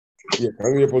Yeah,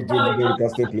 can we put the video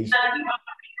recasting, please?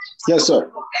 Yes,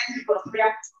 sir.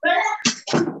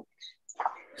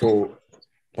 So,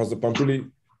 Pastor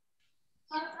Pampili.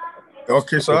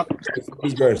 Okay, sir.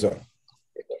 Please go ahead, sir.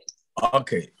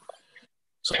 Okay.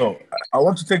 So, I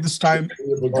want to take this time,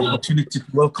 opportunity to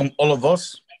welcome all of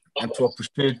us and to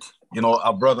appreciate,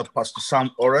 our brother, Pastor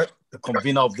Sam Ore, the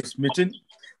convener of this meeting.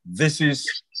 This is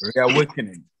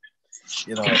Reawakening.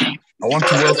 I want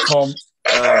to welcome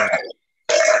our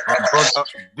brother,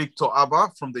 Victor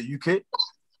Abba from the UK.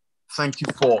 Thank you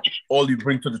for all you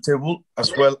bring to the table,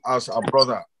 as well as our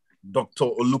brother, Dr.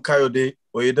 Olukayode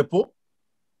Oyedepo.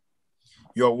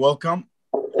 You're welcome.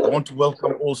 I want to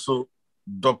welcome also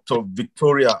Dr.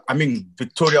 Victoria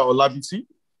Olabisi.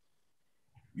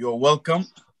 You're welcome.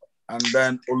 And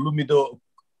then Olumido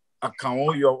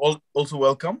Akanwo, you're also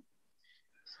welcome.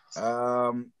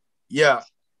 I'm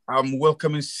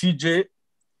welcoming CJ,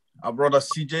 our brother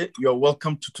CJ. You're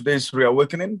welcome to today's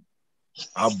Reawakening.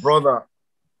 Our brother,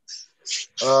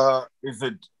 is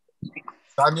it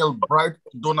Donald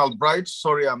Bright?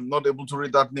 Sorry, I'm not able to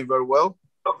read that name very well.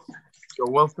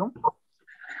 You're welcome.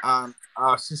 And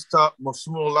our sister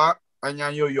Mosumola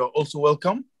Anyanyo, you're also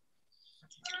welcome.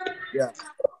 Yeah.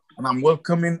 And I'm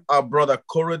welcoming our brother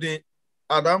Korede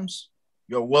Adams.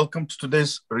 You're welcome to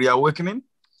today's Reawakening.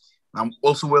 I'm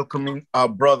also welcoming our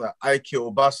brother Ike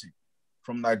Obasi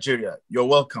from Nigeria. You're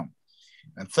welcome.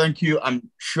 And thank you. I'm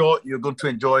sure you're going to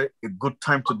enjoy a good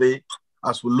time today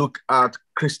as we look at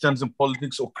Christians in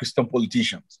politics or Christian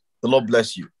politicians. The Lord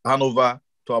bless you. Hand over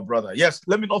to our brother. Yes,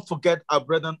 let me not forget our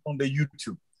brethren on the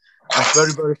YouTube. I'm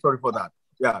very, very sorry for that.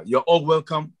 Yeah, you're all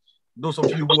welcome. Those of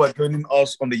you who are joining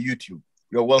us on the YouTube,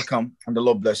 you're welcome, and the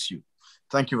Lord bless you.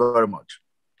 Thank you very much.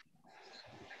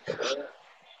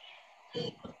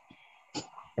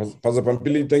 Pastor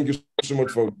Pampili, thank you so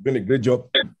much for doing a great job.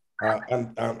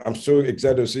 And I'm so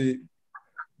excited to see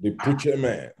the preacher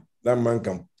man. That man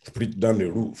can preach down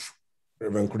the roof,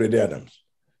 Reverend Korede Adams.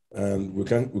 And we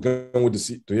can't wait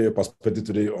to hear your perspective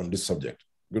today on this subject.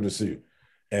 Good to see you.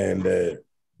 And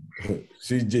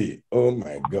CJ, oh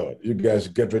my God, you guys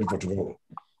get ready for tomorrow.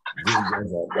 These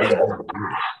guys are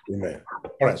amen.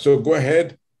 All right, so go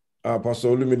ahead, Pastor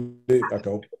Olumide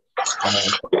Akao.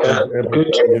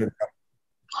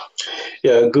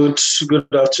 Good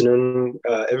afternoon,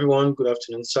 everyone. Good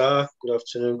afternoon, sir. Good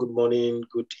afternoon, good morning,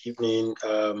 good evening,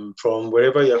 from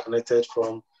wherever you are connected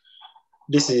from.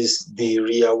 This is the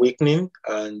Reawakening,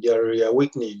 and the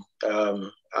Reawakening,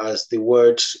 as the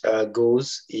word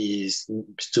goes, is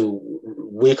to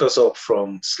wake us up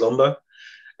from slumber.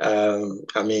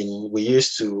 We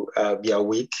used to be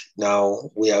awake.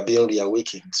 Now we are being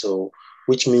reawakened. So,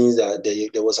 which means that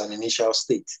there was an initial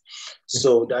state.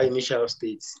 So that initial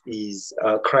state is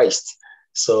Christ.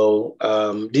 So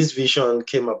this vision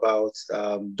came about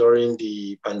during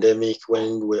the pandemic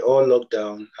when we were all locked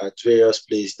down at various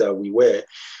places that we were.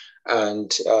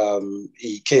 And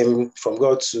it came from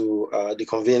God to the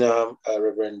convener,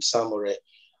 Reverend Sam Ore.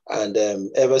 And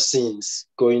ever since,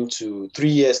 going to 3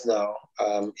 years now,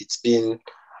 it's been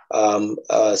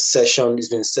a session. It's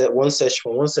been one session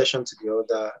from one session to the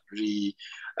other,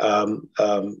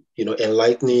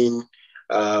 enlightening,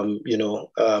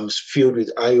 filled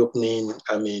with eye-opening.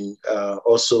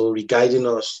 Also guiding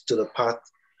us to the path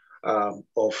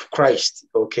of Christ.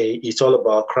 Okay, it's all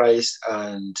about Christ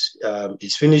and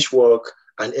His finished work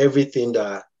and everything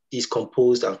that is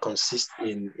composed and consists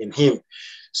in Him.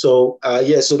 So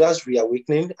so that's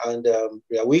Reawakening, and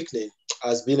Reawakening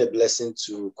has been a blessing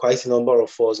to quite a number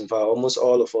of us. In fact, almost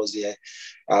all of us here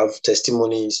have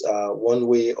testimonies one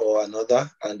way or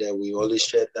another, and we always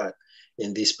share that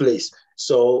in this place.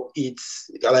 So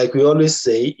it's like we always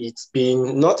say, it's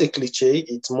been not a cliche,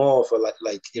 it's more of a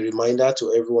like a reminder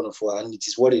to every one of us, and it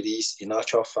is what it is in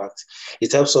actual fact.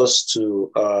 It helps us to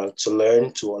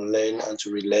learn, to unlearn, and to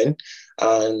relearn,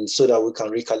 and so that we can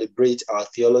recalibrate our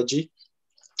theology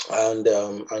and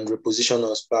reposition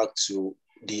us back to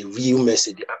the real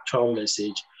message, the actual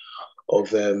message of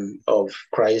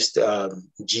Christ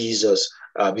Jesus,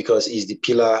 because He's the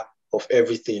pillar of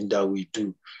everything that we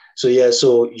do. So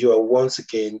you are once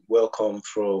again welcome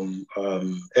from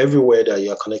everywhere that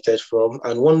you are connected from.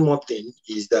 And one more thing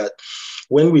is that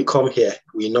when we come here,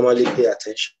 we normally pay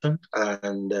attention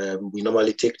and we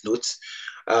normally take notes.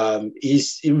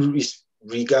 Is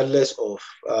regardless of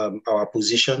our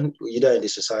position, either in the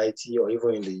society or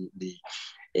even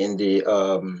in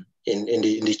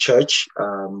the church,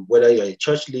 whether you're a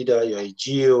church leader, you're a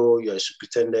GO, you're a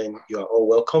superintendent, you are all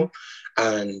welcome.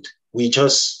 And we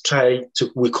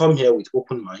come here with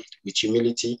open mind, with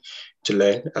humility, to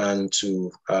learn and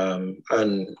to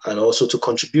and also to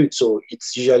contribute. So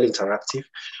it's usually interactive.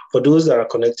 For those that are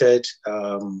connected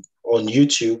on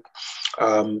YouTube,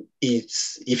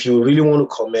 it's, if you really want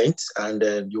to comment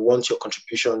and you want your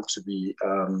contribution to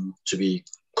be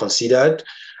considered,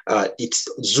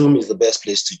 Zoom is the best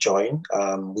place to join.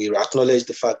 We acknowledge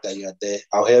the fact that you are there.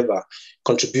 However,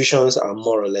 contributions are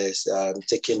more or less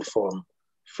taken from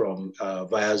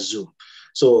via Zoom.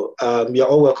 So you're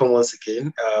all welcome once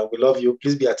again. We love you.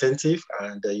 Please be attentive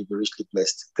and you'll be richly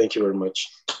blessed. Thank you very much.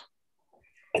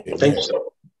 Amen. Thank you, sir.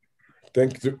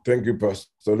 Thank you, Pastor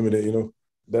Olumide. You know,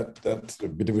 that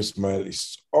beautiful smile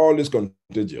is always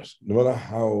contagious, no matter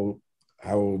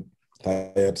how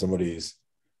tired somebody is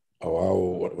or how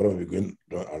whatever we're going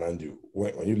around you.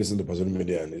 When you listen to Pastor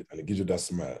Olumide and it gives you that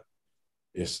smile,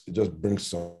 it just brings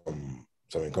some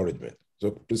encouragement.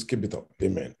 So please keep it up.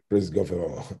 Amen. Praise God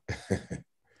forever.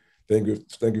 Thank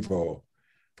you for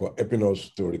helping us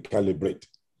to recalibrate.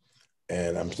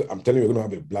 And I'm telling you, we're going to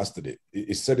have a blast today.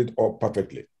 It set it all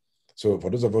perfectly. So for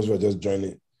those of us who are just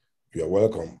joining, you are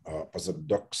welcome. Pastor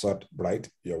Doxat Bright,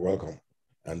 you're welcome.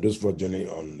 And those who are joining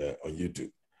on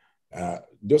YouTube.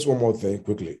 Just one more thing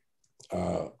quickly.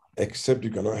 Except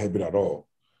you cannot help it at all,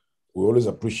 we always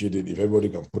appreciate it if everybody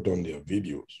can put on their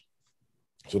videos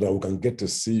so that we can get to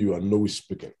see you and know who's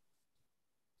speaking.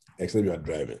 Except you are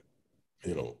driving,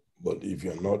 you know. But if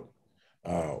you're not,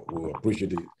 we'll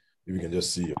appreciate it if you can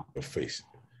just see your face.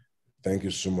 Thank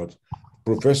you so much.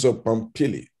 Professor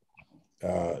Pampili,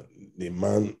 the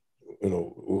man, you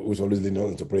know, who's always leading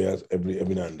us into prayers every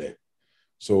now and then.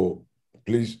 So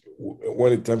please,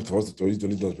 when it's time for us to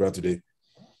lead us prayer today,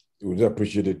 we would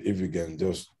appreciate it if we can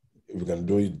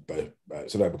do it by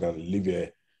so that we can leave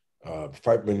here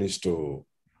 5 minutes to,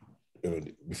 you know,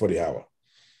 before the hour.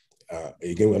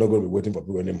 Again, we're not going to be waiting for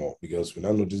people anymore because we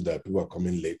now notice that people are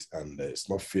coming late and it's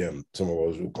not fair and some of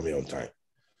us will come here on time.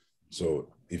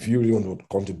 So if you really want to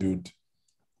contribute,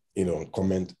 you know,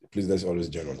 comment, please let's always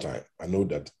join on time. I know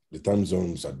that the time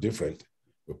zones are different.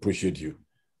 We appreciate you.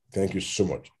 Thank you so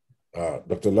much.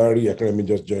 Dr. Larry Academy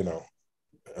just joined now.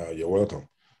 You're welcome.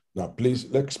 Now, please,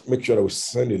 let's make sure that we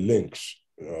send the links.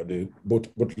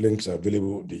 Both links are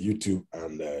available, the YouTube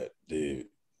and the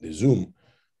Zoom,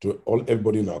 to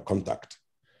everybody in our contact.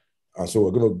 And so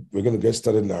we're gonna get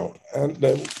started now. And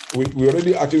then we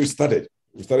already actually started.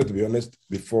 We started, to be honest,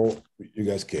 before you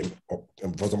guys came,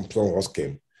 and before some of us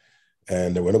came,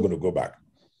 and we're not going to go back.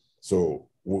 So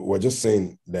we're just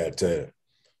saying that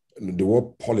the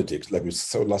word politics, like we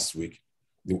said last week,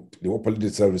 the word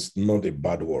politics itself is not a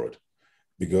bad word,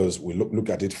 because we look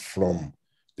at it from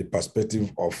the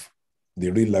perspective of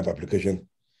the real life application,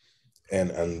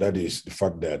 and that is the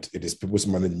fact that it is people's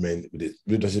management with the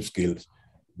leadership skills,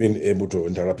 being able to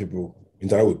interact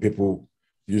with people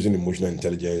using emotional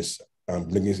intelligence and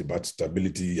bringing about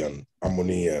stability and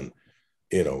harmony and,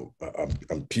 you know,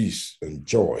 and peace and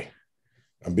joy,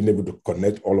 and being able to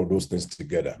connect all of those things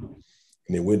together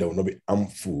in a way that will not be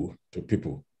harmful to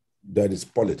people. That is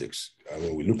politics. I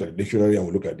mean, we look at the dictionary and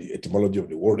we look at the etymology of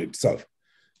the word itself.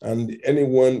 And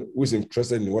anyone who is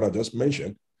interested in what I just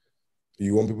mentioned,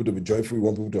 you want people to be joyful, you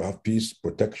want people to have peace,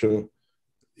 protection,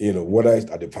 you know, whether it's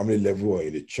at the family level or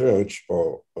in the church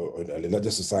or in the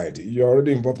larger society, you're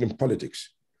already involved in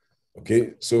politics.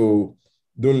 Okay, so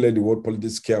don't let the word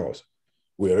politics scare us.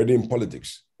 We're already in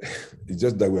politics. It's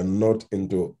just that we're not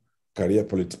into career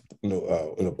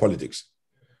politics.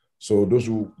 So those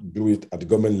who do it at the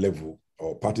government level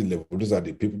or party level, those are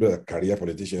the people that are career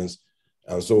politicians.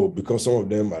 And so because some of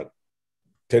them are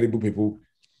terrible people,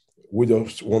 we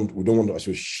don't want to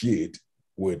associate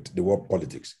with the word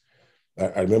politics.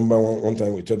 I remember one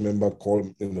time a church member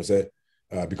called, you know, said,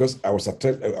 because I was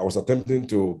attempting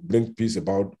to bring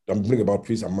about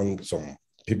peace among some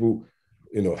people,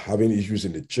 you know, having issues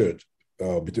in the church,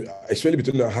 especially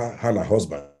between her and her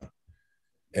husband.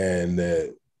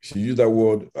 And she used that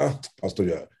word,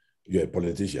 Pastor, you're a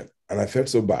politician. And I felt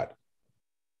so bad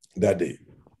that day,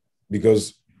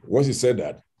 because once he said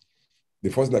that, the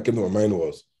first thing that came to my mind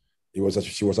was,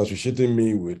 she was associating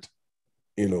me with,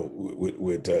 you know,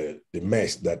 with the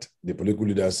mess that the political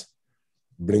leaders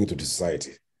bring to the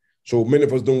society. So many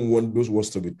of us don't want those words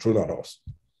to be thrown at us.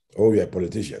 Oh, we are a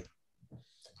politician.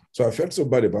 So I felt so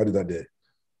bad about it that day.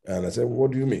 And I said,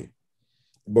 what do you mean?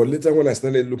 But later when I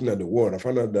started looking at the word, I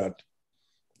found out that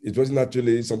it wasn't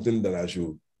actually something that I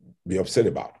should be upset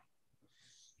about.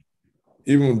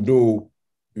 Even though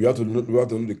you have to know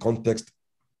the context,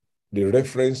 the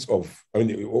reference of, I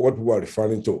mean, what people are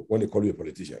referring to when they call you a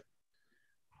politician.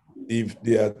 If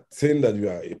they are saying that you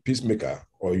are a peacemaker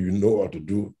or you know how to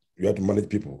do you have to manage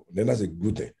people, then that's a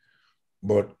good thing.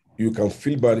 But you can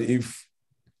feel bad if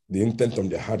the intent on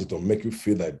their heart is to make you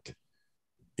feel that,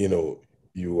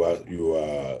 you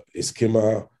are a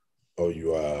schemer, or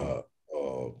you are,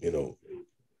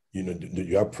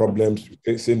 you have problems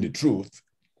saying the truth,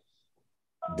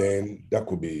 then that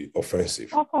could be offensive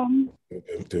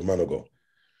to a man of God.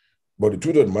 But the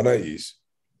truth of the matter is,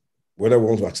 whether we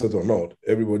want to accept it or not,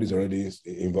 everybody's already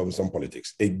involved in some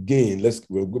politics. Again,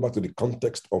 we'll go back to the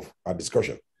context of our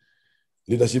discussion.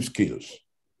 Leadership skills,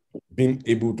 being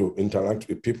able to interact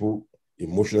with people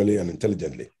emotionally and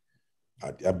intelligently,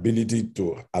 the ability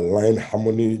to align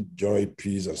harmony, joy,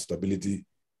 peace, and stability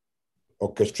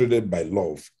orchestrated by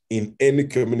love in any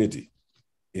community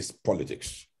is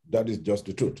politics. That is just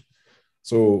the truth.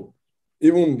 So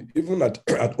even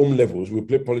at home levels, we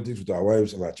play politics with our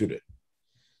wives and our children.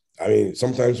 I mean,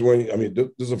 sometimes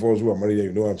those of us who are married,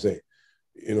 you know what I'm saying?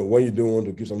 When you don't want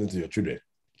to give something to your children,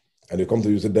 and they come to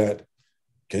you and say, Dad,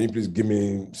 can you please give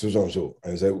me so and so?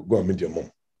 And say, go and meet your mom.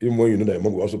 Even when you know that your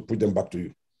mom will also put them back to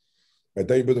you. By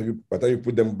the time you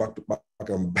put them back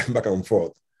and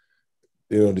forth,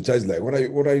 the child is like, what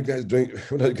are you guys doing?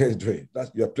 What are you guys doing?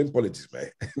 You are playing politics,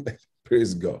 man.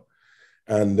 Praise God.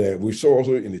 And we saw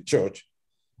also in the church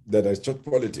that there's church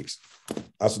politics.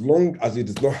 As long as it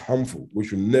is not harmful, we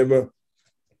should never,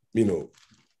 be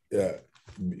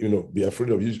afraid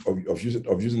of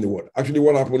using the word. Actually,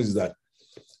 what happens is that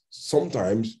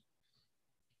sometimes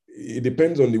it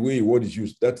depends on the way the word is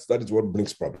used. That is what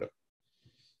brings problem.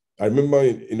 I remember,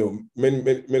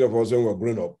 many of us when we were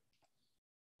growing up,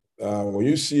 when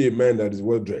you see a man that is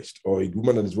well dressed or a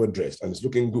woman that is well dressed and is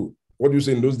looking good, what do you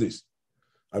say in those days?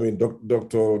 I mean,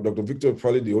 Dr. Victor,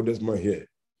 probably the oldest man here.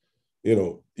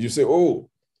 You say, oh,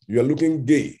 you are looking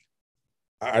gay.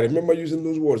 I remember using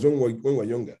those words when we were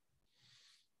younger,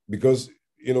 because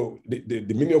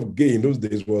the meaning of gay in those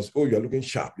days was, oh, you are looking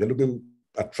sharp, you're looking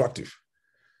attractive.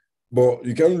 But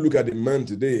you can't look at a man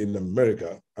today in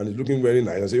America and he's looking very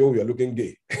nice and say, oh, you're looking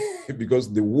gay,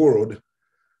 because the world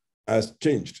has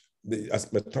changed,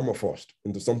 has metamorphosed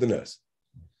into something else.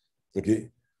 Okay,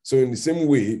 so in the same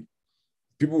way,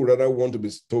 people would rather want to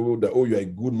be told that, oh, you're a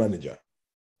good manager,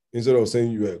 instead of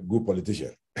saying you're a good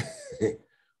politician.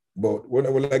 But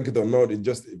whether we like it or not, it's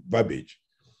just verbiage.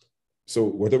 So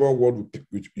whatever word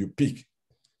you pick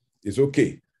is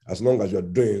okay, as long as you're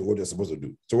doing what you're supposed to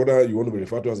do. So whether you want to be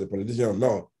referred to as a politician or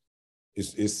not,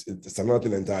 it's another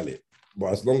thing entirely.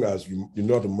 But as long as you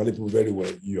know how to manipulate very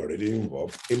well, you're already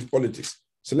involved in politics.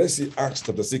 So let's see Acts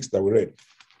chapter 6 that we read.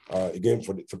 Again,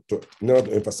 in order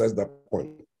to emphasize that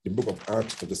point, the book of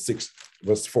Acts chapter 6,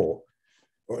 verse 4.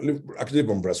 Actually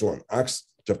from verse 1. Acts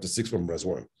chapter 6 from verse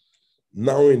 1.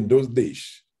 Now in those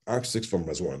days, Acts 6 from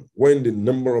verse 1, when the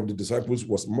number of the disciples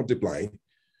was multiplying,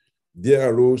 there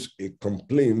arose a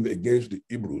complaint against the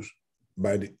Hebrews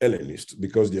by the Hellenists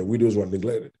because their widows were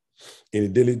neglected in the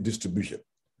daily distribution.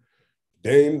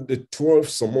 Then the 12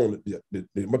 summoned the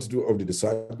multitude of the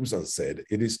disciples and said,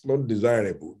 it is not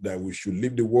desirable that we should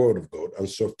leave the word of God and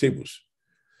serve tables.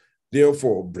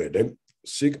 Therefore, brethren,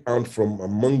 seek out from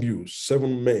among you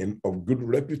 7 men of good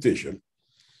reputation,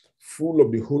 full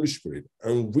of the Holy Spirit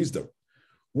and wisdom,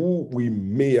 who we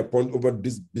may appoint over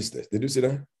this business. Did you see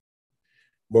that?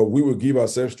 But we will give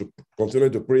ourselves to continue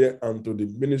to prayer and to the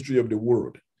ministry of the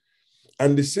word.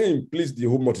 And the same pleased the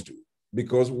whole multitude,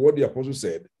 because what the apostle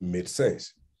said made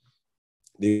sense.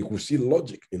 They could see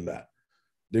logic in that.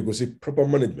 They could see proper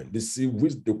management. They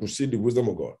could see the wisdom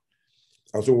of God.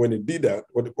 And so when they did that,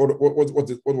 what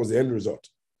was the end result?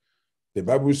 The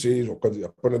Bible says, of course,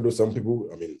 apparently some people,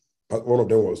 I mean, one of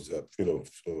them was,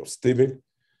 Stephen.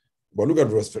 But look at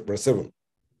verse 7.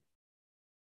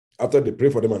 After they pray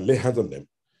for them and lay hands on them,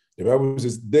 the Bible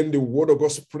says, then the word of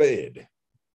God spread,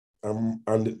 and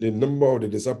the number of the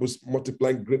disciples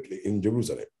multiplied greatly in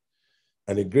Jerusalem.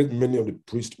 And a great many of the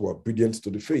priests were obedient to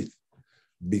the faith,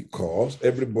 because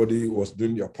everybody was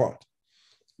doing their part.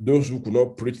 Those who could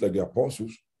not preach like the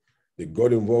apostles, they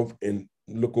got involved in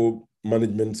local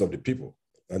managements of the people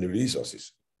and the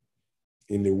resources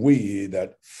in a way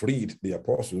that freed the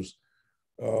apostles,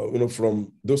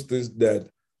 from those things that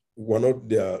were not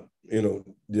their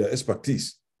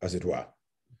expertise, as it were.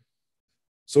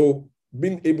 So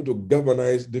being able to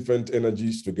galvanize different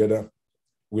energies together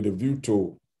with a view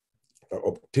to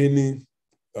obtaining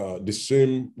the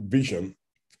same vision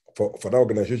for that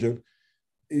organization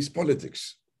is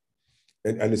politics.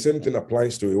 And the same thing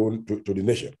applies to the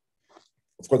nation.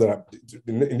 Of course,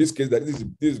 in this case, this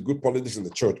is good politics in the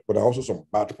church, but there are also some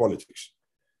bad politics.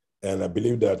 And I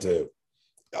believe that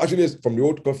actually from the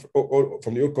old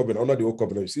covenant, under the old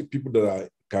covenant, you see people that are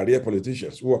career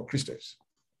politicians who are Christians.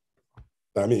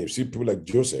 I mean, you see people like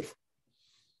Joseph.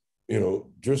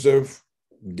 Joseph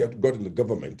got in the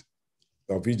government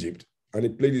of Egypt, and he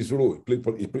played his role.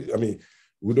 I mean,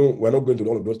 we're not going to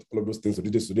all of those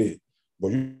things today,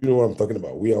 but you know what I'm talking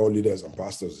about. We are all leaders and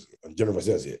pastors and general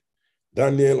overseers here.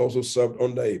 Daniel also served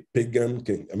under a pagan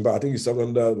king, and I think he served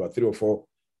under about 3 or 4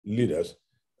 leaders,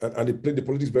 and he played the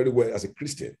politics very well as a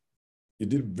Christian. He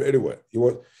did very well. He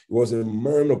was a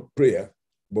man of prayer,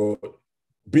 but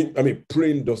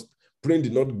praying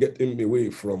did not get him away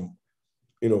from,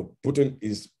 putting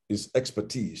his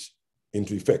expertise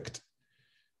into effect.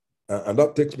 And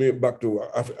that takes me back to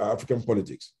African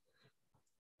politics,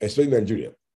 especially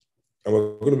Nigeria. And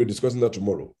we're going to be discussing that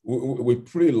tomorrow. We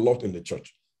pray a lot in the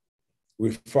church.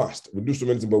 We fast, we do so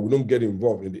many things, but we don't get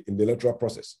involved in the electoral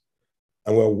process.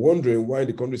 And we're wondering why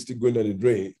the country is still going down the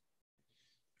drain,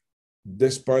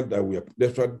 despite all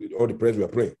the prayers we are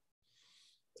praying.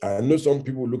 I know some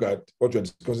people look at what we're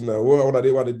discussing now. What are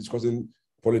they discussing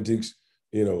politics,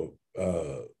 in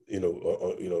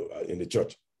the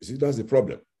church? You see, that's the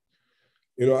problem.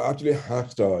 I actually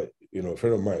asked a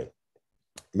friend of mine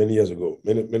many years ago.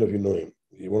 Many of you know him.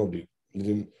 He's one of the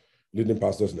leading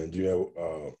pastors in Nigeria.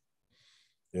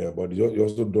 But he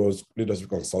also does leadership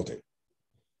consulting.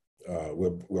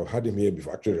 We've had him here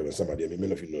before, actually, Reverend Samadi.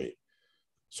 Many of you know him.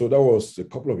 So that was a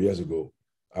couple of years ago.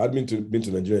 I had been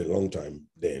to Nigeria a long time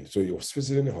then. So he was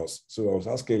visiting us. So I was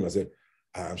asking him, I said,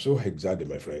 I'm so excited,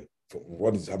 my friend, for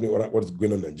what is happening, what is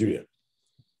going on in Nigeria.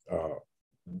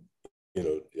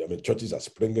 Churches are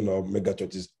springing up, mega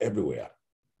churches everywhere.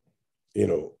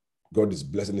 God is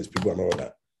blessing his people and all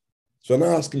that. So now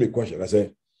I asked him a question. I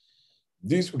said,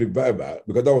 this revival,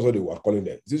 because that was what they were calling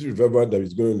it, this revival that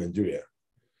is going on in Nigeria,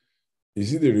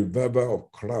 is it a revival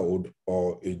of crowd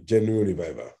or a genuine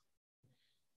revival?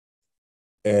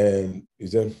 And he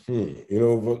said, he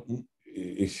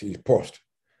paused.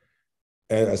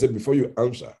 And I said, before you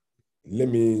answer, let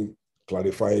me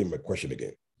clarify my question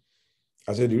again.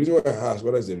 I said, the reason why I asked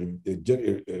whether it's a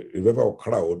revival of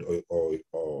crowd or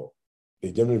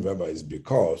a genuine revival is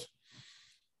because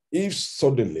if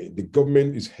suddenly the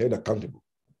government is held accountable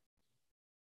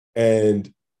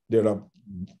and there are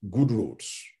good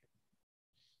roads,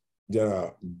 there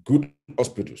are good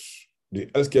hospitals, the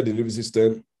healthcare delivery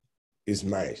system is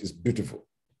nice, it's beautiful.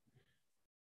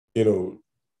 No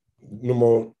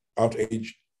more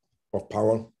outrage of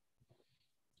power.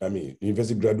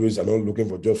 University graduates are not looking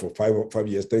for jobs for 5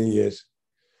 years, 10 years.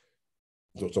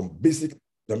 So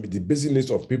the basic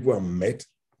needs of people are met.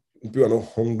 People are not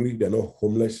hungry, they're not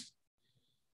homeless.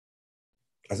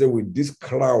 I said, will this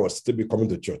crowd still be coming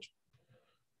to church?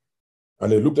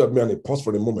 And he looked at me and he paused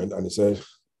for a moment and he said,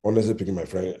 honestly speaking, my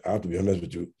friend, I have to be honest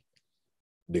with you,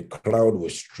 the crowd will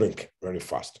shrink very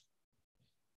fast.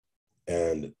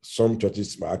 And some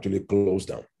churches might actually close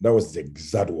down. That was the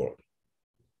exact word.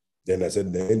 Then I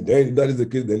said, then if that is the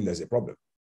case, then there's a problem.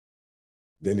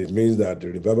 Then it means that the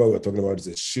revival we're talking about is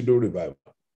a pseudo revival.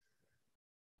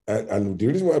 And the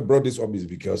reason why I brought this up is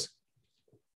because,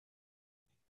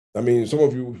 some of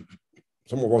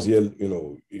us here,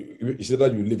 you say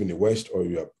that you live in the West or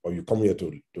you come here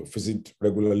to visit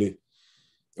regularly,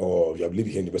 or you have lived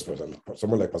here in the West.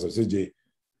 Someone like Pastor CJ,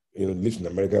 lives in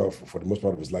America for the most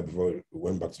part of his life before he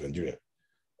went back to Nigeria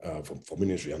for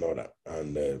ministry and all that.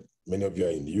 And many of you are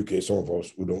in the UK. Some of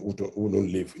us who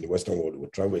don't live in the Western world will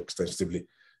travel extensively,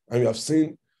 and we have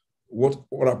seen what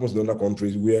happens in other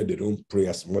countries where they don't pray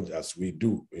as much as we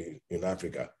do in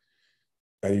Africa.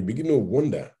 And you begin to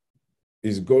wonder,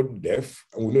 is God deaf?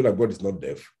 And we know that God is not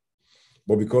deaf,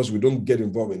 but because we don't get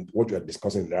involved in what we are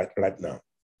discussing right now,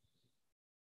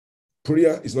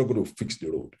 prayer is not going to fix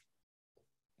the road.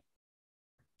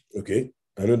 Okay?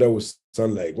 I know that will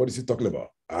sound like, what is he talking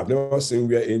about? I've never seen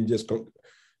where angels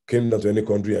came down to any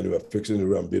country and they were fixing the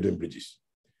road and building bridges.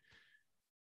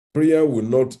 Prayer will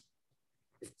not,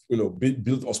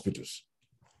 build hospitals.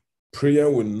 Prayer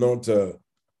will not, as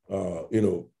a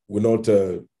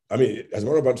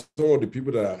matter of fact, some of the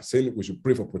people that are saying we should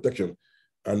pray for protection,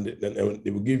 and they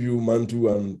will give you mantle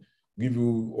and give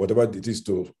you whatever it is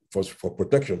for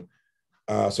protection,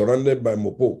 are surrounded by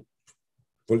MOPO,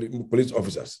 police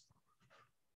officers.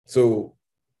 So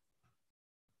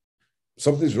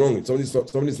something's wrong.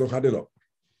 Something's not hard enough.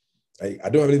 I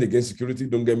don't have anything against security,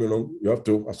 don't get me wrong. You have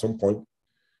to at some point.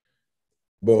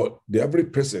 But the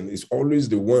average person is always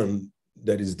the one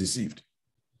that is deceived.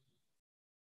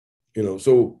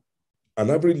 So an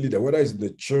average leader, whether it's in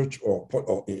the church or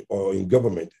in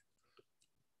government,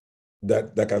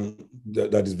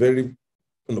 that is very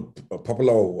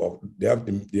popular, or they have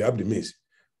the means.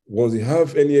 Once they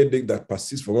have any headache that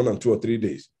persists for 1 and 2 or 3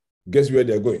 days, guess where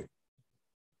they're going?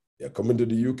 They're coming to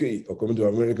the UK or coming to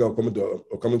America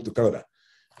or coming to Canada.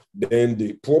 Then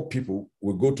the poor people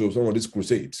will go to some of these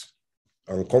crusades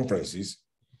and conferences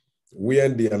where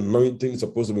the anointing is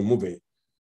supposed to be moving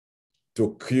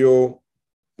to cure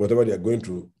whatever they are going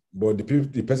through. But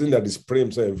the person that is praying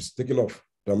himself is taken off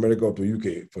to America or to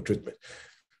UK for treatment.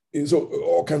 And so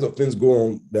all kinds of things go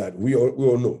on that we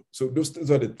all know. So those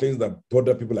things are the things that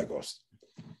bother people like us,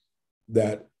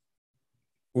 that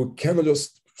we cannot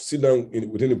just sit down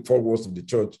within the four walls of the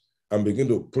church and begin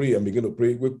to pray.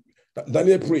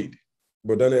 Daniel prayed,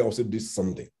 but Daniel also did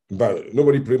something. But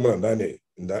nobody prayed more than Daniel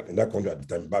in that country at the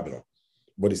time, Babylon.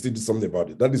 But he still did something about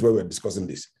it. That is why we're discussing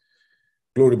this.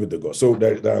 Glory be to God. So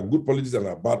there are good politics and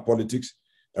there are bad politics,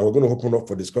 and we're going to open up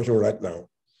for discussion right now.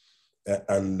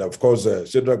 And of course,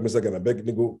 Shadrach, Meshach, and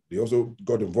Abednego, they also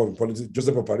got involved in politics.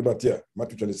 Joseph of Arimathea,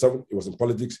 Matthew 27, he was in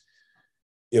politics.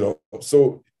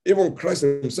 So even Christ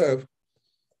himself,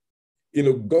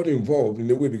 got involved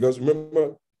in a way, because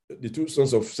remember the two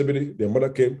sons of Zebedee, their mother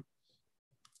came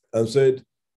and said,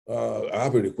 I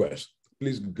have a request.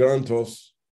 Please grant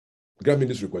me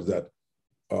this request, that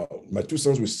my two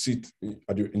sons will sit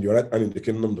in your right hand in the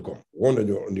kingdom to come, one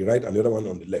on the right and the other one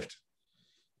on the left.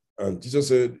 And Jesus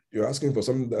said, you're asking for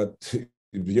something that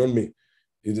is beyond me.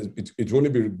 It will only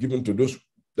be given to those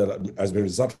that has been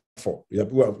reserved for.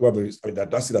 Who have been,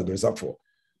 that seat has been reserved for.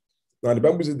 Now, the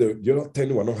Bible says the other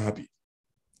 10 were not happy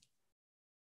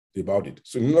about it.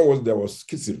 So in other words, there was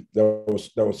schism. There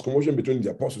was commotion between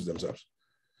the apostles themselves.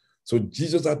 So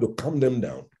Jesus had to calm them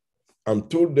down and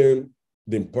told them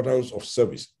the importance of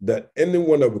service, that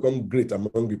anyone that will become great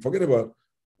among you, forget about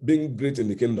being great in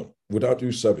the kingdom without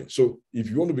you serving. So if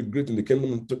you want to be great in the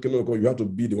kingdom of God, you have to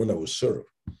be the one that will serve.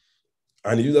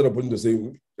 And he used that opportunity to say,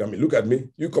 look at me,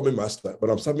 you call me master, but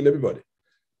I'm serving everybody.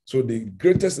 So the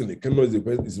greatest in the kingdom is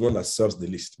the one that serves the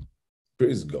least.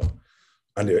 Praise God.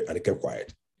 And they kept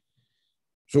quiet.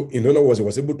 So in other words, he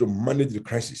was able to manage the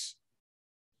crisis.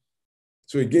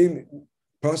 So again,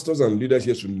 pastors and leaders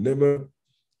here should never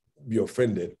be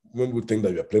offended when we think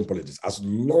that you are playing politics. As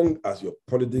long as your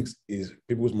politics is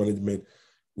people's management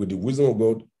with the wisdom of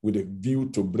God, with a view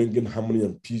to bringing harmony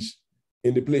and peace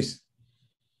in the place.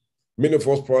 Many of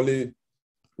us probably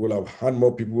will have had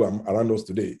more people around us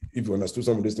today if you understood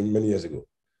some of this thing many years ago.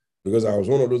 Because I was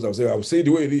one of those that I would say it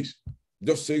the way it is.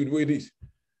 Just say it the way it is.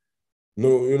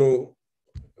 No,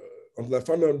 until I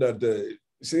found out that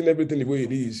saying everything the way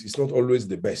it is not always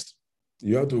the best.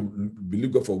 You have to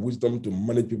believe God for wisdom to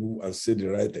manage people and say the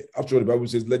right thing. After all, the Bible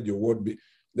says, let your word be,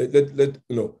 I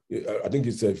think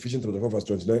it's Ephesians 4 verse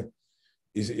 29.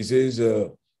 It says,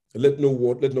 let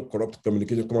no corrupt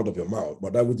communication come out of your mouth,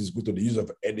 but that which is good to the use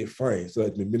of edifying, so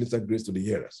that it may minister grace to the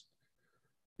hearers.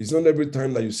 It's not every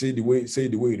time that you say the way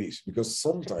it is, because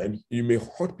sometimes you may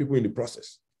hurt people in the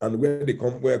process. And where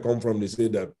I come from, they say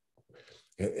that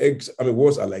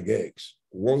words are like eggs.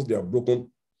 Once they are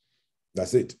broken,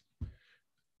 that's it.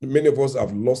 Many of us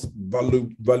have lost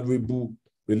valuable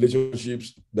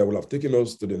relationships that will have taken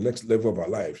us to the next level of our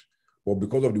lives. But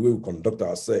because of the way we conducted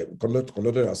ourselves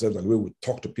and the way we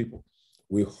talk to people,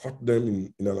 we hurt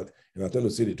them in an attempt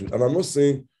to say the truth. And I'm not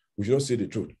saying we should not say the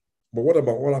truth, but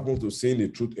what happens to saying the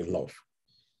truth in love?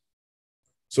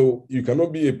 So you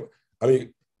cannot be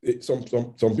some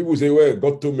people say, well,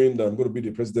 God told me that I'm going to be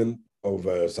the president of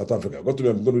South Africa. God told me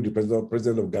I'm going to be the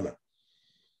president of Ghana.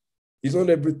 It's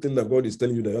not everything that God is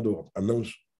telling you that you have to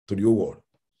announce to the whole world.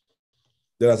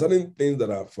 There are certain things that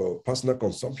are for personal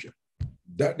consumption.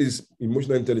 That is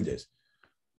emotional intelligence.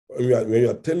 When you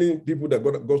are telling people that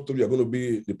God told you you're going to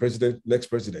be the next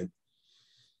president,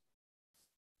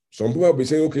 some people will be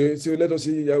saying, okay, so let us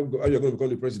see how you're going to become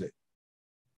the president.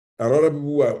 And other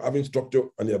people are having structure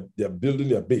and they are building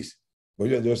their base. But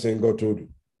you are just saying God told you.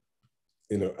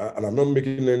 And I'm not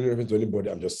making any reference to anybody.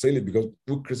 I'm just saying it because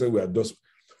we Christians,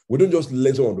 we don't just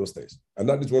learn some of those things. And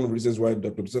that is one of the reasons why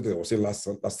Dr. Dusete was saying last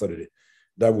Saturday,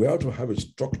 that we have to have a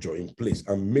structure in place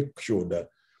and make sure that,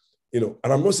 and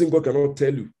I'm not saying God cannot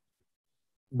tell you,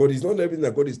 but it's not everything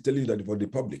that God is telling you that for the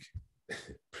public.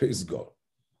 Praise God.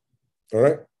 All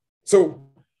right? So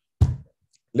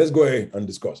let's go ahead and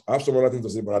discuss. I have some other things to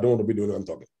say, but I don't want to be the only one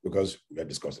talking because we are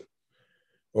discussing.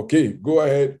 Okay, go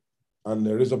ahead and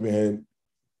raise up your hand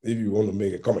if you want to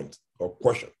make a comment or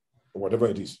question or whatever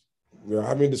it is. We are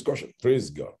having a discussion. Praise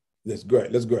God. Let's go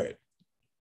ahead. Let's go ahead.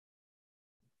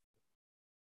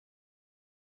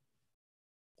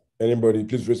 Anybody,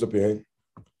 please raise up your hand.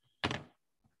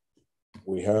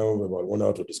 We have about 1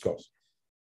 hour to discuss.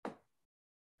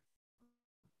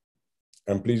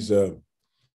 And please, you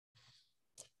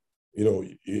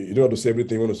don't have to say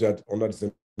everything you want to say under the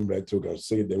same right, so you can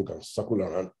say it, then you can circle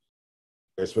around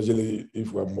especially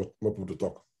if we have more people to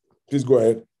talk. Please go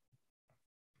ahead.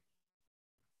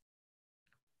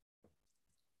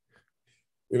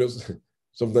 You know,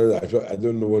 sometimes I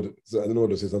don't know what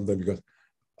to say sometimes, because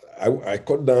I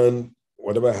cut down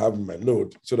whatever I have in my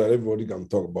note so that everybody can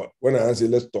talk. But when I say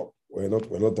let's talk, we're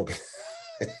not talking.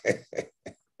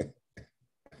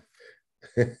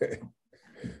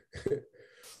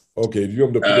 Okay, do you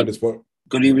have the put on the spot?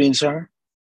 Good evening, sir.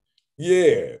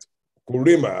 Yeah.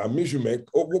 Kurima, I miss you, man.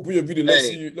 Oh, put your video. Let's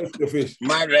see you. Let's see your face.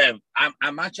 My Rev,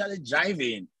 I'm actually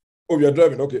driving. Oh, you're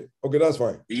driving. Okay, that's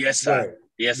fine. Yes, sir. Right.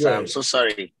 Yes, sir. I'm so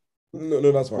sorry.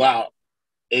 No, that's fine. Wow.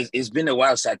 It's been a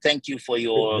while, sir. Thank you for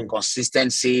your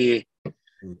consistency.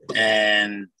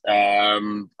 And I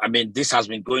mean, this has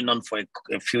been going on for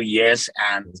a few years,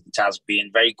 and it has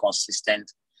been very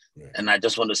consistent. Yeah. And I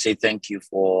just want to say thank you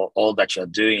for all that you're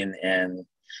doing. And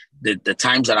the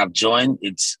times that I've joined,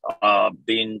 it's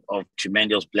been of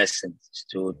tremendous blessings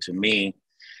to me.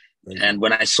 And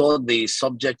when I saw the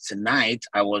subject tonight,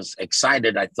 I was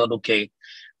excited. I thought, okay,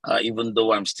 even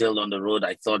though I'm still on the road,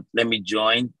 I thought, let me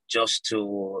join just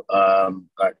to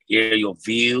hear your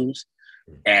views.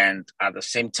 And at the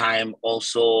same time,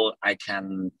 also, I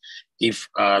can, if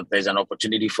there's an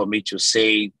opportunity for me to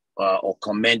say or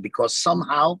comment, because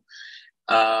somehow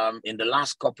in the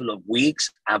last couple of weeks,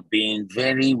 I've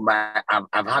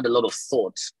had a lot of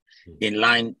thoughts in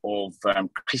line of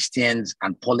Christians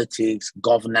and politics,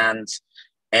 governance,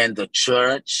 and the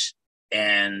church.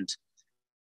 And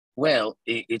well,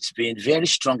 it's been very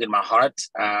strong in my heart.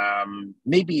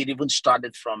 Maybe it even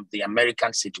started from the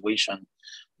American situation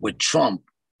with Trump,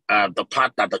 the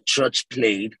part that the church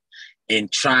played in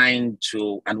trying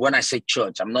to, and when I say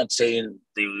church, I'm not saying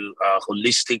the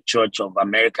holistic church of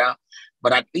America,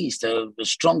 but at least a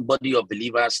strong body of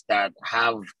believers that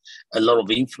have a lot of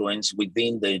influence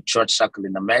within the church circle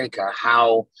in America,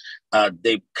 how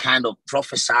they kind of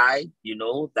prophesied,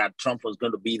 that Trump was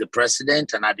going to be the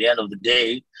president. And at the end of the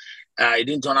day, it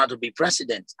didn't turn out to be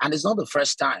president. And it's not the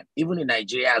first time, even in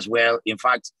Nigeria as well. In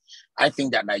fact, I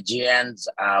think that Nigerians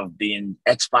have been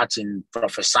experts in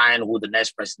prophesying who the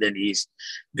next president is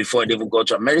before it even go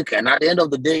to America. And at the end of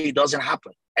the day, it doesn't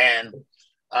happen. And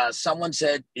someone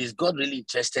said, is God really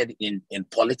interested in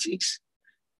politics?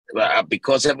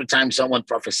 Because every time someone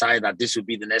prophesied that this would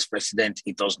be the next president,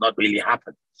 it does not really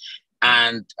happen.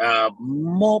 And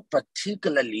more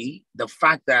particularly, the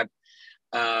fact that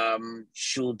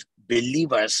should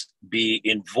believers be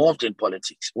involved in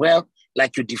politics? Well,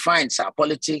 like you defined, sir,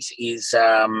 politics is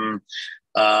has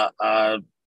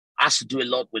to do a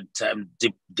lot with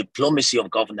diplomacy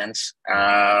of governance,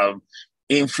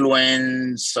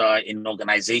 influence in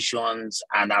organizations,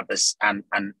 and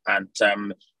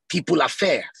people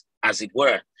affairs, as it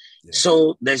were. Yeah.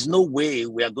 So there's no way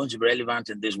we are going to be relevant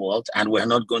in this world, and we're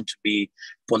not going to be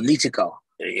political.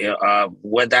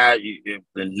 Whether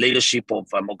the leadership of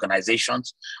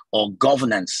organizations or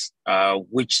governance,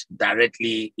 which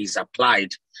directly is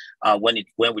applied when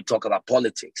we talk about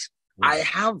politics. I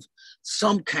have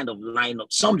some kind of line of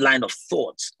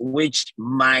thoughts, which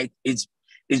is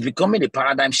becoming a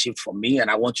paradigm shift for me,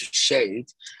 and I want to share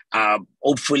it.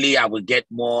 Hopefully, I will get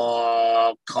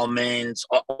more comments,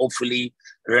 or hopefully,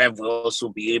 Rev will also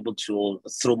be able to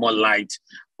throw more light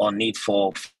on it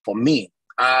for me.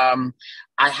 I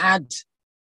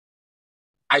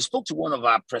spoke to one of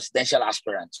our presidential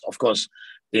aspirants, of course,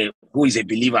 who is a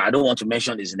believer. I don't want to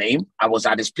mention his name. I was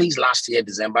at his place last year,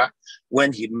 December,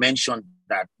 when he mentioned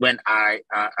that when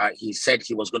he said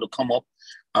he was going to come up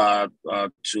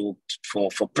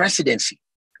for presidency.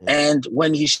 Mm-hmm. And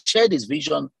when he shared his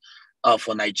vision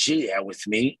for Nigeria with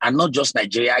me, and not just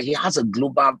Nigeria, he has a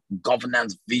global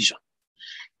governance vision.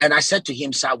 And I said to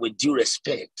him, sir, with due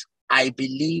respect, I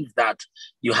believe that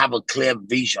you have a clear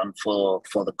vision for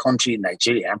the country,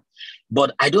 Nigeria,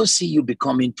 but I don't see you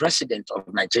becoming president of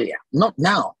Nigeria. Not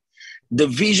now. The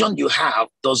vision you have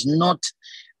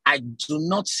I do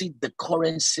not see the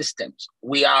current systems.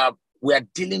 We are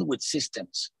dealing with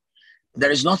systems. There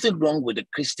is nothing wrong with a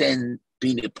Christian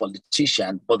being a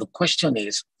politician, but the question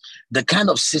is the kind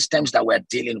of systems that we're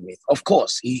dealing with. Of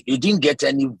course, he didn't get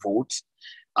any votes.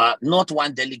 Not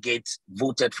one delegate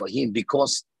voted for him,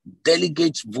 because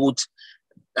delegates vote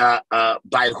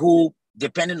by who,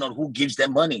 depending on who gives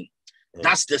them money. Mm.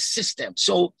 That's the system.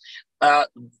 So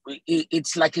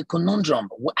it's like a conundrum.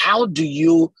 How do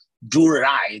you do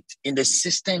right in the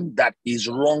system that is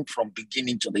wrong from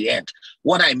beginning to the end?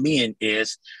 What I mean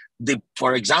is,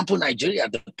 for example, Nigeria,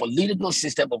 the political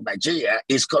system of Nigeria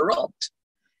is corrupt.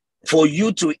 For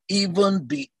you to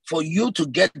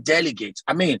get delegates,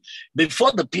 I mean,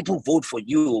 before the people vote for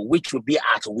you, which will be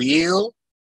at will,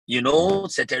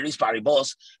 ceteris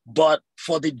paribus, but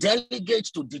for the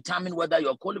delegates to determine whether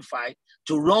you're qualified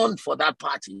to run for that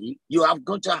party, you are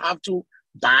going to have to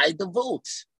buy the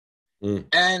votes.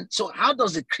 And so how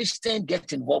does a Christian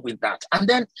get involved with that? And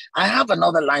then I have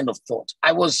another line of thought.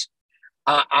 I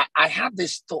had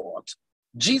this thought,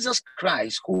 Jesus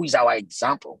Christ, who is our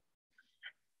example,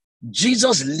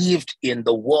 Jesus lived in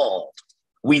the world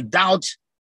without,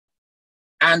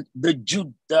 and the Jews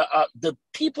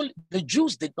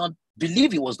did not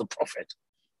believe he was the prophet.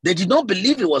 They did not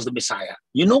believe he was the Messiah.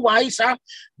 You know why, sir?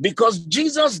 Because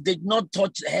Jesus did not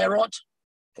touch Herod.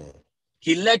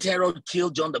 He let Herod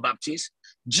kill John the Baptist.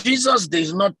 Jesus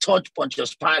did not touch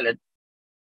Pontius Pilate.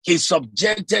 He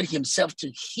subjected himself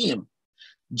to him.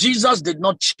 Jesus did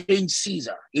not change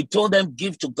Caesar. He told them,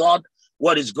 give to God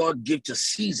what is God, give to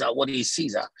Caesar what is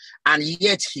Caesar. And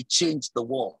yet he changed the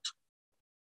world.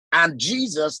 And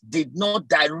Jesus did not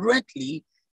directly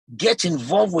get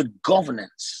involved with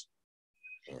governance.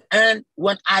 And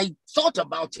when I thought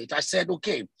about it, I said,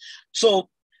 okay, so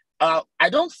I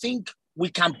don't think we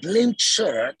can blame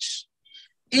church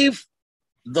if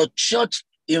the church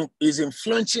is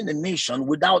influencing the nation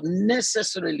without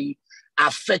necessarily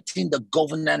affecting the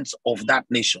governance of that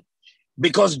nation.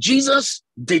 Because Jesus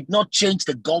did not change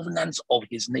the governance of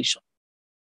his nation.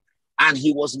 And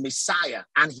he was Messiah,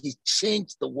 and he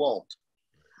changed the world.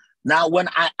 Now, when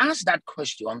I asked that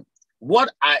question,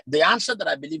 the answer that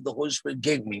I believe the Holy Spirit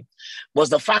gave me was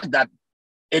the fact that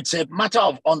it's a matter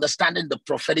of understanding the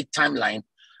prophetic timeline.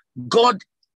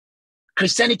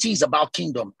 Christianity is about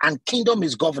kingdom, and kingdom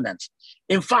is governance.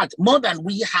 In fact, more than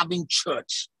we having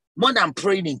church, more than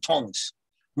praying in tongues,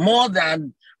 more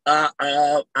than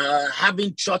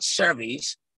having church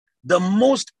service, the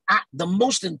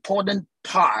most important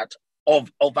part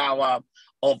of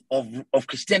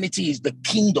Christianity is the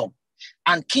kingdom,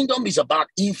 and kingdom is about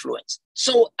influence.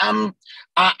 So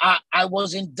I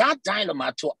was in that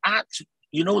dilemma to ask,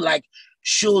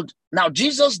 now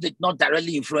Jesus did not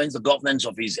directly influence the governance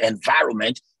of his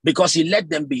environment because he let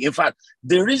them be. In fact,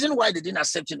 the reason why they didn't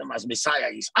accept him as Messiah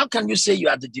is, how can you say you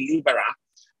are the deliverer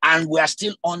and we are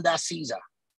still under Caesar?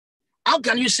 How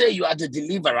can you say you are the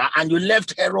deliverer and you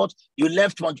left Herod, you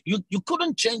left one? You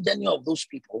couldn't change any of those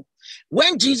people.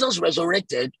 When Jesus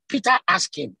resurrected, Peter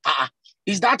asked him,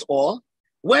 is that all?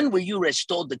 When will you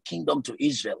restore the kingdom to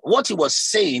Israel? What he was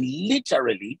saying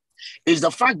literally is the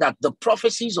fact that the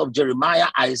prophecies of Jeremiah,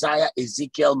 Isaiah,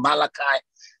 Ezekiel, Malachi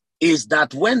is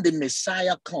that when the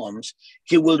Messiah comes,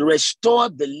 he will restore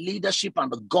the leadership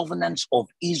and the governance of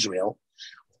Israel,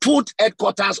 put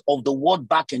headquarters of the world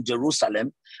back in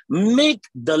Jerusalem, make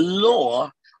the law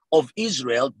of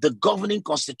Israel the governing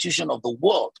constitution of the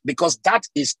world, because that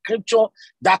is scripture,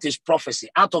 that is prophecy.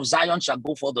 Out of Zion shall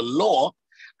go forth the law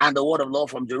and the word of law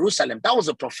from Jerusalem. That was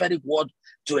a prophetic word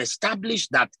to establish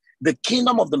that the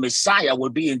kingdom of the Messiah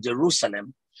will be in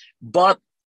Jerusalem. But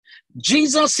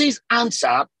Jesus'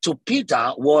 answer to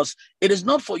Peter was, it is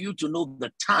not for you to know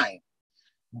the time,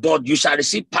 but you shall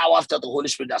receive power after the Holy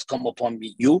Spirit has come upon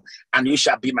you, and you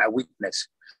shall be my witness.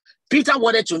 Peter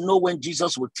wanted to know when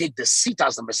Jesus would take the seat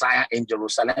as the Messiah in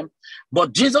Jerusalem,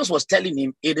 but Jesus was telling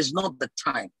him it is not the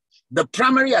time. The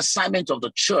primary assignment of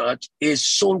the church is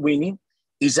soul winning,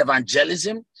 is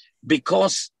evangelism,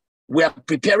 because we are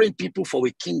preparing people for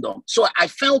a kingdom. So I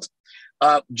felt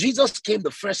Jesus came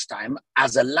the first time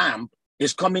as a lamb,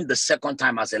 is coming the second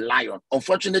time as a lion.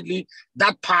 Unfortunately,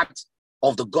 that part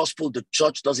of the gospel, the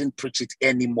church doesn't preach it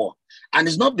anymore. And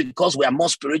it's not because we are more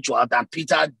spiritual than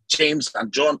Peter, James,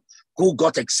 and John, who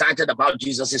got excited about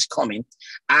Jesus' coming.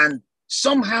 And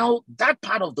somehow that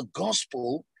part of the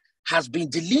gospel has been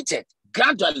deleted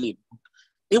gradually.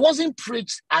 It wasn't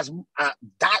preached as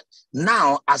that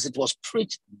now as it was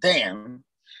preached then,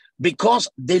 because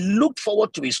they looked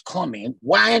forward to his coming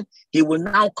when he will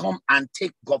now come and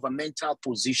take governmental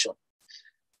position.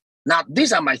 Now,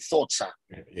 these are my thoughts, sir.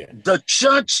 Yeah. The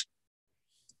church,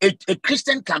 a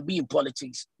Christian can be in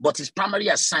politics, but his primary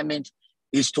assignment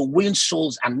is to win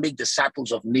souls and make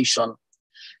disciples of nations.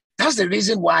 That's the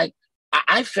reason why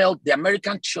I felt the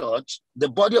American church, the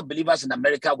body of believers in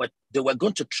America, they were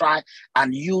going to try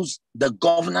and use the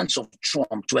governance of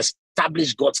Trump to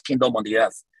establish God's kingdom on the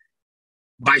earth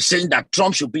by saying that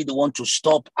Trump should be the one to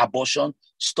stop abortion,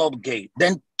 stop gay.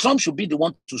 Then Trump should be the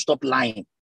one to stop lying,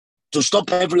 to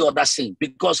stop every other sin,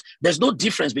 because there's no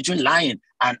difference between lying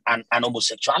and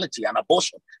homosexuality and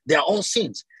abortion. They are all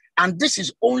sins. And this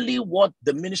is only what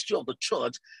the ministry of the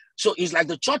church, so it's like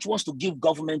the church wants to give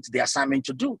government the assignment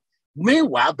to do.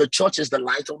 Meanwhile, the church is the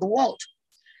light of the world.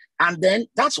 And then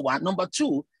that's one. Number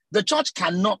two, the church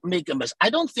cannot make a mess. I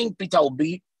don't think Peter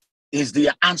Obi is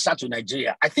the answer to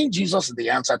Nigeria. I think Jesus is the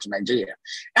answer to Nigeria.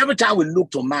 Every time we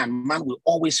look to man, man will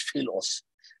always fail us.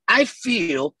 I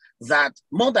feel that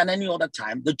more than any other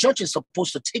time, the church is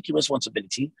supposed to take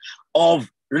responsibility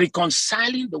of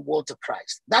reconciling the world to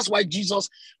Christ. That's why Jesus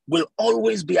will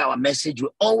always be our message,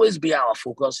 will always be our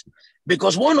focus,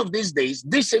 because one of these days,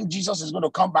 this same Jesus is going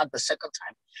to come back the second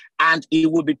time, and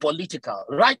it will be political.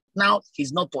 Right now,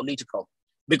 he's not political,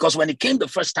 because when he came the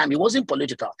first time, he wasn't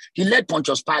political. He let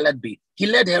Pontius Pilate be. He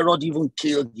let Herod even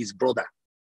kill his brother.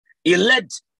 He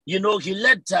let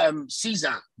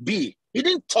Caesar be. He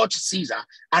didn't touch Caesar,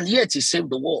 and yet he saved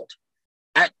the world.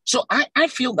 So I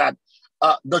feel that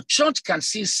the church can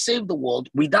still save the world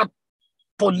without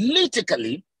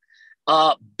politically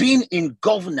being in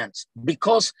governance,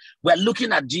 because we're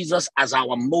looking at Jesus as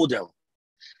our model.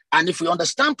 And if we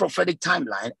understand prophetic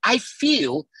timeline, I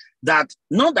feel that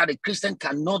not that a Christian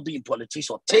cannot be in politics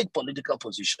or take political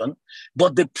position,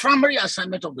 but the primary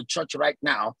assignment of the church right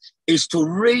now is to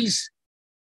raise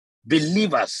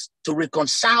believers to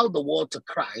reconcile the world to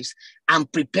Christ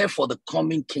and prepare for the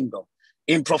coming kingdom.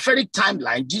 In prophetic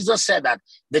timeline, Jesus said that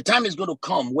the time is going to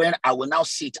come when I will now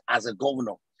sit as a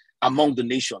governor among the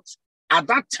nations. At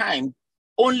that time,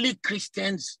 only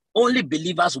Christians, only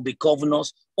believers will be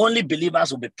governors, only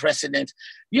believers will be president.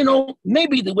 You know,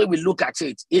 maybe the way we look at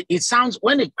it, it sounds,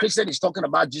 when a Christian is talking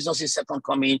about Jesus' second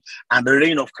coming and the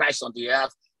reign of Christ on the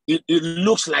earth, it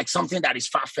looks like something that is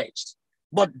far-fetched.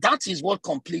 But that is what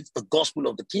completes the gospel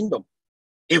of the kingdom.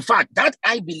 In fact, that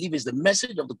I believe is the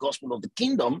message of the gospel of the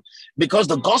kingdom, because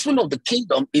the gospel of the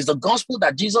kingdom is the gospel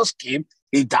that Jesus came,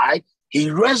 he died, he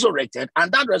resurrected,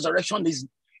 and that resurrection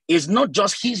is not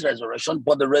just his resurrection,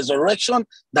 but the resurrection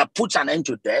that puts an end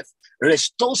to death,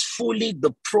 restores fully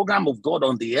the program of God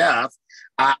on the earth,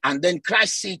 and then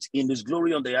Christ sits in his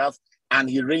glory on the earth, and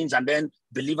he reigns, and then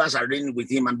believers are reigning with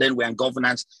him, and then we're in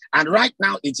governance. And right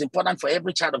now, it's important for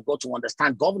every child of God to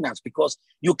understand governance, because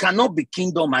you cannot be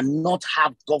kingdom and not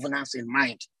have governance in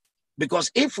mind.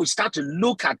 Because if we start to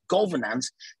look at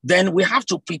governance, then we have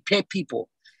to prepare people.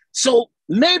 So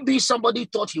maybe somebody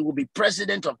thought he would be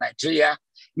president of Nigeria.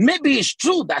 Maybe it's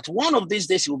true that one of these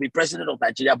days he will be president of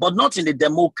Nigeria, but not in the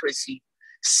democracy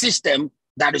system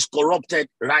that is corrupted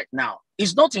right now.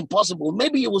 It's not impossible.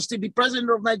 Maybe he will still be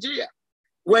president of Nigeria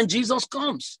when Jesus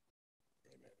comes.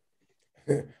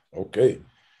 Okay.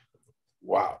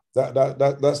 Wow.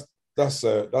 That's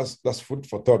food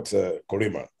for thought,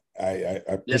 Korima. I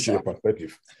appreciate your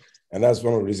perspective. And that's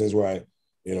one of the reasons why,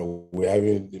 you know, we're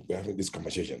having this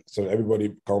conversation. So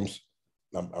everybody comes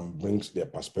and brings their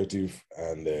perspective,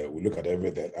 and we look at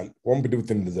everything. And one beautiful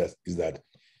thing is that,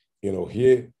 you know,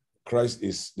 here Christ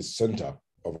is the center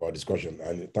of our discussion.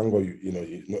 And thank God, you know,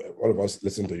 all of us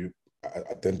listen to you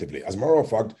attentively. As a matter of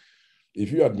fact,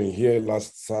 if you had been here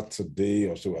last Saturday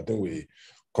or so, I think we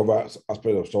covered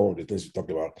aspects of some of the things we talked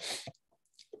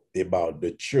about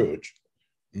the church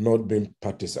not being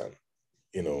partisan,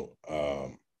 you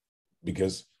know,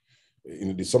 because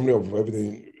in the summary of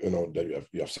everything, you know, that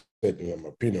you have said, in my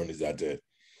opinion, is that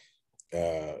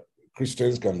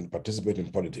Christians can participate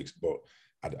in politics, but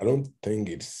I don't think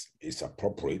it's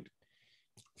appropriate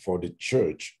for the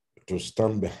church to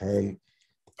stand behind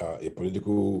a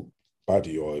political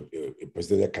party or a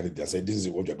presidential candidate and say, this is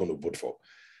what you're going to vote for,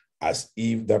 as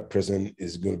if that person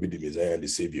is going to be the Messiah and the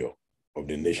Savior of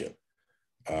the nation.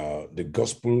 The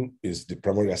gospel is the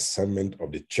primary assignment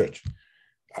of the church.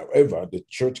 However, the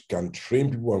church can train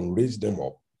people and raise them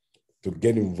up to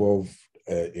get involved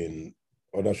in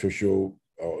other social,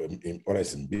 or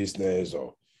in business,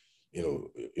 or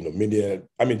you know, media.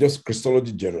 I mean, just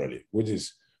Christology generally, which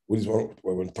is one,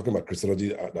 when we're talking about Christology,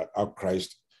 that how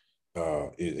Christ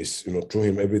is, you know, through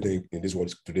him everything in this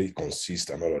world today consists,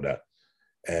 and all of that.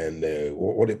 And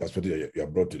what a perspective you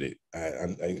have brought today.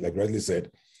 And like rightly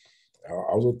said, I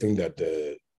also think that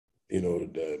you know,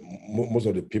 most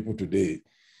of the people today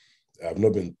have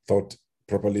not been taught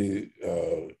properly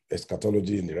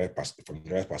eschatology in from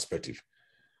the right perspective,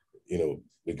 you know,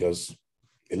 because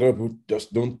a lot of people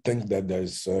just don't think that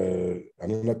there's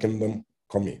another kingdom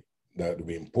coming that will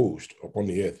be imposed upon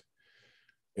the earth,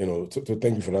 you know. So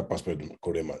thank you for that perspective,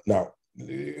 Korima. Now,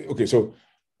 okay, so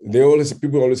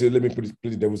people always say, let me play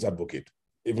the devil's advocate,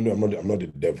 even though I'm not the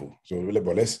devil. So,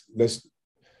 but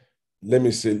let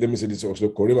me say this also,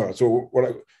 Korima. So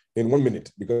in 1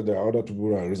 minute, because there are other people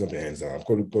who are raising their hands, I'm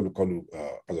going to call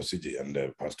Pastor CJ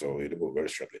and Pastor Edebo very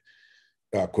shortly.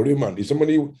 Korima, if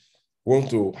somebody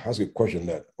wants to ask a question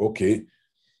that, okay,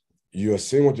 you are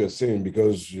saying what you're saying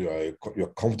because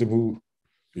you're comfortable,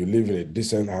 you live in a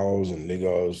decent house in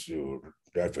Lagos, you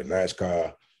drive a nice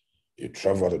car, you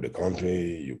travel out of the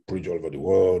country, you preach all over the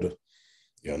world,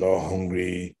 you're not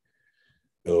hungry,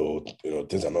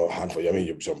 things are not hard for you. I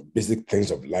mean, some basic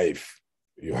things of life,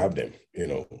 you have them,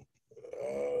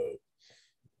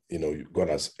 God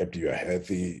has helped you, are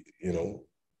healthy, your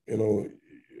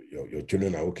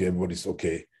children are okay, everybody's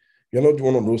okay. You're not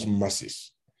one of those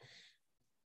masses.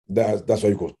 That's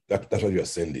why that's why you are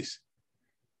saying this.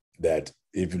 That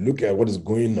if you look at what is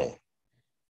going on,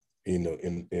 in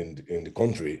the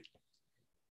country,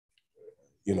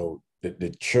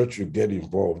 the church will get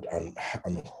involved and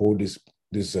hold these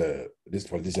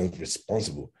politicians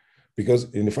responsible, because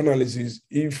in the final analysis,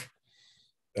 if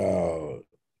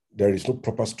there is no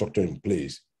proper structure in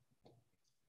place,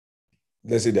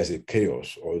 let's say there's a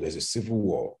chaos or there's a civil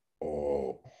war,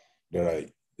 or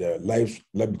life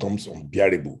becomes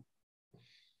unbearable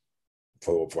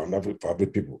for every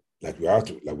people, like we have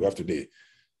today.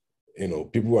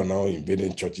 People are now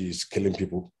invading churches, killing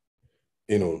people,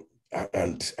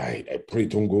 and I pray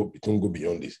it won't go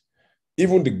beyond this.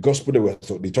 Even the gospel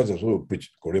the church has also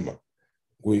preached, Korema,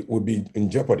 will be in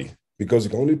jeopardy, because you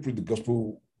can only preach the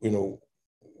gospel,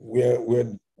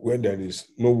 where there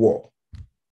is no war.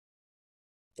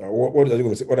 What are you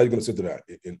going to say? What are you going to say to that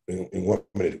in 1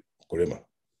 minute, Korema?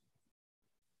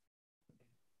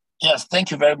 Yes,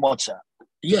 thank you very much, sir.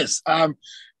 Yes,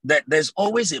 there's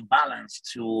always a balance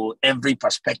to every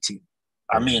perspective.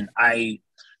 I mean, I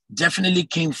definitely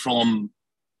came from,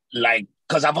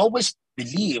 because I've always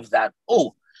believed that,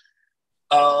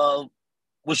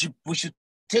 we should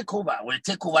take over. We're a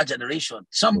takeover generation.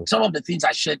 Some of the things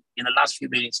I shared in the last few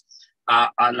minutes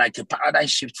are like a paradigm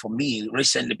shift for me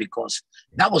recently, because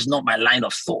that was not my line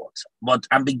of thought. But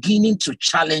I'm beginning to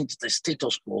challenge the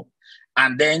status quo,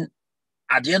 and then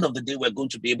at the end of the day, we're going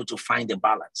to be able to find a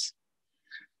balance.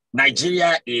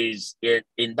 Nigeria is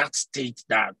in that state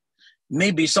that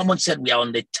maybe someone said we are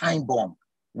on the time bomb.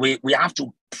 We have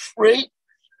to pray.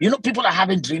 People are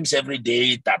having dreams every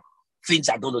day that things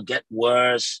are going to get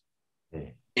worse,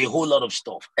 a whole lot of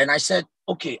stuff. And I said,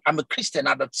 okay, I'm a Christian.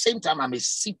 At the same time, I'm a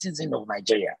citizen of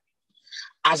Nigeria.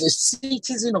 As a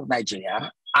citizen of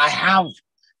Nigeria, I have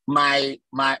my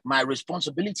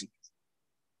responsibility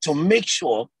to make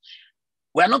sure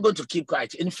we're not going to keep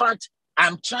quiet. In fact,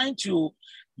 I'm trying to,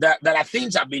 there are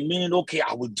things I've been meaning, okay,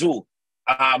 I will do.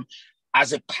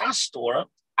 As a pastor,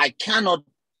 I cannot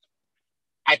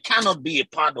be a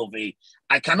part of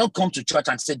I cannot come to church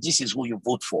and say, this is who you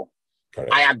vote for.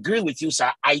 Correct. I agree with you,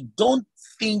 sir. I don't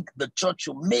think the church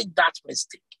should make that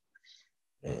mistake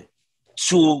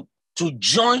to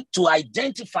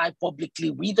identify publicly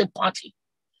with a party.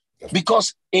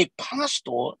 Because a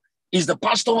pastor is the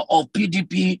pastor of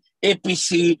PDP,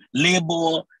 APC,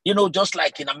 Labour, just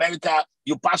like in America,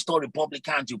 you pastor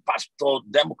Republicans, you pastor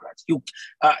Democrats.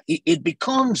 It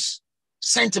becomes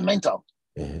sentimental.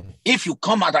 If you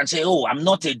come out and say, I'm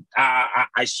not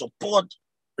I support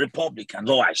Republicans,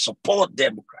 or I support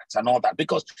Democrats and all that,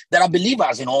 because there are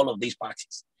believers in all of these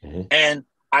parties. And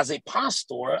as a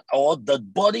pastor or the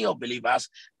body of believers,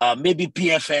 maybe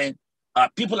PFN,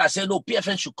 people are saying,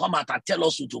 PFN should come out and tell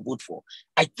us who to vote for.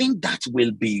 I think that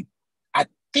would be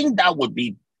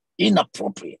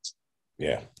inappropriate.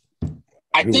 Yeah.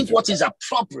 I think what is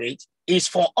appropriate is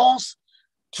for us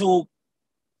to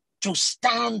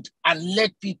stand and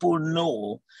let people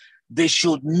know they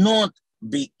should not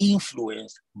be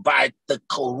influenced by the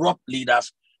corrupt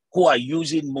leaders who are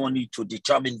using money to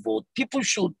determine vote. People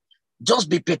should just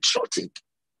be patriotic,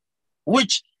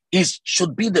 which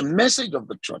should be the message of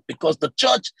the church, because the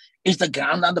church is the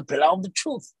ground and the pillar of the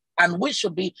truth. And we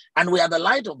are the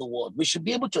light of the world. We should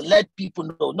be able to let people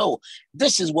know, no,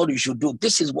 this is what you should do.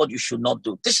 This is what you should not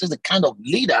do. This is the kind of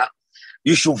leader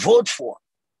you should vote for.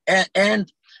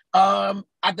 And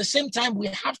at the same time, we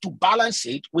have to balance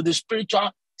it with the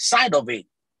spiritual side of it.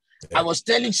 Yeah. I was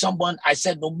telling someone, I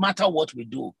said, no matter what we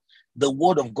do, the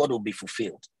word of God will be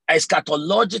fulfilled.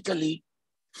 Eschatologically,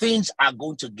 things are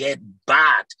going to get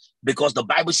bad, because the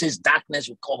Bible says darkness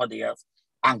will cover the earth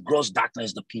and gross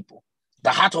darkness the people.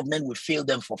 The heart of men will fail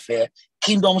them for fear.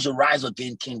 Kingdoms will rise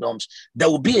against kingdoms. There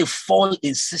will be a fall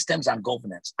in systems and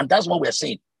governance. And that's what we're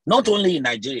saying, not only in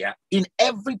Nigeria, in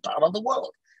every part of the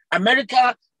world.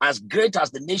 America, as great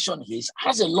as the nation is,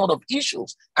 has a lot of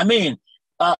issues. I mean,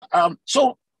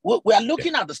 so we are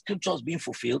looking at the scriptures being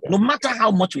fulfilled. No matter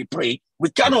how much we pray, we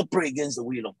cannot pray against the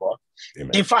will of God. Amen.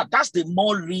 In fact, that's the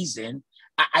more reason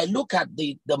I look at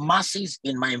the masses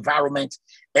in my environment,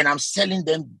 and I'm telling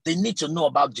them they need to know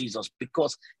about Jesus,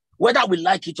 because whether we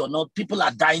like it or not, people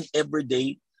are dying every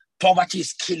day. Poverty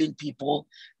is killing people.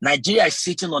 Nigeria is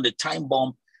sitting on the time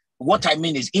bomb. What I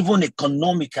mean is even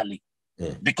economically,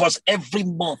 because every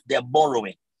month they're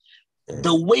borrowing.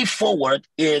 The way forward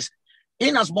is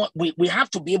in as much we have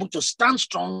to be able to stand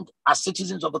strong as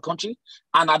citizens of the country,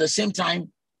 and at the same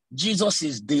time, Jesus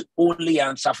is the only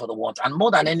answer for the world. And more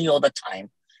than any other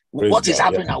time, what is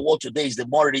happening at world today is the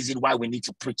more reason why we need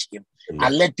to preach him. Amen.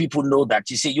 And let people know that,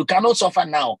 you see, you cannot suffer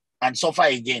now and suffer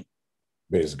again.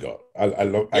 Praise God. I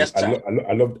love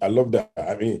that.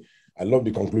 I mean, I love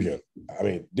the conclusion. I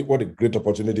mean, what a great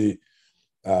opportunity,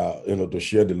 to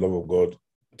share the love of God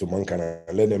to mankind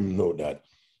and let them know that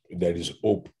there is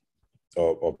hope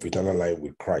of eternal life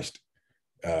with Christ.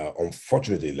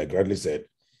 Unfortunately, like rightly said,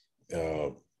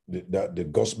 the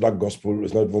black gospel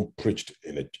is not even preached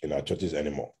in our churches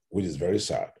anymore, which is very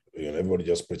sad. Everybody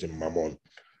just preaching mammon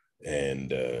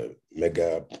and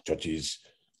mega churches,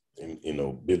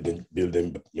 building,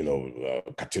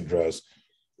 cathedrals.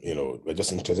 We're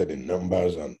just interested in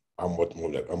numbers and how much,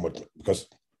 because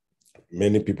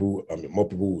many people, more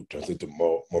people will translate to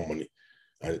more money,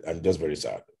 and just very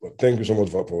sad. But thank you so much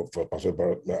for Pastor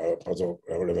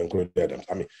Reverend Corey Adams.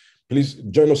 Please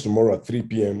join us tomorrow at 3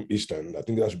 p.m. Eastern. I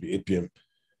think that should be 8 p.m.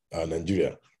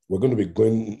 Nigeria. We're going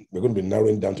to be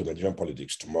narrowing down to Nigerian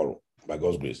politics tomorrow, by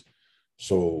God's grace.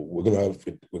 So we're going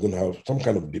to have some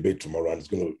kind of debate tomorrow, and it's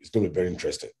going to be very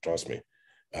interesting. Trust me.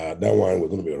 That one we're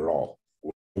going to be raw.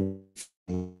 In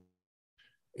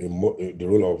the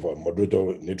role of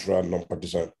moderator, neutral,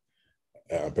 non-partisan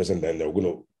person, and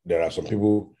there are some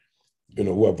people,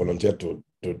 who have volunteered to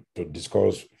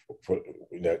discuss for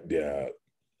their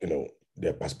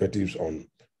perspectives on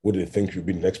who they think should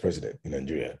be the next president in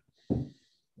Nigeria.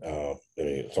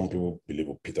 Some people believe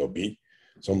with Peter Obi,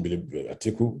 some believe with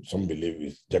Atiku, some believe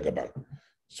with Jagaban.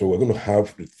 So we're going to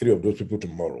have the three of those people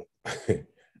tomorrow,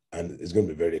 and it's going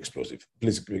to be very explosive.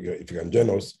 Please, if you can join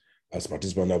us as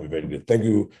participants, that'll be very good. Thank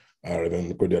you,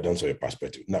 Reverend Corey Adams, for your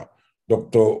perspective. Now,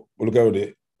 Dr.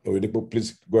 Olukayode,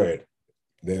 please go ahead.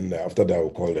 Then after that,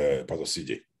 we'll call Pastor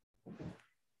CJ.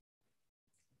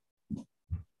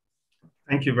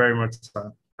 Thank you very much,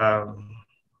 sir.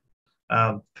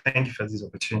 Thank you for this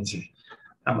opportunity.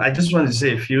 I just want to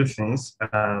say a few things,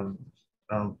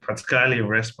 particularly in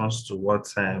response to what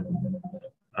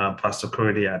Pastor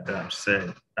Corey Adams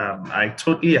said. I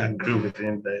totally agree with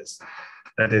him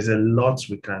that there's a lot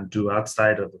we can do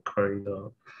outside of the corridor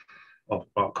of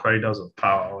corridors of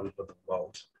power all over the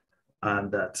world,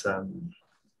 and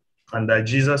that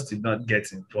Jesus did not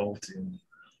get involved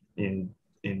in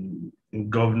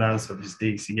governance of his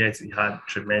days, yet he had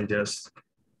tremendous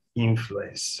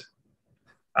influence.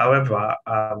 However,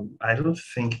 I don't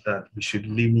think that we should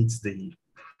limit the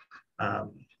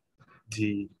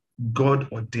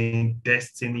God-ordained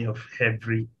destiny of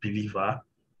every believer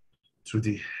to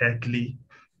the earthly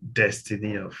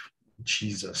destiny of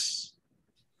Jesus.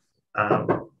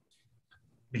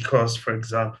 Because, for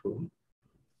example,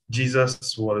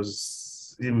 Jesus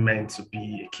was meant to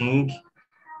be a king.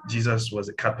 Jesus was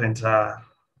a carpenter.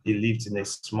 He lived in a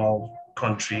small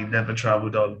country, never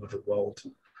traveled all over the world.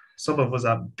 Some of us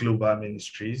have global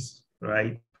ministries,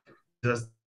 right? Jesus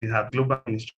did have global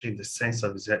ministry in the sense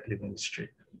of his earthly ministry.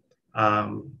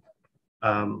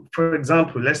 For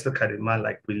example, let's look at a man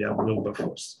like William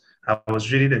Wilberforce. I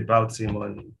was reading about him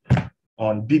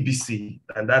on BBC,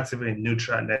 and that's even a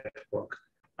neutral network.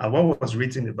 And what was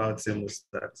written about him was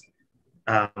that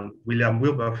William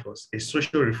Wilberforce, a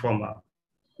social reformer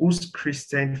whose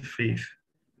Christian faith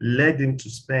led him to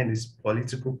spend his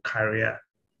political career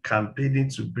campaigning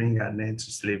to bring an end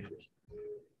to slavery.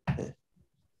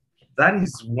 That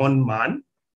is one man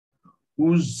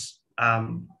who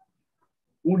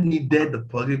needed the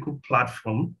political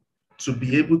platform to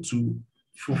be able to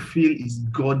fulfill his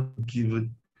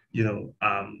God-given,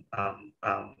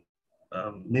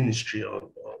 ministry or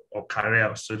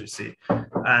career, so to say.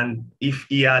 And if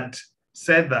he had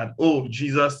said that,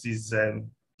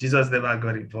 Jesus never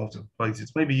got involved in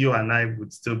politics, maybe you and I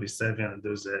would still be serving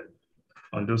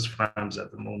on those farms at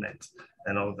the moment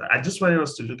and all that. I just wanted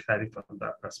us to look at it from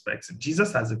that perspective.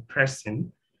 Jesus as a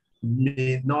person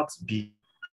may not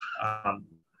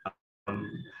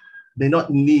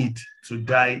need to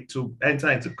die to enter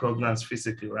into covenants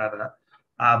physically, rather.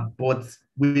 But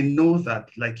we know that,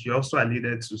 like you also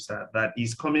alluded to, sir, that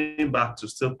he's coming back to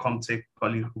still come take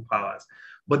political powers.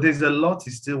 But there's a lot he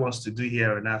still wants to do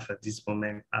here on earth at this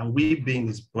moment. And we being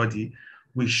his body,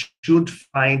 we should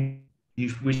be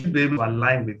able to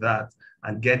align with that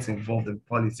and get involved in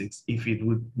politics if we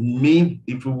would need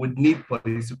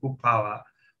political power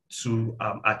to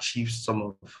achieve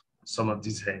some of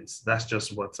these ends. That's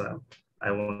just what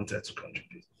I wanted to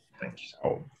contribute. Thank you.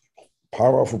 Oh,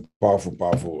 powerful, Pastor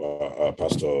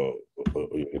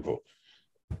Oyedepo.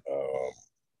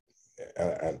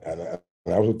 And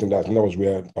And I also think that was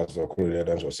where Pastor Corey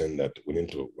Adams was saying that we're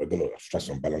going to strike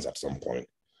some balance at some point,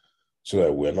 so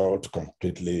that we're not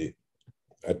completely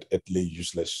ethically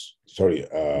useless. Sorry,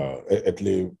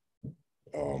 ethically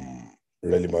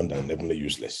relevant and definitely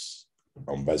useless,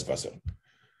 and vice versa.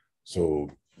 So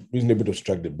being able to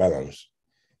strike the balance,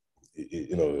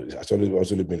 it's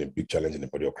also been a big challenge in the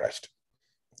body of Christ.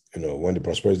 When the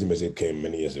prosperity message came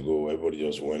many years ago, everybody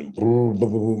just went boom,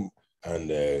 boom, boom,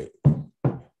 and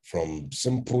from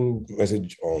simple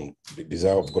message on the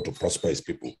desire of God to prosper his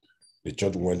people, the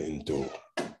church went into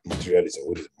materialism,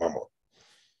 which is mammon.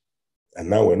 And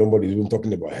now when nobody's even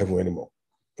talking about heaven anymore,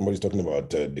 nobody's talking about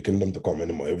the kingdom to come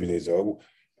anymore. Everything is, I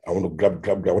want to grab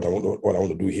what I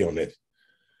want to do here on earth.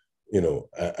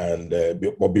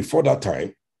 But before that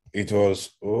time, it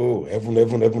was,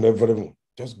 heaven.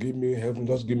 Just give me heaven.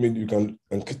 Just give me, you can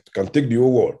take the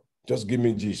whole world. Just give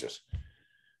me Jesus.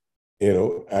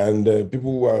 And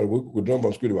people who were withdrawn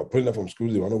from school, they were pulling up from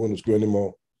school. They were not going to school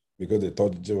anymore because they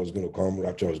thought Jesus was going to come,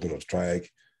 rapture was going to strike.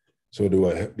 So they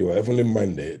were heavenly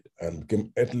minded and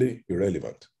became earthly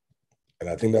irrelevant. And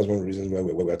I think that's one of the reasons why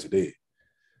we're today.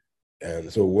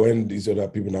 And so when these other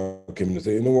people now came and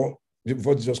say, you know what,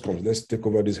 before Jesus comes, let's take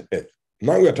over this earth.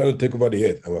 Now we are trying to take over the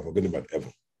earth and we're forgetting about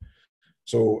heaven.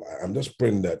 So I'm just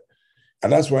praying that,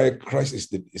 and that's why Christ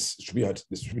should be at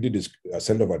the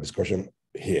center of our discussion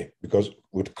here, because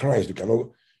with Christ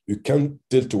you can't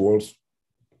tilt towards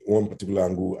one particular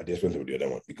angle at the expense of the other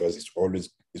one, because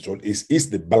it's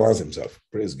the balance himself.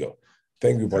 Praise God.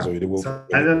 Thank you, Pastor. So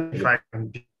I don't know if I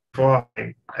can, before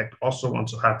I also want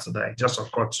to add to that, it just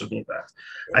occurred to me that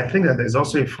I think that there's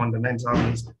also a fundamental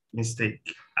mistake.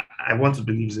 I want to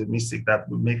believe it's a mistake that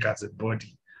we make as a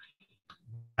body.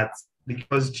 That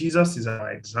because Jesus is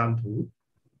our example,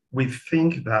 we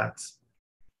think that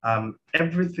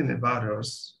everything about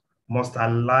us must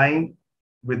align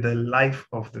with the life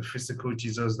of the physical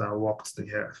Jesus that walked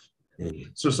the earth.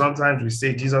 Mm-hmm. So sometimes we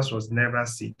say Jesus was never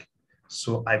sick,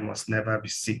 so I must never be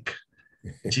sick.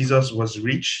 Jesus was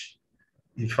rich.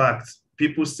 In fact,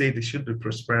 people say they should be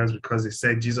prosperous because they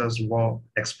said Jesus wore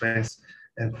expense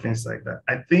and things like that.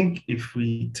 I think if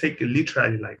we take it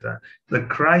literally like that, the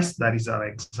Christ that is our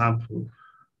example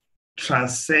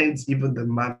transcends even the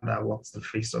man that walks the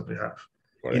face of the earth.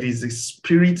 Right. It is the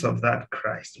spirit of that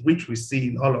Christ, which we see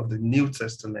in all of the New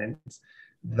Testament,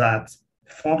 that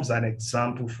forms an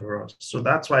example for us. So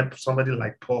that's why somebody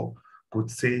like Paul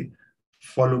could say,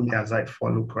 follow me as I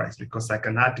follow Christ, because I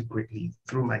can adequately,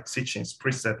 through my teachings,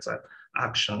 precepts, and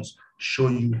actions, show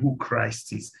you who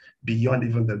Christ is, beyond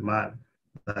even the man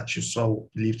that you saw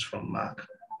lived from Mark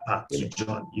to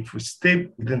John. If we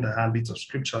stay within the ambit of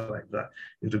scripture like that,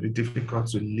 it will be difficult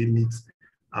to limit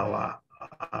our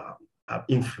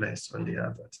influence on the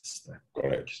others.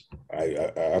 Correct.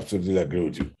 I absolutely agree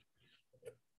with you.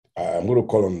 I'm going to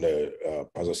call on the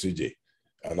Pastor CJ,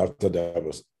 and after that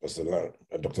was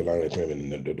Dr. Larry came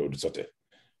in and the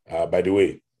by the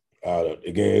way,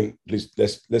 again, please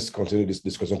let's continue this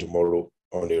discussion tomorrow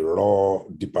on a raw,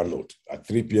 deeper note at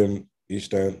 3 p.m.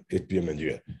 Eastern, 8 p.m.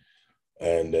 Nigeria.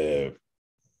 And,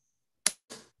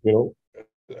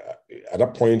 at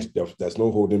that point, there's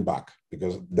no holding back,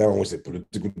 because that one was a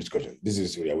political discussion. This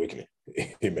is reawakening.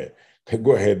 Amen.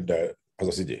 Go ahead,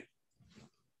 Pastor CJ.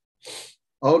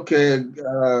 Okay.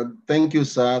 Thank you,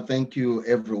 sir. Thank you,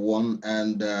 everyone.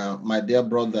 And my dear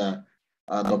brother,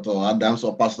 Dr. Adams,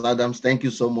 or Pastor Adams, thank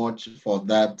you so much for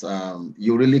that.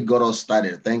 You really got us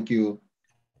started. Thank you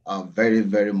very,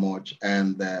 very much.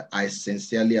 And I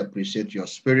sincerely appreciate your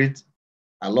spirit.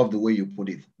 I love the way you put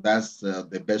it. That's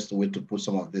the best way to put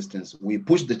some of these things. We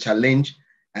push the challenge,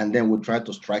 and then we try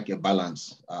to strike a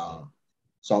balance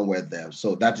somewhere there.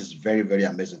 So that is very, very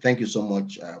amazing. Thank you so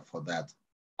much for that.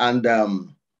 And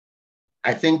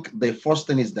I think the first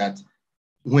thing is that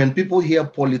when people hear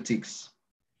politics,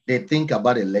 they think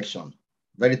about election.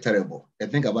 Very terrible. They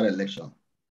think about election.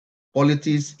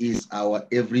 Politics is our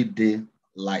everyday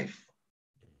life.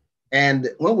 And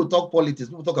when we talk politics,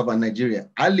 people talk about Nigeria.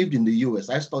 I lived in the US.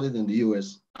 I studied in the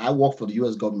US. I worked for the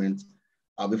US government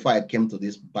before I came to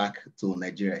back to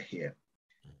Nigeria here.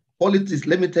 Politics,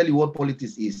 let me tell you what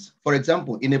politics is. For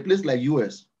example, in a place like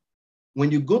US,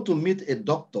 when you go to meet a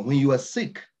doctor, when you are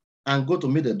sick and go to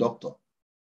meet a doctor,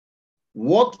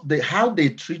 how they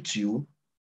treat you,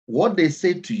 what they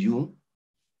say to you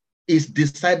is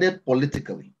decided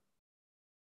politically.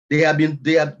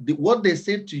 What they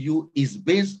say to you is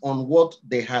based on what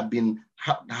has been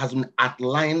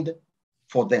outlined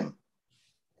for them.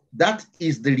 That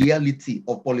is the reality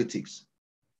of politics.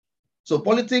 So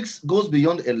politics goes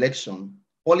beyond election.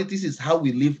 Politics is how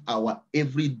we live our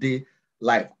everyday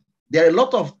life. There are a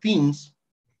lot of things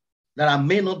that I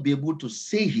may not be able to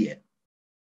say here.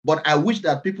 But I wish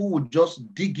that people would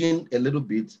just dig in a little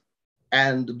bit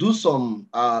and do some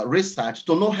research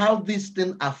to know how this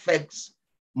thing affects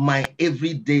my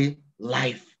everyday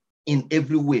life in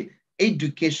every way.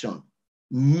 Education,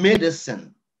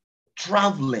 medicine,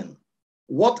 traveling,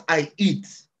 what I eat.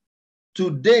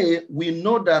 Today, we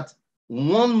know that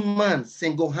one man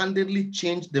single-handedly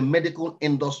changed the medical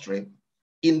industry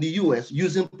in the US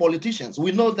using politicians.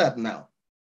 We know that now.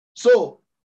 So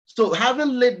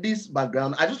having laid this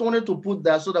background, I just wanted to put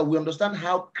that so that we understand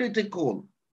how critical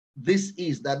this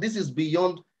is, that this is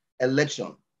beyond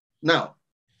election. Now,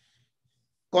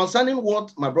 concerning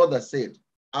what my brother said,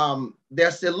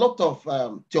 there's a lot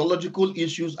of theological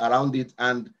issues around it,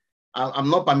 and I'm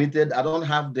not permitted, I don't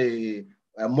have the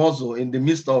muzzle in the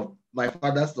midst of my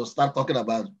fathers to start talking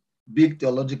about big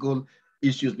theological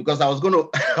issues, because I was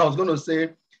going to say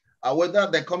whether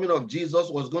the coming of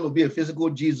Jesus was going to be a physical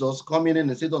Jesus coming in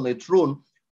and sit on a throne,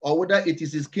 or whether it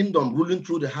is his kingdom ruling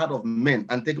through the heart of men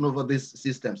and taking over these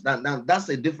systems. Now that's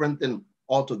a different thing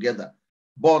altogether.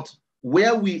 But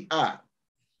where we are,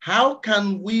 how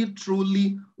can we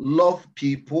truly love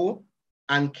people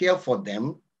and care for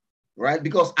them, right?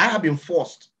 Because I have been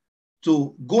forced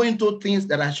to go into things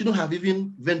that I shouldn't have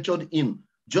even ventured in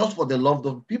just for the love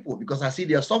of people, because I see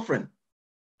their suffering.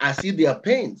 I see their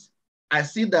pains. I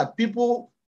see that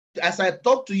people, as I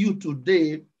talk to you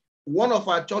today, one of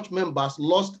our church members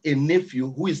lost a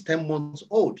nephew who is 10 months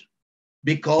old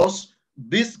because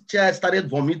this child started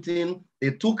vomiting.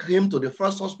 They took him to the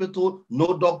first hospital,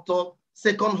 no doctor.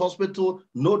 Second hospital,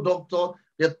 no doctor.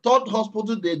 The third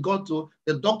hospital they got to,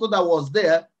 the doctor that was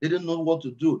there, they didn't know what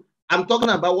to do. I'm talking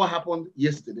about what happened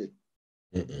yesterday.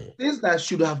 Things that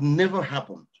should have never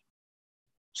happened.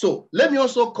 So let me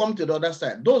also come to the other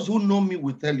side. Those who know me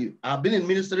will tell you, I've been in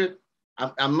ministry.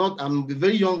 I'm a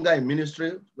very young guy in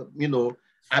ministry. You know,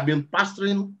 I've been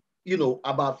pastoring, you know,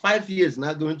 about 5 years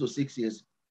now, going to 6 years.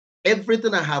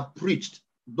 Everything I have preached,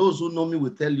 those who know me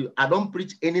will tell you, I don't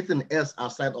preach anything else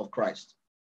outside of Christ.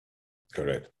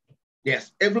 Correct.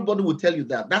 Yes, everybody will tell you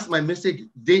that. That's my message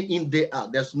day in, day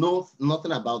out. There's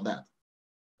nothing about that.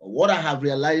 What I have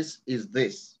realized is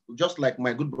this, just like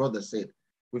my good brother said,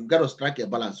 we've got to strike a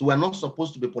balance. We're not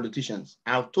supposed to be politicians.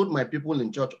 I've told my people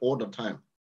in church all the time,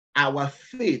 our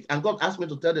faith, and God asked me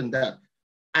to tell them that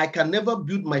I can never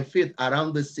build my faith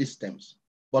around the systems.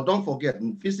 But don't forget,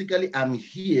 physically, I'm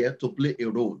here to play a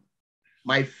role.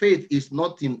 My faith is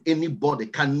not in anybody,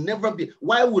 can never be.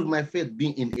 Why would my faith be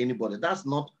in anybody? That's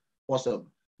not possible.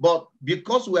 But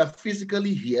because we are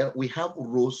physically here, we have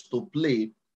roles to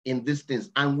play in these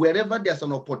things. And wherever there's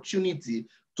an opportunity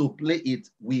to play it,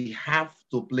 we have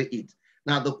to play it.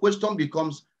 Now, the question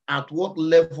becomes, at what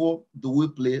level do we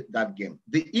play that game?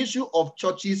 The issue of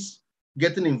churches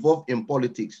getting involved in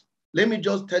politics, let me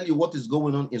just tell you what is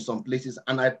going on in some places,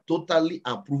 and I totally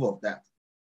approve of that.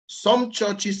 Some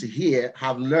churches here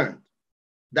have learned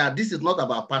that this is not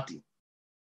about party.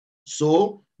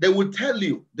 So they will tell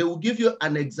you, they will give you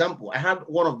an example. I had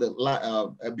one of the,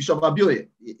 Bishop Abioye,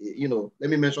 you know, let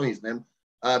me mention his name,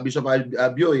 Bishop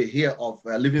Abioye here of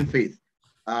Living Faith.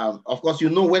 Of course, you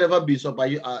know, wherever Bishop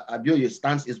Abioye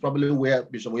stands is probably where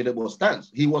Bishop Oyedepo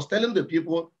stands. He was telling the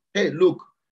people, hey, look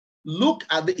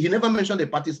at he never mentioned the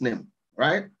party's name,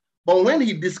 right? But when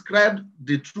he described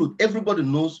the truth, everybody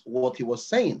knows what he was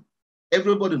saying.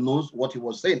 Everybody knows what he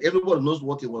was saying. Everybody knows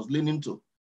what he was leaning to.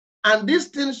 And this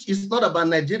thing is not about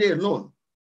Nigeria alone.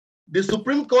 The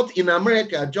Supreme Court in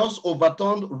America just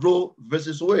overturned Roe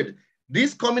versus Wade.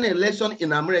 This coming election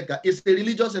in America is a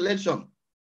religious election.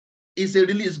 It's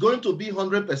going to be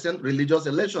 100% religious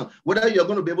election. Whether you're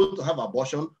going to be able to have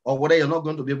abortion or whether you're not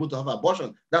going to be able to have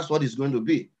abortion, that's what it's going to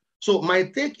be. So my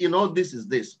take in all this is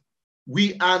this.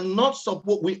 We are not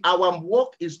supposed, our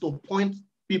work is to point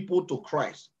people to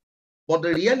Christ. But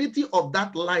the reality of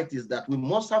that light is that we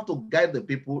must have to guide the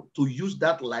people to use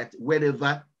that light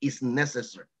wherever is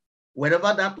necessary.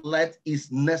 Wherever that light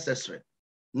is necessary.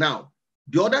 Now,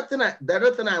 the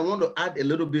other thing I want to add a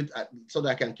little bit so that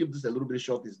I can keep this a little bit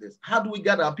short is this. How do we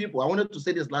gather our people? I wanted to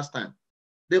say this last time.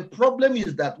 The problem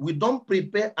is that we don't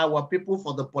prepare our people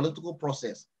for the political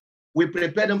process. We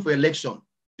prepare them for election.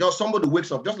 Just somebody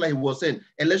wakes up, just like he was saying,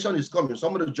 election is coming.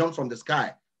 Somebody jumps from the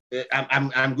sky.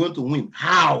 I'm going to win.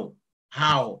 How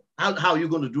are you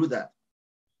going to do that?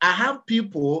 I have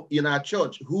people in our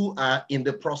church who are in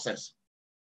the process.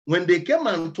 When they came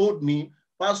and told me,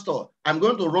 Pastor, I'm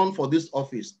going to run for this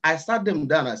office, I sat them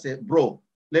down. I said, bro,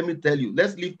 let me tell you,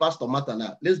 let's leave Pastor Martha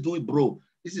now. Let's do it, bro.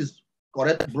 This is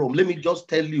correct, bro. Let me just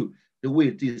tell you the way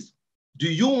it is.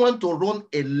 Do you want to run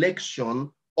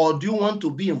election, or do you want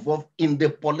to be involved in the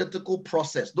political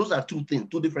process? Those are two things,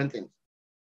 two different things.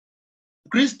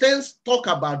 Christians talk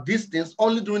about these things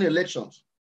only during elections.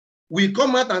 We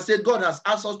come out and say God has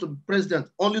asked us to be president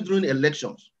only during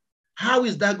elections. How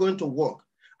is that going to work?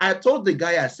 I told the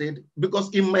guy, I said,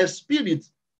 because in my spirit,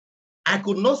 I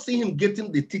could not see him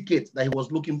getting the ticket that he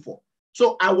was looking for.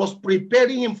 So I was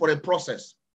preparing him for a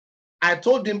process. I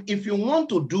told him, if you want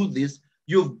to do this,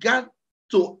 you've got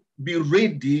to be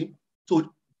ready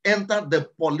to enter the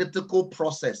political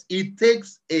process. It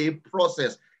takes a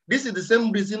process. This is the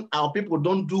same reason our people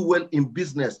don't do well in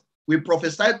business. We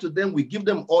prophesy to them, we give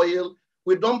them oil,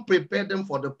 we don't prepare them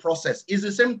for the process. It's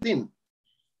the same thing.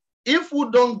 If we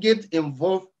don't get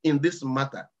involved in this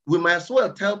matter, we might as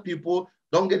well tell people,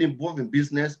 don't get involved in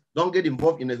business, don't get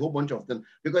involved in a whole bunch of things,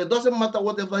 because it doesn't matter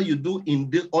whatever you do in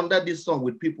this, under this song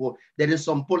with people, there is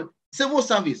some civil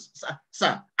service.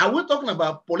 Sir, are we talking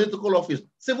about political office?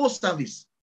 Civil service.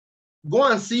 Go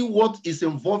and see what is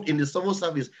involved in the civil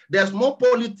service. There's more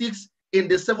politics in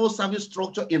the civil service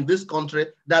structure in this country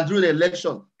than during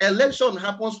election. Election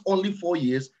happens only 4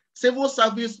 years. Civil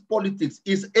service politics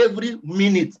is every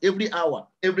minute, every hour,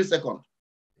 every second.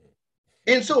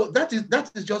 And so that is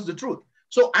just the truth.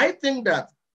 So I think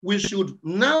that we should,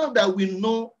 now that we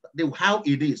know how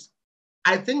it is,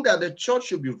 I think that the church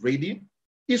should be ready.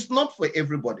 It's not for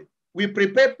everybody. We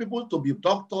prepare people to be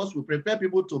doctors. We prepare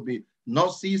people to be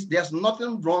nurses. There's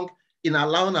nothing wrong in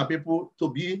allowing our people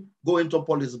to go into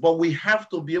politics, but we have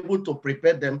to be able to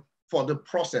prepare them for the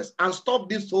process and stop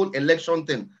this whole election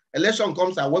thing. Election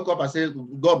comes, I wake up and say,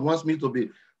 God wants me to be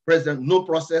president. No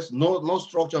process, no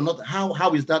structure, not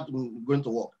how is that going to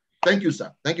work? Thank you,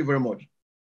 sir. Thank you very much.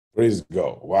 Praise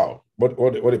God. Wow.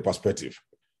 What a perspective.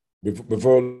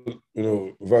 Before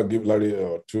I give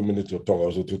Larry 2 minutes to talk,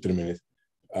 also 2-3 minutes.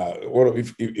 What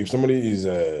if somebody is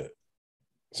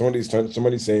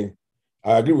saying,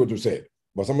 I agree with what you said,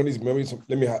 but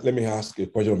let me ask a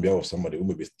question on behalf of somebody who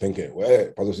may be thinking,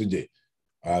 well, Pastor CJ,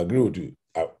 I agree with you.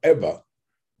 However,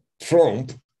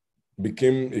 Trump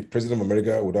became a president of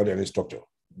America without any structure.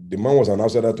 The man was an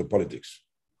outsider to politics.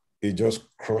 He just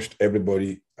crushed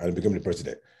everybody and became the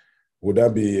president. Would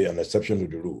that be an exception to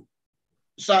the rule?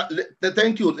 Sir,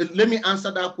 thank you. Let me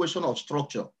answer that question of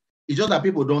structure. It's just that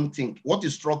people don't think. What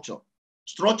is structure?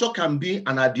 Structure can be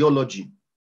an ideology.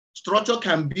 Structure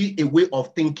can be a way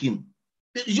of thinking.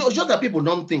 It's just that people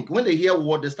don't think. When they hear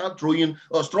what, they start throwing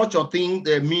a structure thing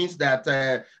that means that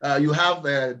you have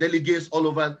delegates all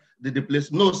over the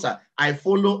place. No, sir.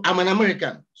 I'm an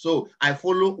American, so I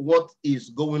follow what is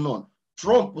going on.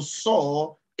 Trump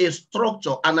saw a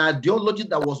structure, an ideology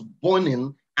that was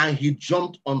burning, and he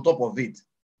jumped on top of it.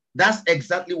 That's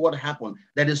exactly what happened.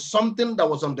 There is something that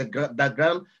was on the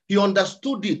ground. He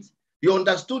understood it. He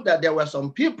understood that there were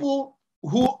some people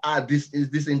who are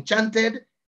disenchanted,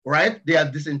 right? They are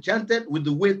disenchanted with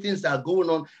the way things are going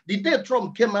on. The day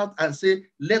Trump came out and said,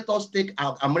 let us take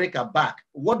our America back,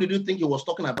 what did you think he was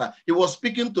talking about? He was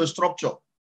speaking to a structure.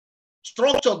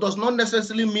 Structure does not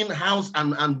necessarily mean house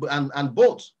and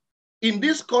boats. In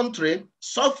this country,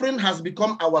 suffering has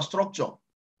become our structure.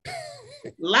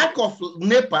 Lack of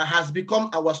NEPA has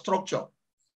become our structure.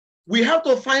 We have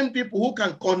to find people who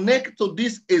can connect to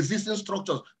these existing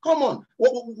structures. Come on,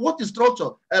 what is structure?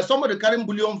 Somebody carrying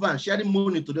bullion van, sharing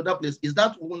money to the other place. Is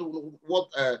that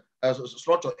what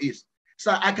structure is?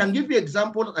 So I can give you an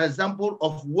example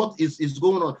of what is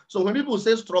going on. So when people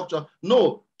say structure,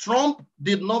 no, Trump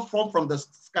did not fall from the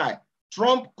sky.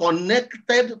 Trump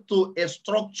connected to a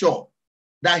structure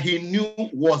that he knew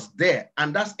was there,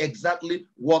 and that's exactly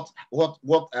what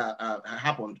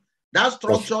happened. That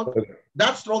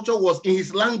structure was in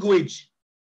his language.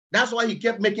 That's why he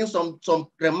kept making some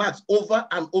remarks over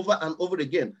and over and over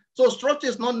again. So structure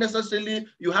is not necessarily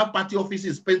you have party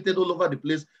offices painted all over the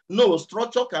place. No,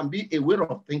 structure can be a way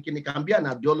of thinking. It can be an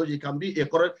ideology. It can be a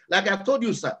correct. Like I told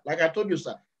you, sir.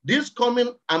 This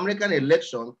coming American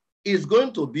election is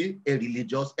going to be a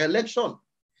religious election.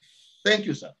 Thank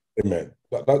you, sir. Amen.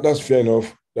 That's fair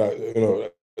enough.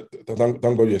 Thank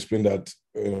God you explained that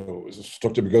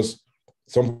structure, because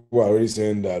some people are already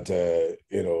saying that the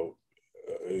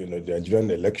Nigerian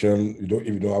election,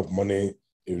 if you don't have money,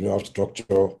 if you don't have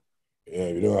structure,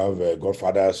 if you don't have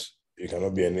godfathers, it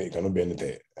cannot be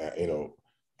anything.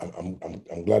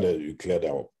 I'm glad that you cleared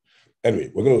that up.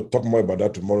 Anyway, we're going to talk more about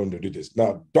that tomorrow in the details.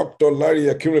 Now, Dr. Larry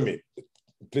Akinremi,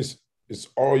 please, it's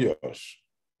all yours.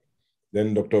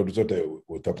 Then Dr. Odusote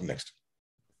will talk next.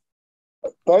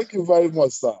 Thank you very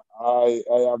much, sir. I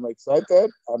am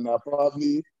excited, and I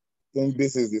probably think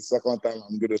this is the second time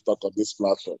I'm going to talk on this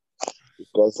platform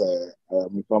because I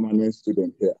am a permanent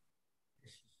student here.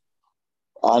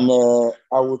 And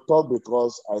I will talk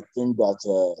because I think that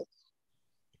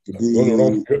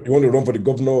you want to run for the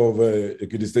governor of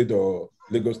Ekiti State or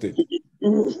Lagos State?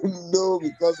 No,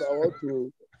 because I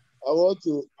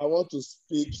want to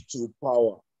speak to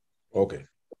power. Okay.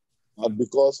 And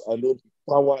because I know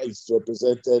power is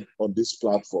represented on this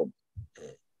platform.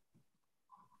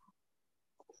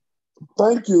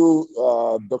 Thank you,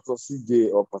 Dr.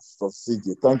 CJ or Pastor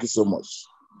CJ. Thank you so much.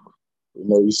 You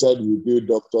know, you said we build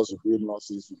doctors, we build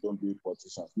nurses, we don't build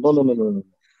politicians. No.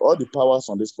 All the powers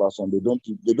on this platform, they don't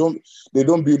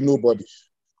build nobody.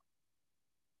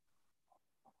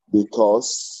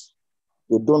 Because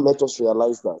they don't let us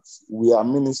realize that we are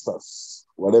ministers,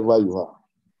 wherever you are.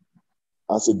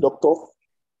 As a doctor,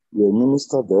 you're a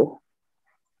minister there.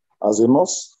 As a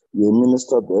nurse, you're a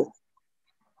minister there,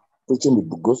 preaching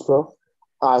the gospel.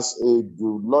 As a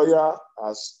lawyer,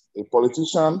 as a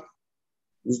politician,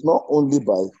 it's not only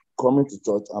by coming to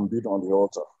church and being on the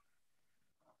altar.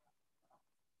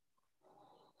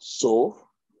 So,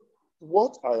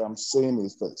 what I am saying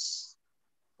is this.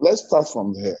 Let's start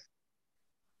from here.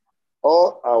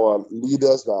 All our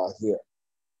leaders that are here,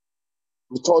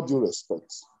 with all due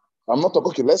respect, I'm not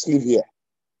talking, okay, let's leave here.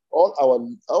 All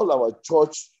our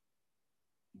church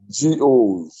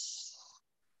GOs,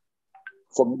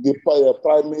 from the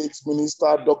primates,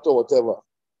 minister, doctor, whatever,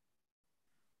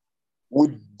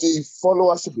 with the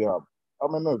followership they have, how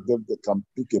many of them they can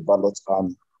pick a ballot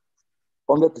and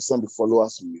 100% the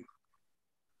followers will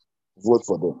vote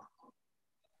for them?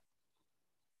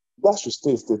 That should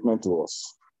stay a statement to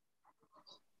us.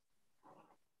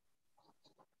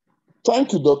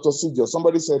 Thank you, Dr. CJ.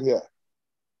 Somebody said here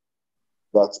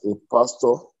that a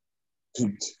pastor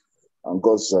picked and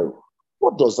got 0.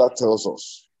 What does that tell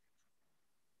us?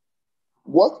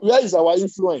 Where is our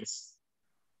influence?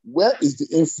 Where is the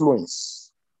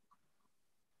influence?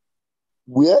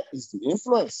 Where is the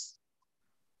influence?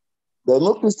 There are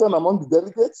no Christian among the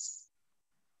delegates.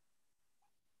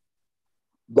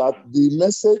 That the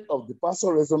message of the pastor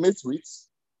resonates with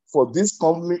for this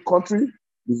country,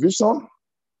 the vision.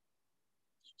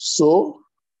 So,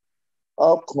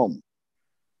 how come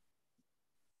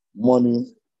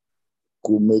money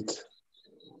could make?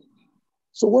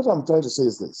 So what I'm trying to say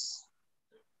is this.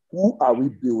 Who are we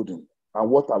building and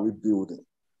what are we building?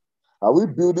 Are we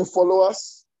building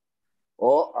followers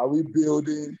or are we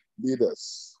building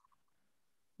leaders?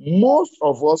 Most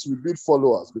of us will build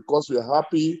followers because we're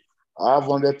happy. I have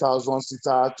 100,000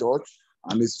 seater at church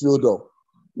and it's filled up.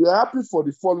 We're happy for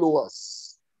the followers.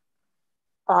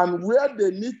 And where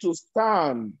they need to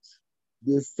stand,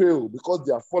 they fail because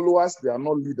they are followers, they are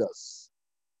not leaders.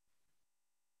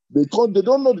 Because they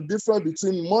don't know the difference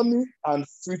between money and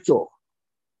future,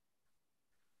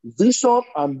 vision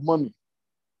and money.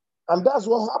 And that's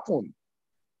what happened.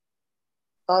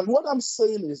 And what I'm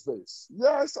saying is this.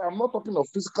 Yes, I'm not talking of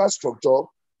physical structure,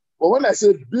 but when I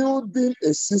say building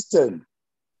a system,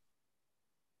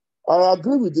 I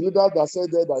agree with the leader that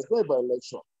said that it's not by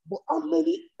election. But how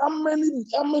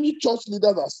many church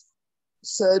leaders have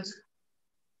said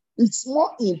it's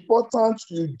more important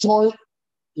you join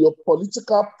your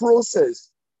political process?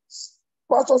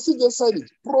 Pastor C just said it,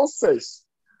 process.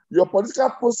 Your political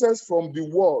process from the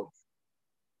world.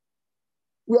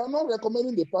 We are not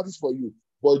recommending the parties for you,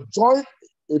 but join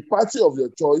a party of your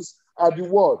choice at the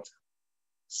world.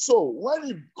 So when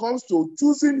it comes to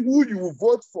choosing who you will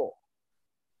vote for,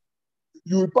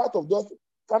 you will be part of that.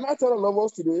 Can I tell all of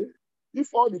us today,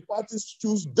 if all the parties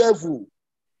choose devil,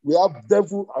 we have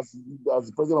devil as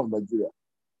the president of Nigeria,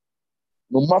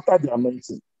 no matter the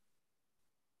anointing.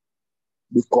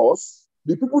 Because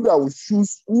the people that will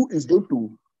choose who is going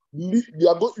to lead, you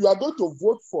are going to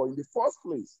vote for in the first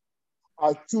place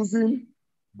are chosen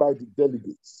by the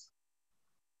delegates.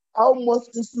 How much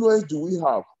influence do we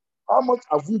have? How much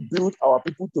have we built our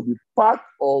people to be part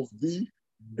of the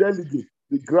delegate,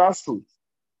 the grassroots,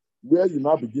 where you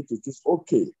now begin to choose,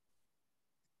 okay,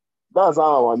 that's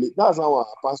how our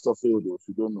pastor failed, if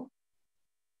you don't know.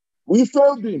 We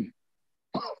failed him.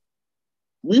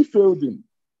 We failed him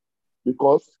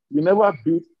because we never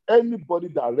built anybody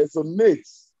that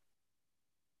resonates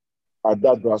at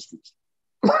that grassroots.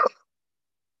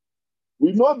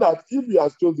 We know that if he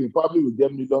has chosen, probably will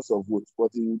get millions of votes,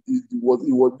 but he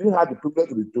didn't have the privilege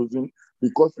to be chosen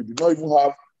because we did not even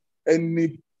have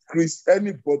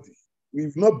anybody.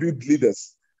 We've not built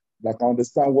leaders that can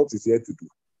understand what is here to do.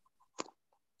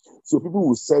 So people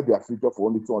will sell their future for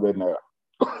only 200 naira,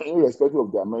 irrespective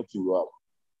of the amount you have.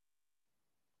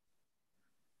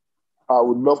 I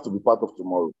would love to be part of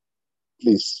tomorrow.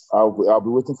 Please, I'll be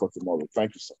waiting for tomorrow.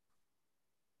 Thank you, sir.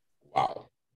 Wow.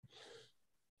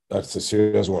 That's a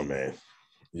serious one, man.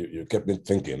 you kept me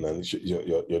thinking, and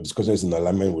your discussion is in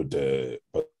alignment with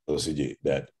CJ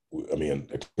that, I mean,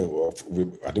 I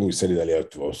think we said it earlier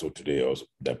to also today also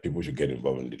that people should get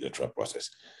involved in the electoral process.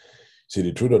 See,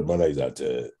 the truth of the matter is that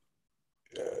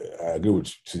I agree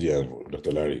with CJ and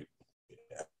Dr. Larry.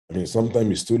 I mean,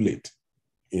 sometimes it's too late,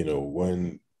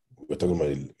 when we're talking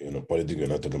about, politics, we're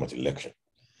not talking about election.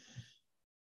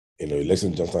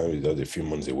 Election sometimes is just a few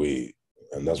months away,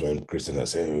 and that's when Christians are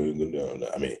saying,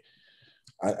 I mean,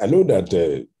 I know that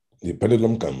the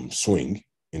pendulum can swing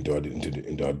into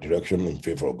our direction in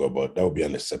favor of God, but that would be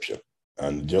an exception.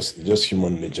 And just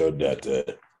human nature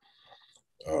that,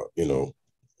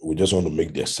 we just want to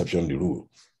make the exception the rule,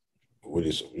 which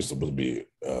is supposed to be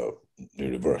the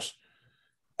reverse.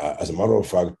 As a matter of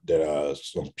fact, there are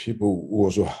some people who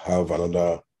also have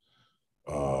another,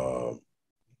 who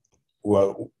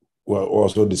are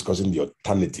also discussing the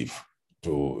alternative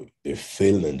to a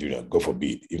failed Nigeria, God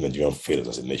forbid, if Nigeria fails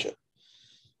as a nation.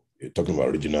 You're talking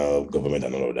about regional government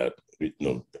and all of that.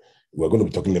 We're going to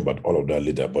be talking about all of that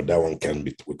later, but that one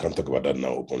we can't talk about that now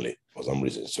openly for some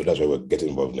reason. So that's why we're getting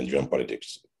involved in Nigerian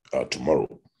politics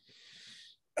tomorrow.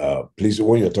 Please,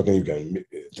 when you're talking, you can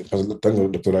thank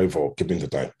Dr. Larry for keeping the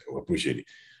time. We appreciate it.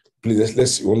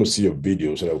 Please, we want to see your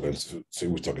video so that we can see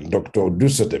who's talking. Dr.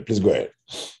 Dusete, please go ahead.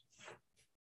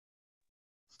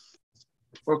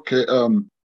 Okay.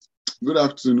 Good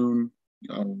afternoon,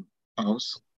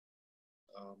 House.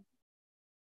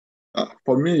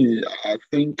 For me, I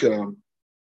think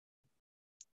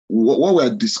what we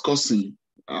are discussing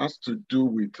has to do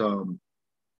with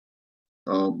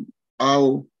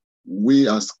how we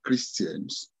as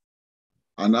Christians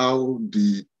and how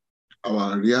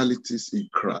our realities in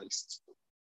Christ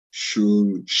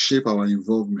should shape our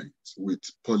involvement with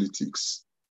politics.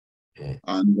 Okay.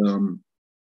 And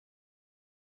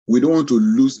we don't want to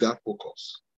lose that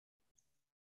focus.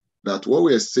 That what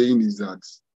we are saying is that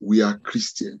we are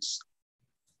Christians.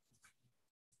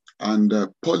 And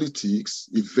politics,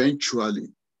 eventually,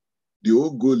 the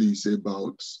whole goal is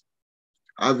about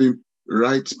having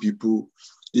right people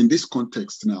in this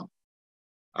context now,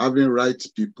 having right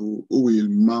people who will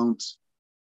mount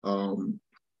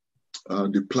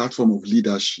the platform of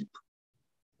leadership,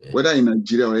 whether in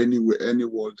Nigeria or anywhere, any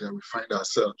world that we find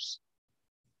ourselves.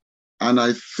 And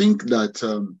I think that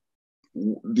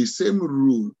the same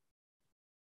rule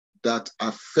that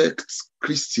affects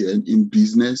Christian in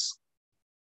business,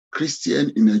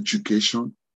 Christian in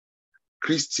education,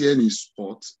 Christian in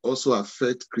sports also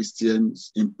affect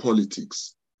Christians in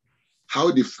politics.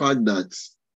 How the fact that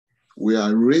we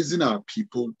are raising our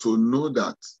people to know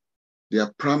that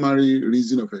their primary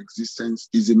reason of existence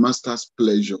is a master's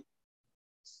pleasure.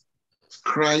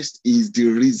 Christ is the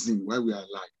reason why we are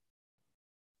alive,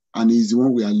 and He's the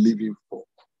one we are living for.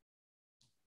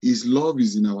 His love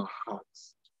is in our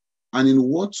hearts. And in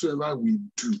whatsoever we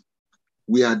do,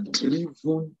 we are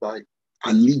driven by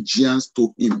allegiance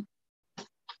to Him.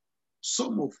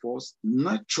 Some of us,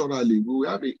 naturally, we will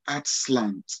have a heart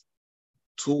slant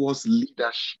towards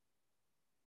leadership.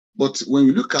 But when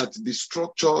we look at the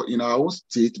structure in our own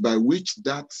state by which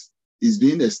that is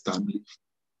being established,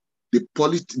 the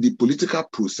political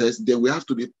process, then we have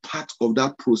to be part of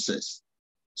that process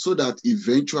so that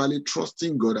eventually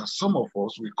trusting God, as some of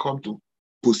us will come to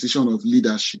position of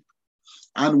leadership.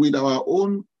 And with our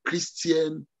own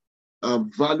Christian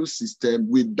value system,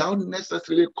 without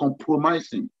necessarily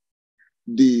compromising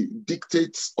the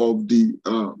dictates of the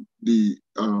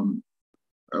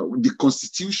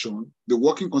constitution, the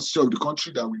working constitution of the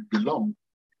country that we belong,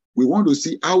 we want to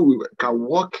see how we can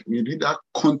work within that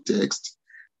context.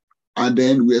 And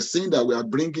then we are saying that we are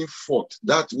bringing forth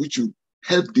that which will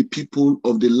help the people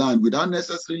of the land without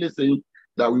necessarily saying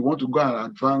that we want to go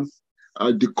and advance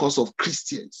the cause of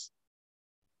Christians.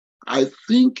 I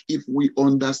think if we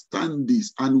understand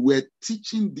this and we're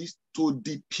teaching this to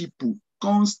the people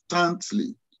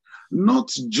constantly,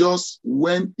 not just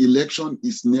when election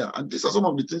is near. And these are some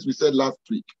of the things we said last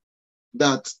week,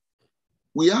 that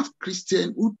we have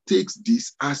Christians who takes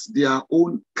this as their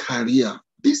own career.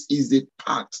 This is a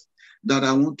path that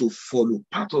I want to follow,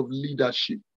 part of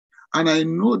leadership. And I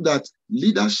know that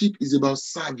leadership is about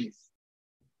service.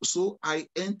 So I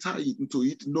enter into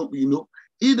it,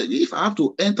 if I have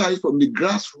to enter it from the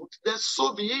grassroots, then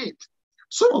so be it.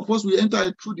 Some of us will enter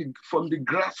it from the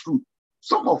grassroots.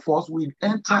 Some of us will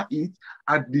enter it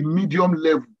at the medium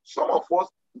level. Some of us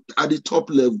at the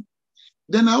top level.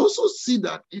 Then I also see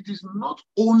that it is not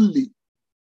only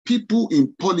people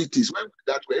in politics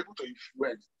that were able to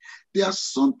influence. There are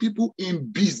some people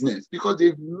in business because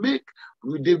they've made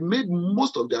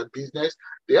most of their business.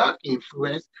 They have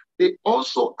influence. They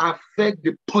also affect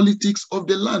the politics of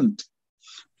the land.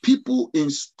 people in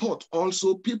sport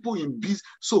also, people in business.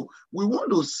 So we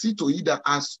want to see to it that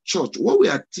as church, what we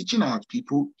are teaching our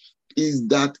people is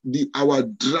that our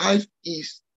drive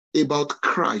is about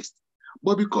Christ.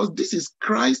 But because this is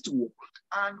Christ's work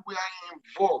and we are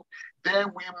involved, then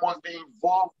we must be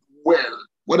involved well.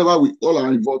 All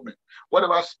our involvement,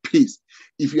 whatever space.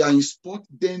 If you are in sport,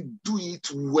 then do it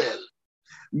well.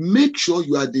 Make sure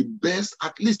you are the best,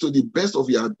 at least to the best of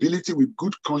your ability, with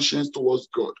good conscience towards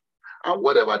God. And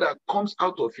whatever that comes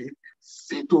out of it,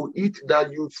 see to it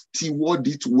that you steward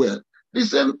it well. The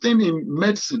same thing in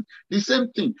medicine, the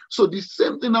same thing. So the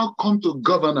same thing now comes to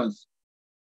governance.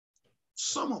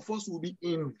 Some of us will be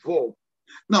involved.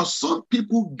 Now, some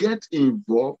people get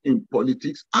involved in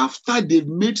politics after they've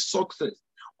made success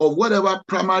of whatever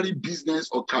primary business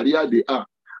or career they are,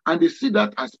 and they see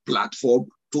that as platform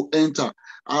to enter.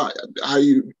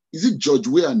 Is it George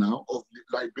Weah now of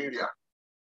Liberia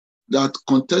that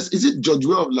contest? Is it George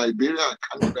Weah of Liberia? I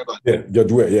can't remember. Yeah,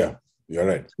 George Weah, yeah, you're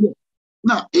right. Yeah.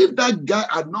 Now, if that guy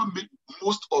had not made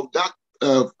most of that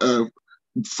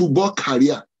football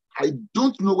career, I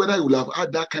don't know whether he would have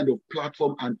had that kind of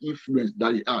platform and influence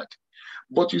that he had.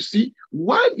 But you see,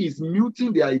 why is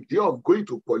muting the idea of going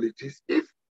to politics? If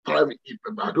I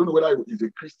don't know whether he's a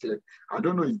Christian, I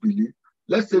don't know his belief.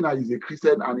 Let's say now he's a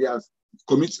Christian and he has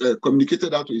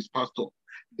communicated that to his pastor.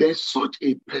 Then such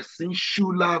a person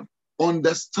should have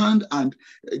understand and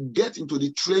get into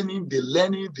the training, the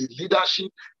learning, the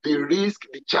leadership, the risk,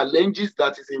 the challenges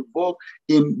that is involved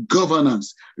in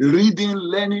governance, reading,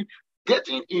 learning,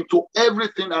 getting into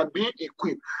everything and being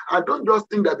equipped. I don't just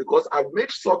think that because I've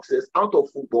made success out of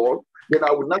football, then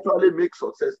I would naturally make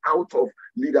success out of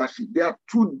leadership. They are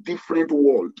two different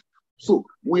worlds. So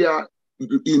we are, in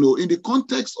the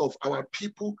context of our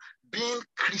people being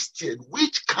Christian,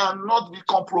 which cannot be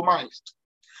compromised.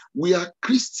 We are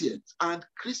Christians, and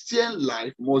Christian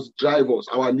life must drive us,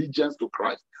 our allegiance to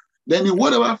Christ. Then in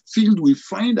whatever field we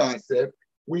find ourselves,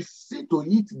 we see to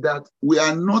it that we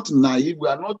are not naive, we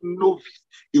are not novice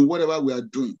in whatever we are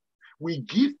doing. We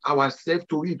give ourselves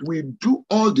to it. We do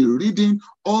all the reading,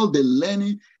 all the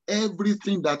learning,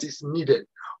 everything that is needed.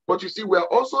 But you see, we are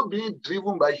also being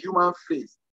driven by human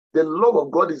faith. The love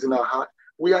of God is in our heart.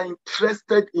 We are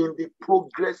interested in the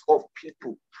progress of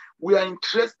people. We are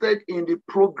interested in the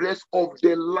progress of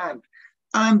the land.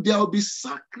 And there will be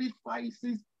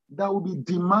sacrifices that will be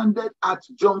demanded at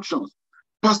junctions.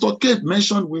 Pastor Kate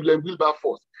mentioned William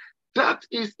Wilberforce. That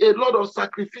is a lot of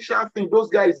sacrificial thing those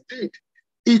guys did.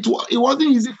 It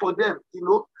wasn't easy for them,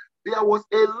 There was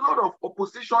a lot of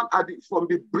opposition from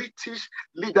the British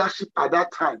leadership at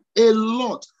that time. A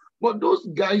lot. But those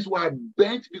guys were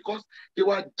bent because they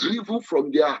were driven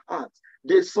from their hearts.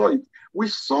 They saw it. We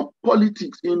saw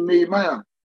politics in Nehemiah.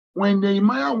 When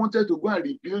Nehemiah wanted to go and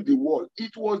rebuild the wall,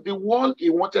 it was the wall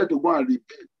he wanted to go and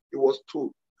rebuild, he was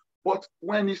told. But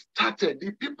when he started,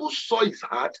 the people saw his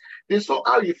heart. They saw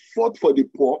how he fought for the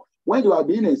poor when they were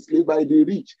being enslaved by the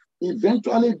rich.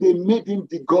 Eventually, they made him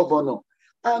the governor.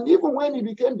 And even when he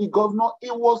became the governor,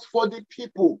 it was for the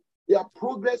people, their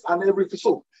progress and everything.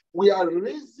 So we are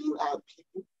raising our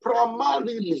people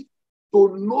primarily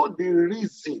to know the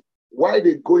reason why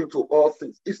they go into all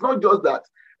things. It's not just that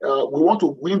we want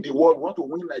to win the world, we want to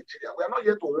win Nigeria. We are not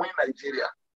here to win Nigeria.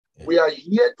 We are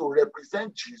here to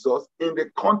represent Jesus in the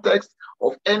context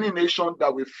of any nation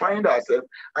that we find ourselves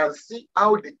and see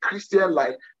how the Christian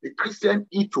life, the Christian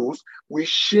ethos will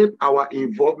shape our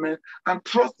involvement and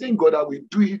trusting God that we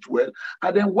do it well.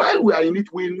 And then while we are in it,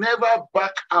 we never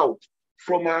back out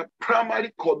from our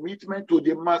primary commitment to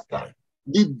the Master.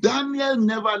 The Daniel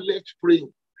never left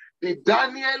praying. The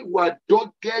Daniel were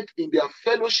dogged in their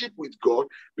fellowship with God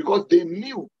because they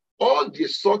knew all the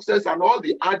success and all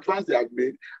the advance they have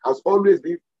made has always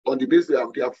been on the basis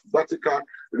of their vertical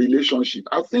relationship.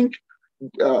 I think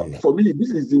for me, this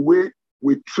is the way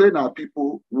we train our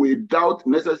people without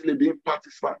necessarily being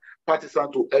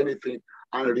partisan to anything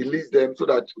and release them so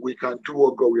that we can do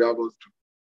what God will have us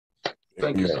do.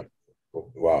 Thank you, sir.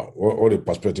 Wow, what a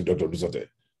perspective, Dr. Dusote.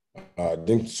 I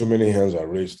think so many hands are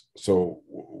raised. So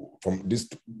from this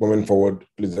moment forward,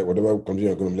 please, whatever continue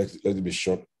you're going to let it be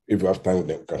short. If you have time,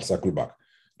 then we can circle back.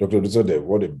 Dr. Dusote,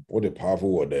 what a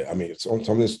powerful word there. I mean,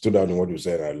 something stood out in what you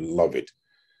said, and I love it.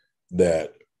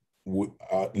 That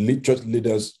church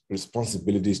leaders'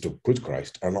 responsibility is to preach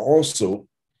Christ, and also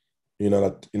in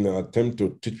an attempt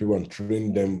to teach people and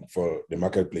train them for the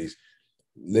marketplace,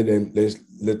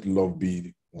 let love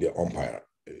be their umpire.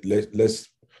 Let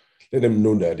them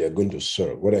know that they are going to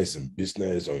serve, whether it's in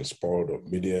business or in sport or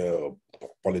media or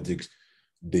politics.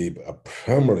 They are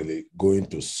primarily going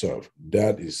to serve.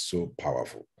 That is so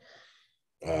powerful.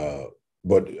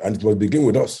 and it must begin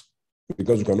with us,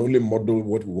 because we can only model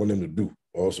what we want them to do.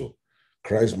 Also,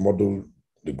 Christ modeled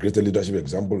the greatest leadership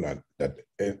example that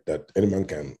any man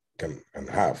can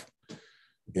have,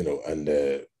 and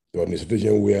we're in a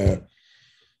situation where,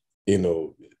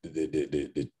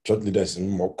 the church leaders is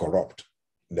more corrupt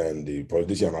than the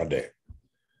politician out there.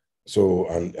 So,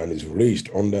 and is raised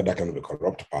under that kind of a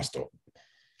corrupt pastor.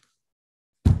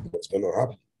 What's going to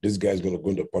happen? This guy is going to go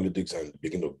into politics and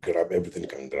begin to grab everything he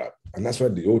can grab. And that's why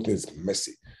the whole thing is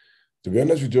messy. To be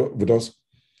honest with us,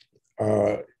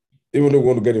 even though we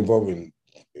want to get involved in,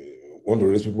 want to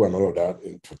raise people and all of that,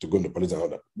 to go into politics and all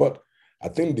that, but I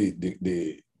think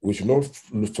we should not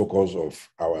lose focus of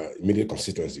our immediate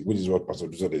constituency, which is what Pastor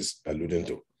Dusad is alluding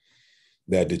to,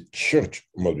 that the church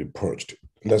must be purged.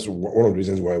 And that's one of the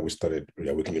reasons why we started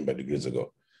Reawakening by the Grace of God.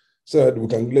 So that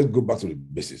let's go back to the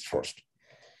basics first.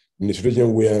 In a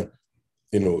situation where,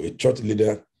 a church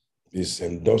leader is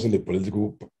endorsing a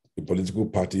political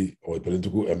party or a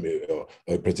political or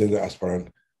a presidential aspirant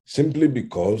simply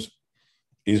because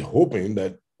he's hoping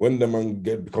that when the man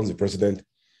becomes the president,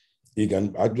 he can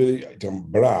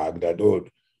brag that,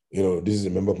 this is a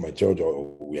member of my church,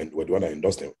 or we want to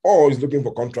endorse them, or he's looking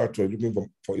for contracts, or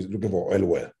he's looking for oil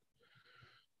well.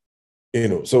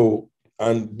 So,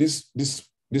 and these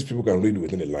people can read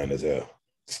within the line as a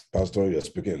pastor, you're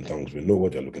speaking in tongues, we know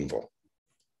what you're looking for.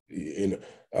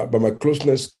 But my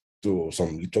closeness to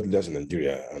some church leaders in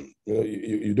Nigeria, and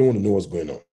you don't want to know what's going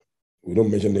on. We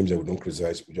don't mention names and we don't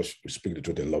criticize, we speak the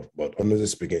truth in love. But honestly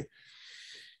speaking,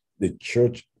 the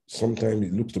church, sometimes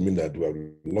it looks to me that we have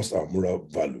lost our moral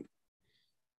value.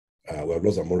 We have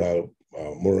lost our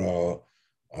moral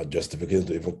justification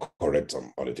to even correct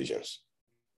some politicians.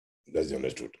 That's the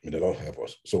honest truth. May the Lord help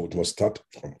us. So it must start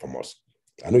from us.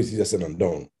 I know it's easier said than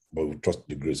done, but we trust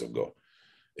the grace of God.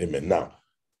 Amen. Now,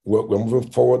 we're moving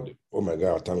forward. Oh my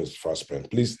God, our time is fast spent.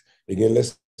 Please, again,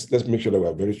 let's make sure that we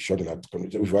are very short in that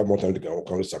conversation. If we have more time, we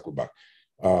can circle back.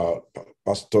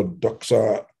 Pastor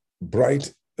Dr.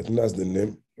 Bright, I think that's the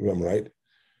name, if I'm right.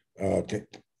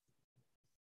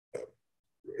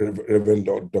 Reverend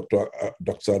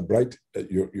Dr. Bright,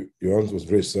 your hand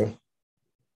was raised, sir.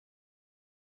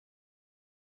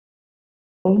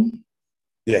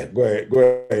 Yeah, go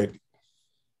ahead.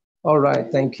 All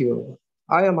right, thank you.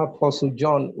 I am Apostle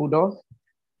John Udoh,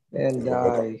 and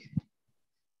I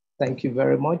thank you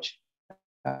very much.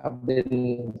 I've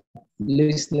been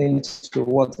listening to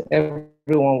what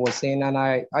everyone was saying, and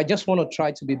I just want to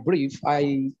try to be brief.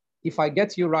 If I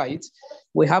get you right,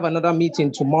 we have another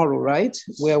meeting tomorrow, right?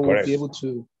 Where we'll Correct. be able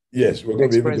to we're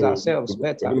going to be able to ourselves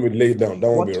better. We're going to be laid down. That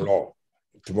will be raw.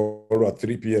 Tomorrow at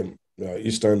 3 p.m.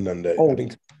 Eastern, and I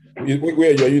think. Where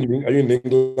are you? Are you in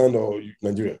England or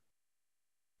Nigeria?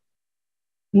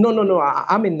 No.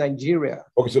 I'm in Nigeria.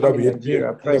 Okay, so that'll be 8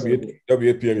 p.m. That'll be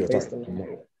 8 p.m. your time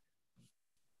tomorrow.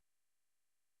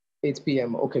 8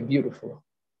 p.m. Okay, beautiful.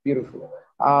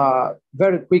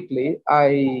 Very quickly,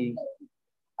 I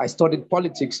studied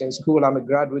politics in school. I'm a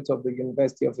graduate of the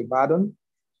University of Ibadan.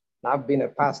 I've been a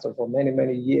pastor for many,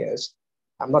 many years.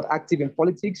 I'm not active in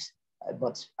politics,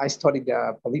 but I studied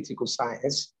political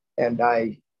science, and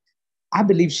I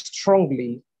believe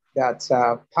strongly that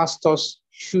pastors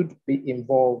should be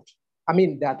involved.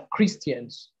 That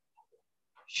Christians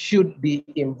should be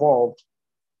involved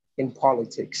in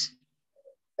politics,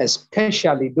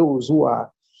 especially those who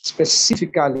are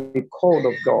specifically called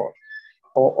of God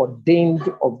or ordained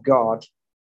of God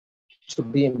to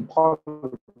be in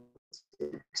politics.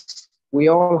 We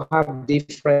all have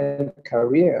different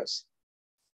careers.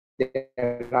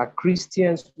 There are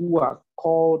Christians who are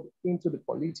called into the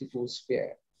political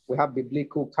sphere. We have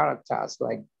biblical characters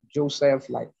like Joseph,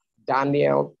 like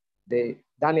Daniel.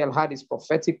 Daniel had his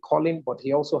prophetic calling, but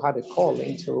he also had a call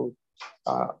into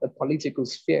the political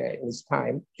sphere in his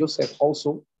time. Joseph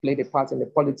also played a part in the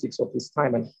politics of his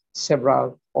time, and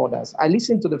several others. I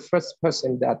listened to the first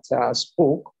person that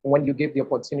spoke when you gave the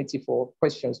opportunity for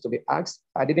questions to be asked.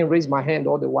 I didn't raise my hand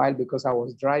all the while because I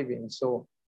was driving. So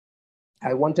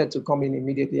I wanted to come in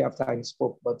immediately after he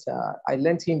spoke, but I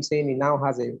learned him saying he now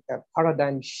has a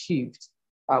paradigm shift,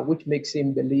 which makes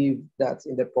him believe that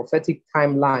in the prophetic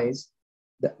timelines,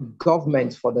 the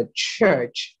government for the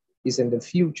church is in the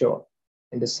future,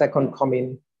 in the second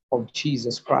coming of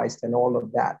Jesus Christ and all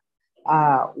of that.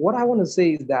 What I want to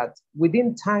say is that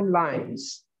within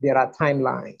timelines, there are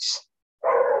timelines,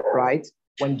 right?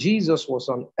 When Jesus was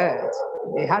on earth,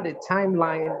 he had a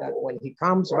timeline that when he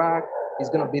comes back, he's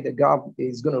going to be the God,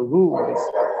 he's going to rule,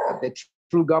 the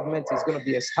true government is going to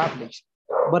be established.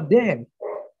 But then,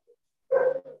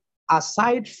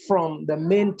 aside from the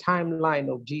main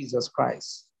timeline of Jesus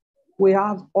Christ, We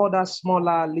have other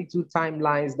smaller little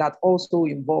timelines that also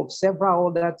involve several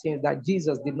other things that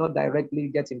Jesus did not directly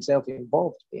get himself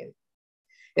involved in.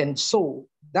 And so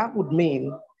that would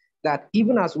mean that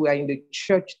even as we are in the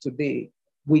church today,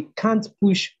 we can't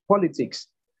push politics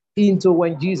into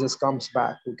when Jesus comes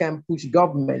back. We can't push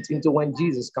government into when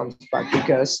Jesus comes back,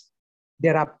 because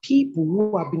there are people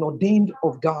who have been ordained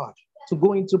of God to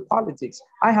go into politics.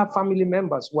 I have family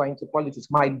members who are into politics.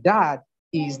 My dad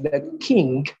is the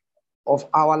king of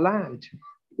our land,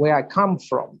 where I come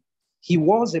from. He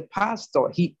was a pastor.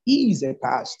 He is a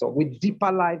pastor with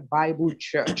Deeper Life Bible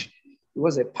Church. He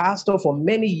was a pastor for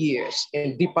many years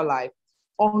in Deeper Life,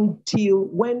 until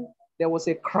when there was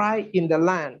a cry in the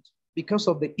land because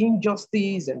of the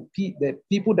injustice, and the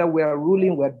people that were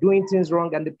ruling were doing things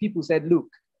wrong. And the people said, look,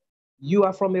 you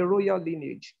are from a royal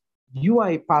lineage. You are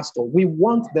a pastor. We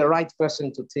want the right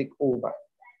person to take over.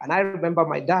 And I remember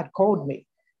my dad called me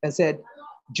and said,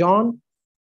 John,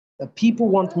 the people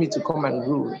want me to come and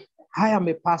rule. I am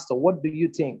a pastor. What do you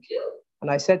think? And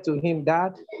I said to him,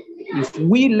 Dad, if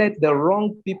we let the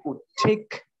wrong people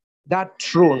take that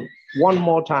throne one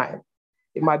more time,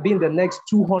 it might be in the next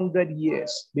 200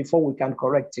 years before we can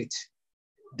correct it.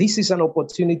 This is an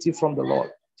opportunity from the Lord.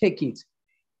 Take it.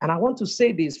 And I want to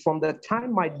say this, from the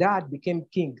time my dad became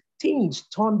king, things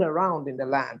turned around in the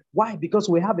land. Why? Because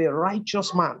we have a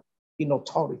righteous man in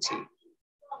authority.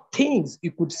 Things,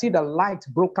 you could see the light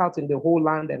broke out in the whole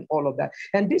land and all of that.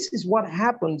 And this is what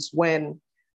happens when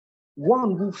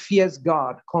one who fears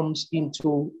God comes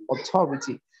into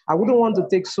authority. I wouldn't want to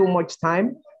take so much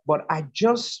time, but I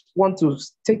just want to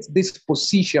take this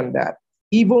position that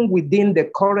even within the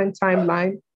current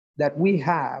timeline that we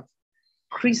have,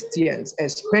 Christians,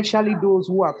 especially those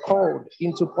who are called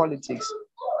into politics,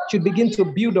 should begin to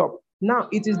build up. Now,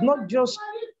 it is not just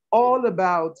all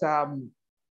about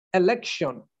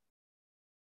election.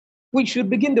 We should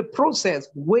begin the process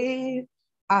way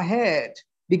ahead,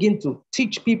 begin to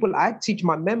teach people. I teach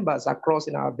my members across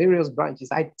in our various branches.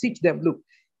 I teach them, look,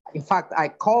 in fact, I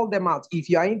call them out. If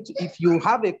you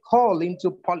have a call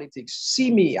into politics, see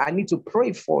me. I need to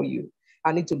pray for you.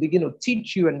 I need to begin to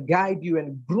teach you and guide you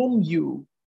and groom you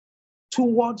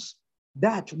towards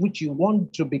that which you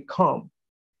want to become.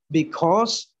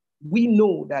 Because we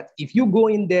know that if you go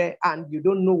in there and you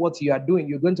don't know what you are doing,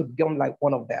 you're going to become like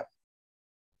one of them.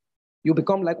 You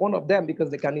become like one of them because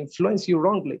they can influence you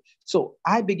wrongly. So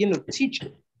I begin to teach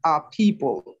our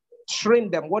people,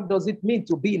 train them. What does it mean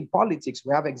to be in politics?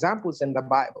 We have examples in the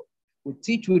Bible. We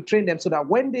teach, we train them so that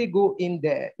when they go in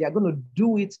there, they are going to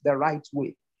do it the right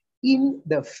way, in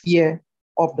the fear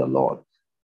of the Lord.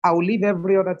 I will leave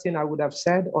every other thing I would have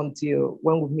said until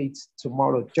when we meet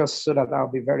tomorrow, just so that I'll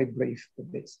be very brief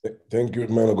with this. Thank you,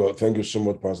 man of God. Thank you so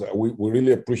much, Pastor. We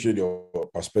really appreciate your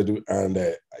perspective, and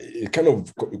it kind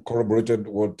of corroborated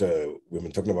what we've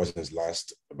been talking about since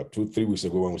about 2-3 weeks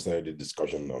ago when we started the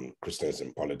discussion on Christians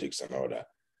in politics and all that.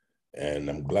 And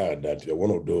I'm glad that you're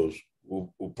one of those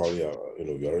who probably are,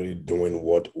 you're already doing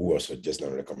what we are suggesting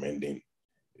and recommending,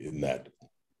 in that,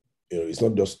 it's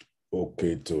not just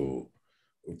okay to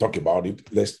talk about it.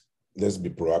 Let's be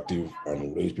proactive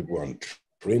and raise people and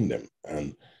train them,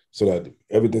 and so that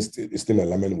everything is still in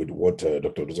alignment with what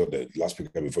Dr. Oduzo, the last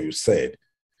speaker before you, said,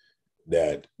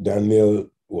 that Daniel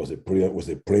was a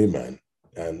praying man,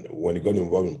 and when he got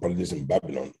involved in politics in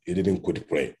Babylon, he didn't quit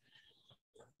praying.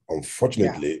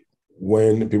 Unfortunately,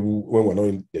 when we're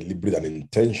not deliberate and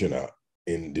intentional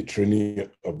in the training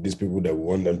of these people that we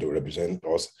want them to represent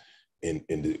us in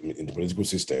the political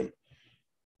system,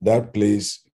 that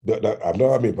place, I've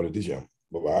never been a politician,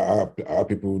 but I have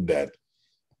people that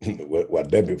were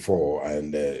there before,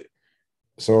 and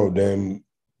some of them,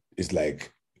 it's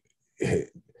like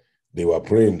they were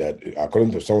praying that,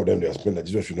 according to some of them, they were praying that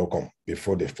Jesus should not come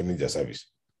before they finish their service,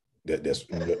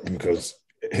 because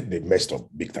they messed up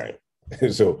big time.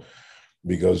 So,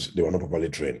 because they were not properly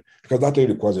trained, because that thing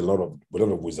requires a lot of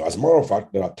wisdom. As a matter of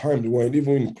fact, there are times when,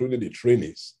 even including the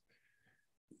trainees,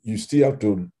 you still have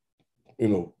to,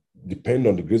 depend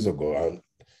on the grace of God and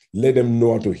let them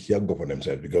know how to hear God for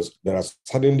themselves, because there are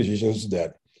certain decisions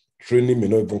that training may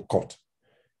not even cut.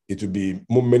 It will be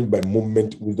moment by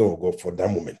moment wisdom of God for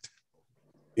that moment.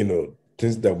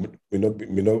 Things that may not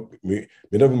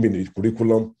even be in the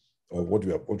curriculum of what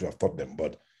we have taught them,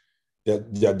 but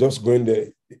they are just going there.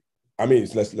 I mean,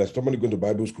 it's like somebody going to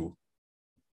Bible school,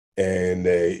 and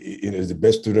it's the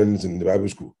best students in the Bible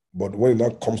school. But when it now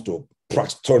comes to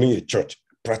pastoring a church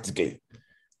practically,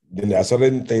 then there are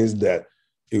certain things that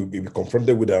it will be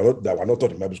confronted with that were not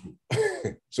taught in Bible school.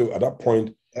 So at that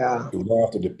point, it will now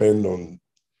have to depend on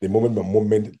the moment by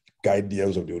moment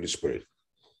guidance of the Holy Spirit,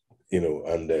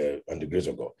 and the grace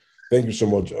of God. Thank you so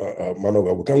much,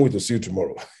 Manoga. We can't wait to see you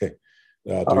tomorrow.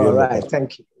 All right,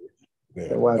 thank you.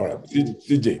 Yeah. All right,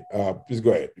 CJ, please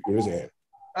go ahead. You can raise your hand.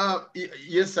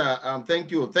 Yes, sir.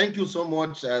 Thank you. Thank you so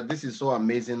much. This is so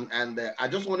amazing. And I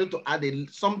just wanted to add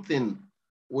something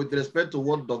with respect to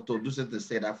what Dr. Dusete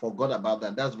said. I forgot about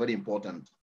that. That's very important.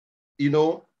 You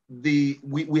know,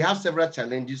 we have several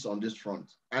challenges on this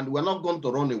front, and we're not going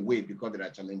to run away because there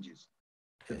are challenges.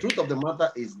 The truth of the matter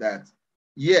is that,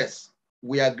 yes,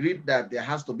 we agreed that there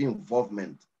has to be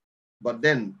involvement, but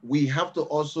then we have to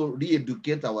also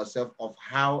re-educate ourselves of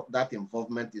how that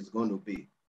involvement is going to be.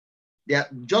 Yeah,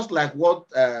 just like what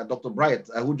Dr. Bright,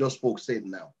 who just spoke, said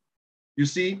now. You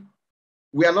see,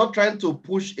 we are not trying to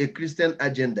push a Christian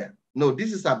agenda. No,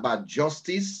 this is about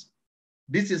justice.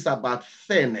 This is about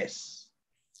fairness.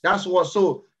 That's what,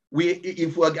 so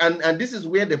and this is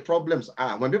where the problems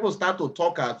are. When people start to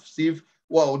talk as if,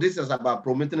 well, this is about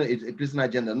promoting a Christian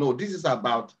agenda. No, this is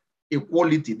about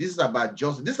equality. This is about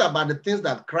justice. This is about the things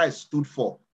that Christ stood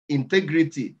for: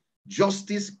 integrity,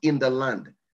 justice in the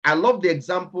land. I love the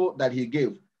example that he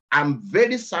gave. I'm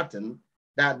very certain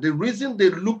that the reason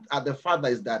they looked at the Father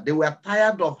is that they were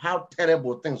tired of how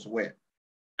terrible things were.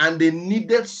 And they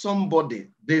needed somebody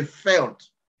they felt,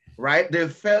 right? They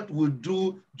felt would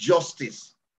do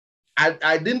justice.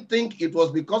 I didn't think it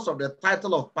was because of the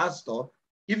title of pastor,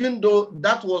 even though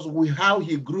that was how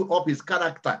he grew up, his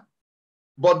character.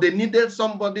 But they needed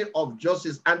somebody of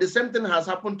justice. And the same thing has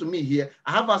happened to me here.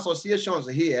 I have associations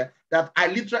here that I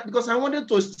literally, because I wanted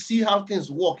to see how things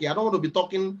work here. I don't want to be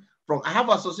talking from, I have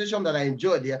association that I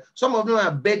enjoyed here. Some of them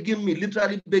are begging me,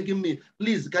 literally begging me,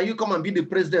 please, can you come and be the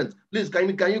president? Please, can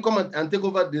you come and take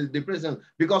over the president?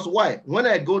 Because why? When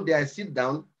I go there, I sit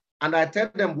down and I tell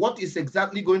them what is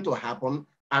exactly going to happen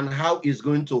and how it's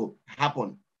going to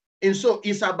happen. And so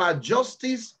it's about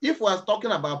justice. If we're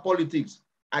talking about politics,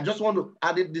 I just want to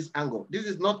add it this angle. This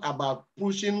is not about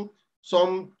pushing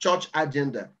some church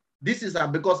agenda. This is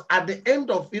because at the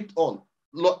end of it all,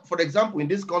 for example, in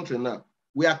this country now,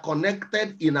 we are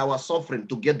connected in our suffering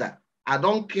together. I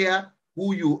don't care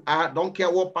who you are, don't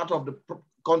care what part of the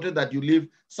country that you live.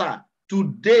 Sir,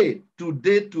 today,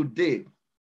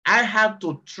 I had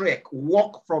to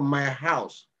walk from my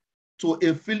house to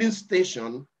a filling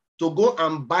station to go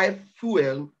and buy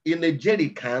fuel in a jerry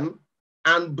can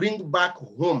and bring back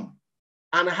home.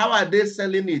 And how are they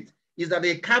selling it? Is that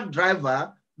a cab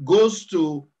driver goes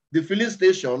to the filling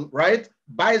station, right?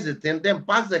 Buys it and then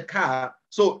parks the car.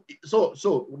 So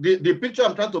the picture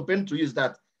I'm trying to paint to you is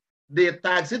that the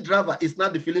taxi driver is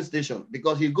not the filling station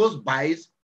because he goes, buys,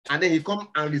 and then he comes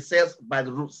and resells by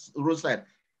the roadside.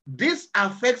 This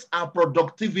affects our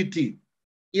productivity.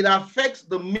 It affects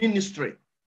the ministry.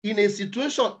 In a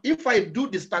situation, if I do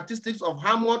the statistics of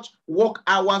how much work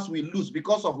hours we lose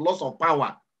because of loss of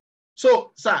power.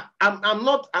 So, sir,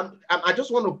 I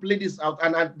just want to play this out,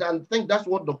 and I think that's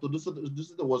what Dr.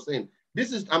 Dusito was saying.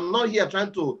 I'm not here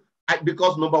trying to,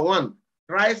 because number one,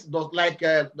 Christ does, like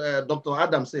Dr.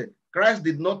 Adam said, Christ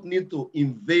did not need to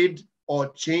invade or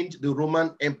change the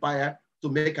Roman Empire to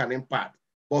make an impact.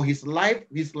 But his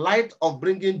light of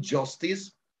bringing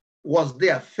justice was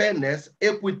there, fairness,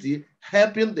 equity,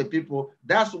 helping the people.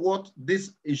 That's what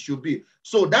this should be.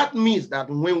 So that means that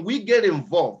when we get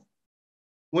involved,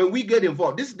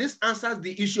 this answers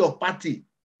the issue of party.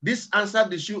 This answers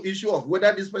the issue of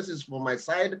whether this person is from my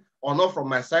side or not from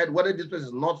my side, whether this person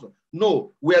is not.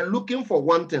 No, we're looking for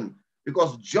one thing,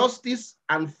 because justice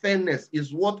and fairness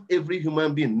is what every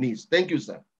human being needs. Thank you,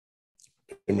 sir.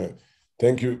 Amen.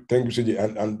 Thank you,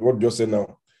 CJ. And what you just said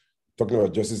now, talking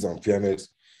about justice and fairness,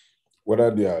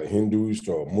 whether they are Hindus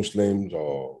or Muslims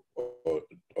or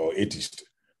atheists,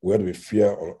 we have to be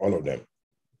fair on all of them.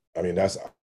 I mean, that's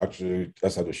how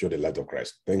to show the light of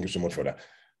Christ. Thank you so much for that.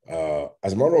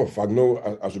 As a matter of fact, no,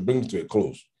 as we bring it to a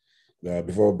close,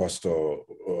 before Pastor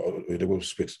Oyedepo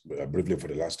speaks briefly for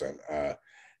the last time,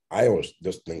 I was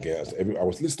just thinking, I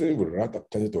was listening with rapt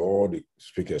attention to all the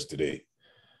speakers today,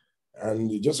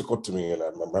 and it just occurred to me, and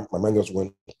my mind just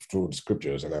went through the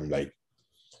scriptures, and I'm like,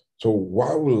 so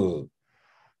why will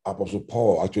Apostle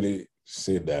Paul actually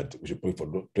say that we should pray for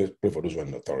those who are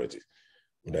in authority?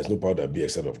 There's no power that be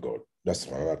except of God. That's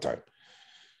for another time.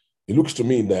 It looks to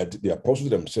me that the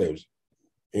apostles themselves,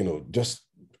 just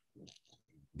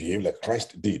behave like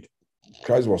Christ did.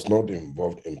 Christ was not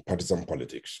involved in partisan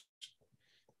politics,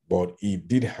 but he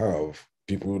did have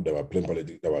people that were playing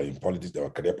politics, that were in politics, that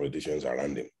were career politicians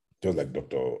around him, just like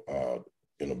Dr.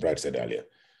 Bright said earlier.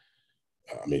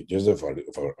 I mean, Joseph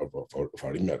of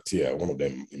Arimathea, one of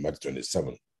them in Matthew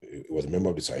 27, he was a member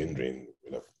of the Sanhedrin,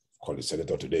 called the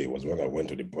senator today. He was one that went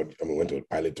to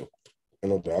Pilate to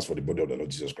ask for the body of the Lord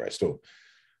Jesus Christ. So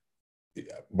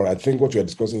but I think what we are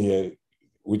discussing here,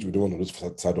 which we don't want to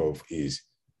lose sight of, is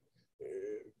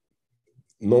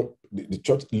the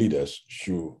church leaders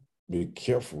should be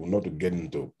careful not to get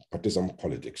into partisan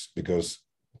politics, because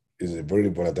it's a very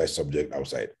volatile subject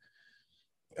outside.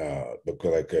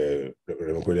 Because like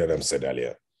Reverend Cody Adams said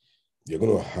earlier, you're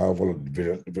going to have all of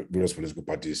the various political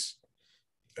parties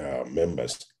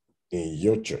members in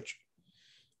your church,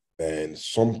 and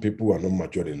some people are not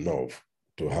mature enough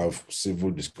to have civil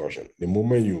discussion. The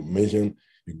moment you mention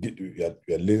you're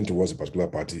leaning towards a particular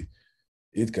party,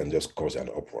 it can just cause an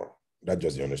uproar. That's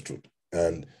just the honest truth.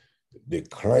 And the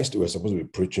Christ we're supposed to be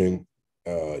preaching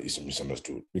is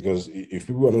misunderstood, because if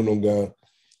people are no longer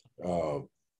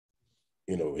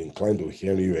inclined to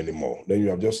hear you anymore, then you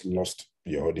have just lost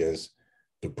your audience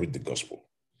to preach the gospel.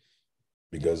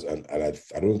 Because and I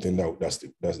don't think that's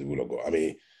the will of God. I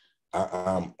mean,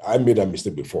 I made that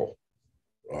mistake before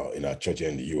in our church here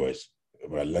in the US,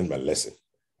 but I learned my lesson.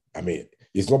 I mean,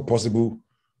 it's not possible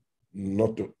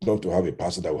not to have a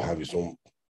pastor that will have his own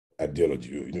ideology.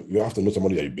 You have to know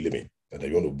somebody that you believe in, that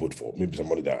you want to vote for, maybe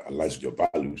somebody that aligns with your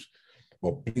values.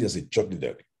 But please, as a church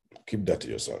leader, keep that to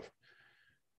yourself.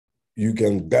 You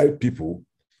can guide people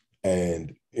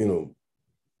and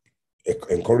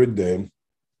encourage them,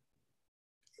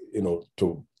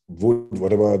 to vote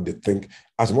whatever they think.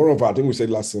 As more of, I think we said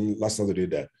last Saturday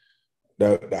that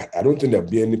I don't think there'll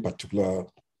be any particular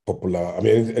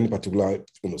any particular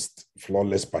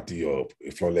flawless party or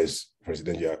a flawless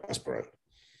presidential aspirant.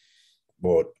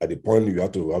 But at the point you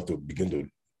have to begin to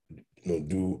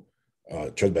do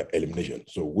church by elimination.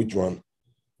 So which one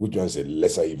is a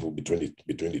lesser evil between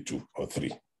the two or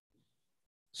three?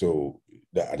 So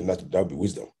I think that would be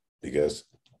wisdom, because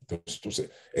to say,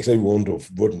 except you want to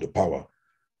vote into power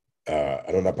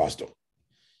another pastor.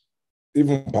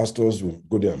 Even pastors will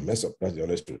go there and mess up. That's the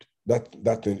honest truth. That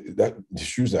the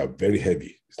shoes are very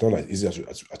heavy. It's not as easy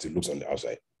as it looks on the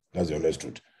outside. That's the honest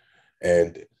truth.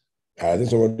 And I think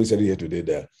somebody said here today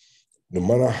that no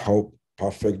matter how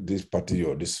perfect this party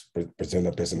or this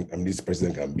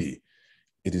president can be,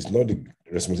 it is not the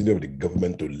responsibility of the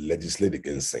government to legislate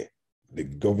against sin. The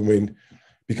government,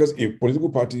 because if political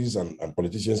parties and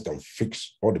politicians can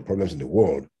fix all the problems in the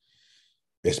world,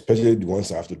 especially the ones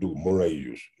that have to do with moral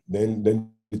issues, then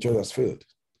the church has failed.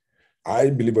 I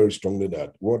believe very strongly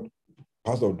that what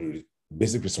part of the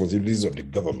basic responsibilities of the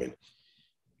government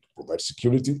provide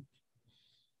security,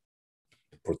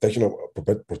 protection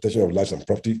of lives and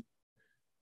property,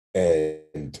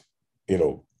 and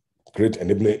create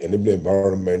enabling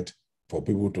environment for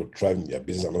people to thrive in their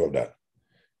business and all of that.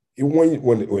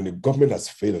 When the government has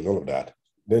failed and all of that,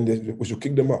 then we should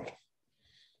kick them out.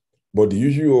 But the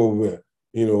issue of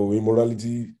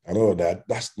immorality and all of that,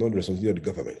 that's not the responsibility of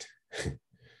the government.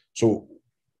 So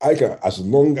I can, as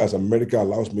long as America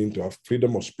allows me to have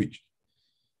freedom of speech,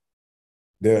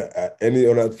 then any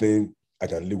other thing, I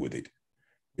can live with it.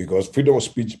 Because freedom of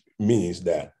speech means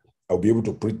that I'll be able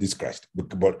to preach this Christ.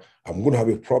 But I'm going to have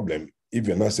a problem if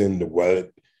you're not saying, well,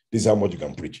 this is how much you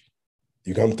can preach.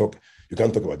 You can't talk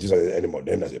about Jesus anymore.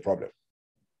 Then there's a problem.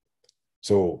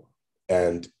 So,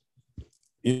 and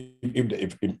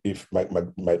if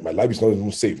my life is not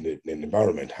even safe in the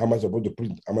environment, how am I supposed to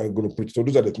preach? Am I going to preach? So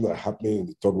those are the things that are happening in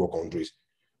the third world countries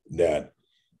that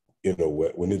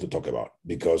we need to talk about,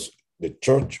 because the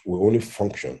church will only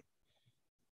function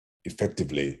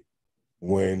effectively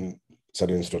when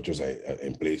certain structures are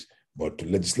in place. But to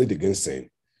legislate against sin,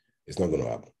 it's not going to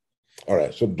happen. All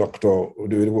right. So, Dr.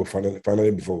 Odewidibo,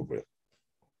 finally before we pray.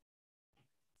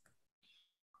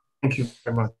 Thank you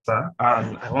very much, sir.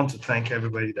 And I want to thank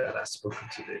everybody that has spoken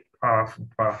today. Powerful,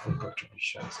 powerful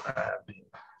contributions. I have been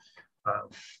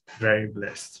very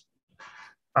blessed.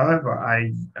 However,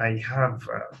 I have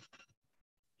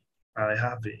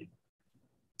a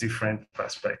different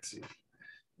perspective,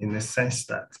 in the sense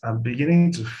that I'm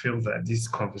beginning to feel that these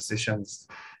conversations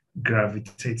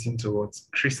gravitating towards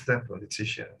Christian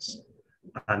politicians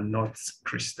and not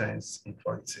Christians in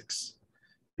politics,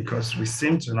 because we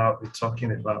seem to now be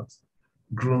talking about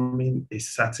grooming a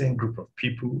certain group of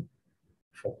people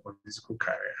for political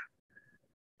career.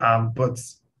 But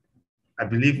I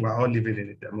believe we're all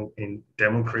living in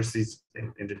democracies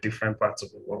in the different parts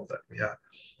of the world that we are.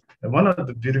 And one of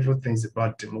the beautiful things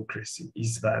about democracy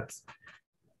is that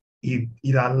it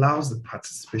allows the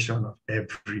participation of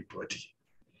everybody.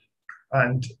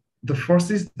 And the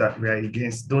forces that we are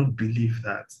against don't believe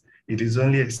that it is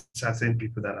only certain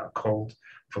people that are called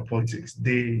for politics.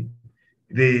 They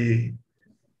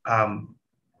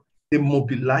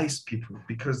mobilize people,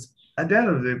 because at the end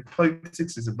of the day,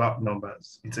 politics is about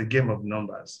numbers. It's a game of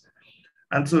numbers.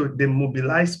 And so they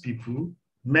mobilize people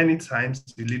many times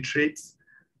illiterate,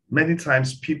 many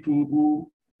times people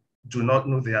who do not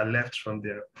know they are left from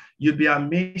there. You'd be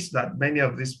amazed that many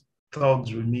of these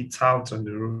thugs we meet out on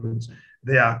the roads,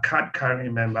 they are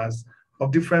card-carrying members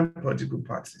of different political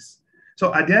parties.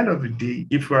 So at the end of the day,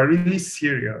 if we are really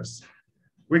serious,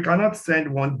 we cannot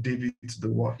send one David to the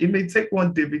war. It may take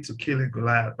one David to kill a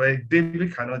Goliath, but a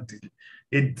David cannot do it.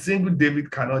 A single David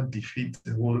cannot defeat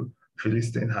the whole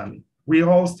Philistine army. We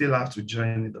all still have to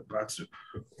join in the battle.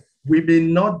 We may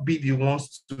not be the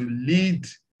ones to lead,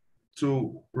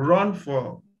 to run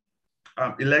for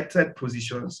elected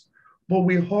positions, but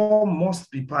we all must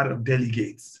be part of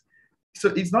delegates. So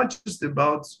it's not just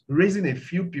about raising a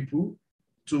few people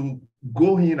to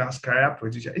go in as career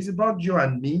politicians. It's about you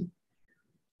and me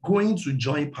going to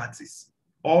join parties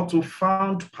or to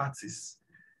found parties,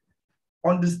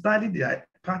 understanding the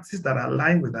parties that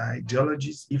align with our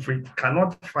ideologies. If we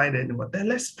cannot find anyone, then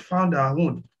let's found our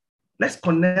own. Let's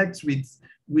connect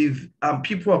with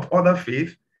people of other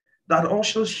faith that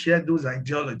also share those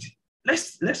ideologies.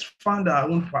 Let's found our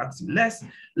own party.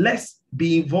 Let's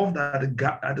be involved at the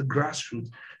grassroots.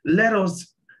 Let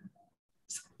us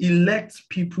elect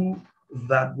people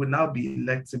that will now be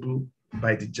electable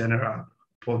by the general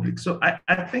public. So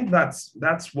I think that's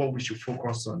what we should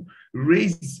focus on.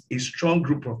 Raise a strong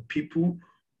group of people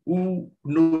who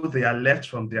know they are left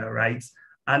from their rights,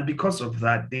 and because of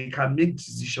that, they can make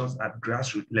decisions at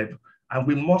grassroots level. And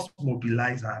we must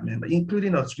mobilize our members,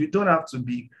 including us. You don't have to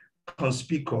be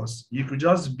conspicuous. You could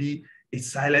just be a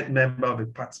silent member of a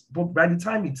party. But by the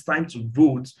time it's time to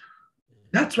vote,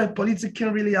 that's where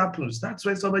politicking really happens. That's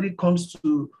when somebody comes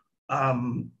to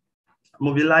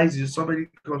mobilize you, somebody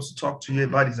comes to talk to you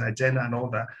about his agenda and all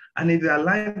that. And if they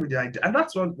align with the idea, and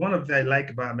that's one of the things I like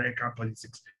about American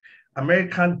politics.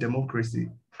 American democracy,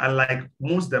 unlike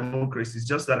most democracies,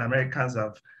 just that Americans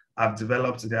have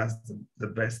developed today as the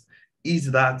best,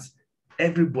 is that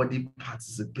everybody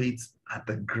participates at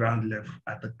the ground level,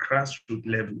 at the grassroots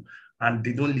level, and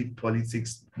they don't leave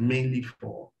politics mainly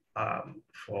for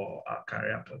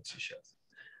career politicians.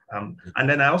 And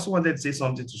then I also wanted to say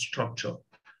something to structure,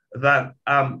 that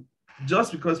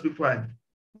just because people are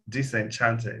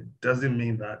disenchanted doesn't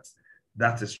mean that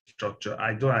that's a structure.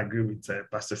 I don't agree with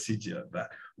Pastor CJ on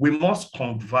that. We must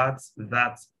convert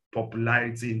that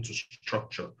popularity into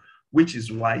structure, which is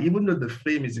why, even though the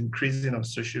fame is increasing on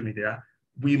social media,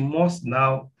 we must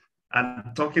now,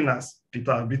 and talking as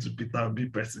Peter Obi to Peter Obi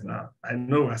personal, I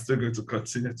know we're still going to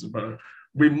continue tomorrow.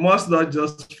 We must not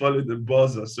just follow the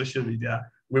buzz of social media.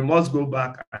 We must go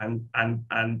back and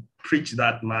preach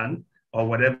that man or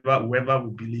whoever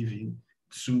we believe in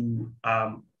to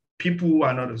people who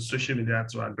are not on social media,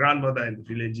 to our grandmother in the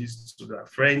villages, to their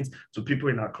friends, to people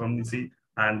in our community,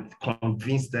 and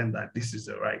convince them that this is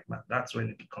the right man. That's when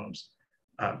it becomes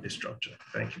a structure.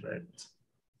 Thank you very much.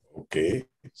 Okay,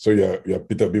 so you're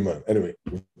Peter B. man. Anyway,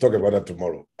 we'll talk about that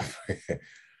tomorrow.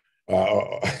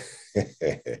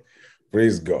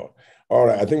 Praise God. All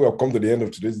right, I think we've come to the end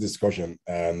of today's discussion,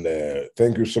 and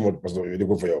thank you so much, Pastor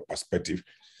Oyedepo, for your perspective.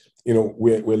 You know,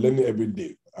 we're learning every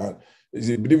day.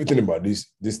 The beautiful thing about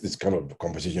this kind of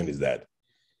conversation is that,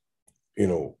 you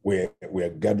know, we're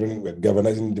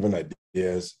galvanizing different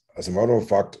ideas. As a matter of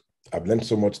fact, I've learned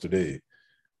so much today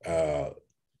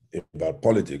about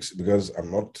politics, because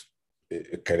I'm not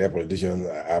a career politician.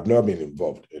 I've never been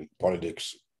involved in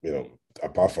politics, you know,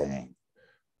 apart from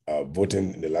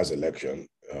voting in the last election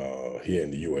here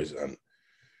in the US. And,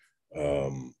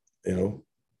 you know,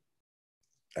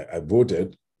 I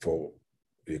voted for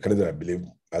a candidate I believe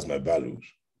has my values.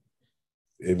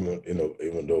 Even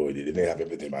though they didn't have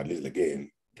everything, but at least again,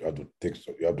 you have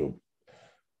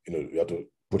to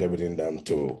put everything down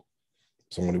to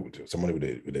somebody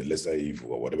with a lesser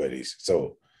evil or whatever it is.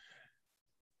 So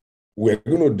we're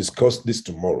going to discuss this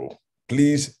tomorrow.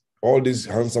 Please, all these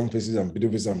handsome faces and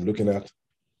beautiful faces I'm looking at,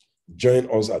 join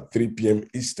us at 3 p.m.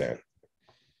 Eastern.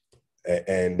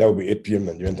 And that will be 8 p.m.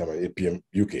 Nigerian time and 8 p.m.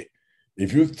 UK.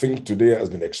 If you think today has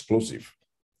been explosive,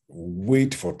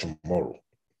 wait for tomorrow.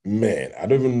 Man, I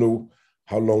don't even know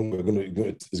how long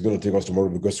it's going to take us tomorrow,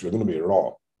 because we're going to be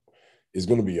raw. It's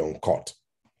going to be uncut.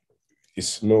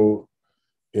 It's no,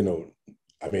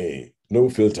 no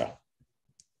filter.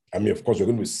 Of course, we're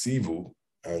going to be civil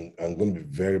and going to be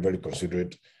very, very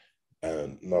considerate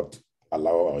and not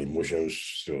allow our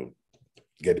emotions to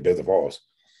get the best of us.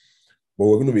 But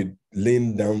we're going to be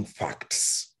laying down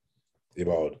facts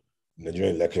about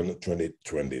Nigerian election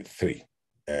 2023.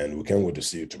 And we can't wait to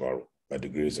see you tomorrow by the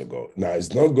grace of God. Now,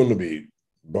 it's not going to be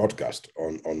broadcast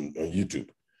on YouTube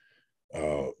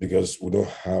because we don't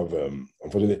have,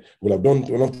 unfortunately, we'll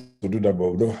have to do that,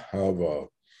 but we don't have a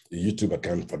YouTube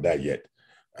account for that yet.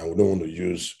 and we don't want to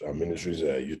use our ministry's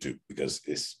YouTube because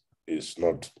it's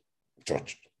not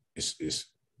church. It's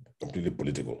completely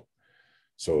political.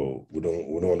 So we don't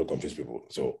want to confuse people.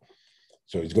 So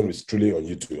it's going to be truly on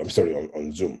YouTube. I'm sorry,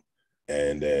 on Zoom.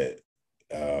 And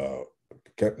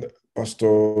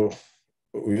Pastor,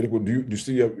 do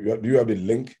you have the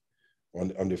link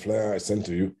on the flyer I sent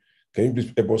to you? Can you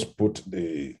please help us put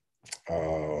the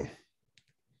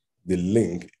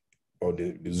link or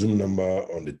the Zoom number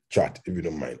on the chat, if you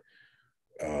don't mind?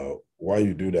 While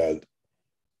you do that,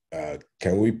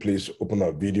 can we please open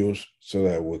our videos so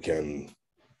that we can,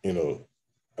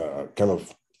 kind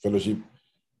of fellowship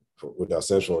with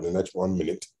ourselves for the next 1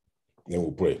 minute, then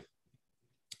we'll pray.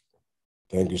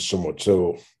 Thank you so much.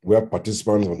 So we have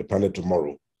participants on the panel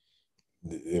tomorrow.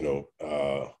 They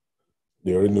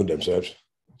already know themselves.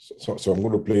 So I'm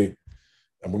going to play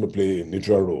a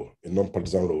neutral role, a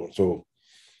non-partisan role. So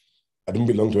I don't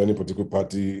belong to any particular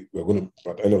party. We're going to,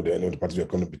 at any of the parties we're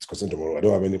going to be discussing tomorrow. I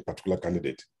don't have any particular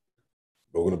candidate.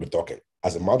 We're going to be talking.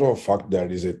 As a matter of fact, there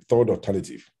is a third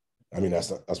alternative. I mean, as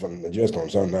far as Nigeria is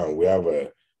concerned now, we have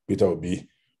Peter Obi,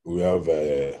 we have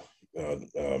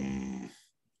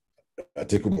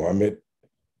Atiku Mohammed.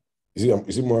 Is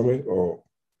it Mohammed or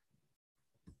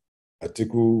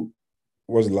Atiku?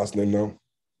 What's the last name now?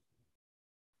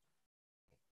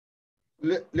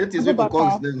 Let his people call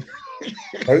his name.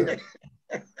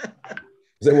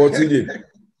 Is that what he did?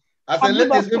 I said,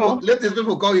 let his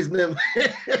people call his name.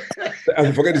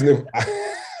 I forget his name.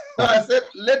 No, I said,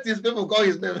 let his people call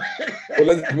his name. Oh,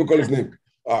 let his people call his name.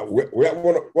 We have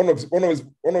one of his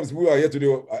people who are here today.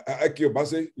 Ike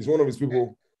Obase is one of his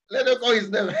people. Let them call his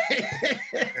name.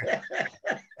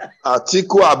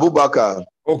 Atiku Abubakar.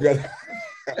 Okay.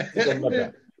 Then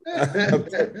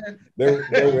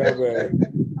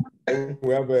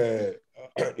we have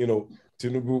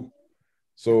Tinubu.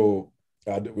 So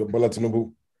Bola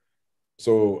Tinubu.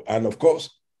 So, and of course,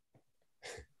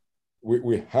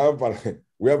 we have a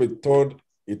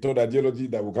third ideology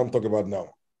that we can't talk about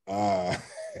now.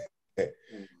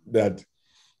 That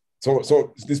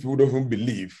so these people don't even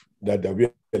believe that there will be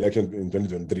an election in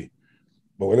 2023.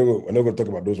 But we're not going to talk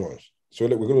about those ones. So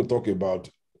we're going to talk about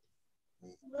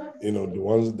the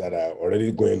ones that are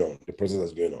already going on, the process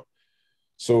that's going on.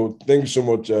 So thank you so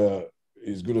much.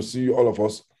 It's good to see you, all of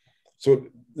us. So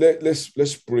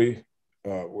let's pray.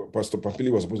 Pastor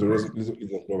Pampili was supposed to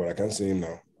listen, but I can't see him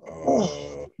now.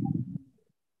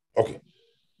 Okay.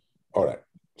 All right.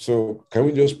 So can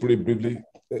we just pray briefly?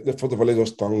 First of all, let's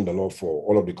just thank the Lord for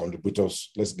all of the contributors.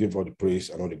 Let's give all the praise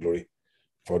and all the glory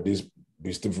for this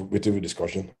beautiful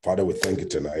discussion. Father, we thank you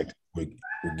tonight. We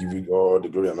give you all the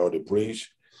glory and all the praise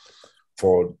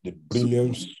for the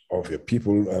brilliance of your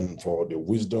people and for the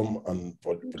wisdom and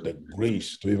for the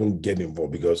grace to even get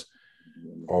involved because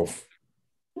of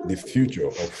the future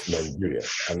of Nigeria,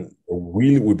 and the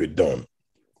will be done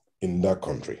in that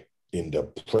country in the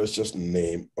precious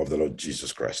name of the Lord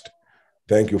Jesus Christ.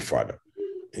 Thank you, Father.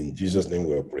 In Jesus' name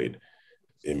we have prayed.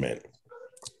 Amen.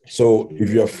 So if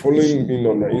you are following me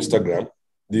on Instagram,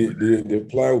 the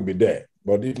flyer will be there.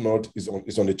 But if not, it's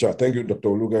on the chat. Thank you, Dr.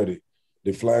 Oluga.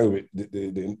 The flyer,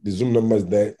 the Zoom number is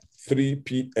there. 3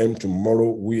 p.m.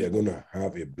 tomorrow, we are going to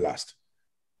have a blast.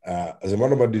 As a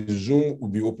matter of fact, the Zoom will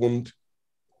be opened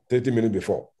 30 minutes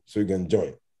before, so you can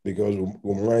join, because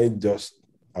we might just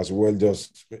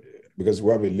because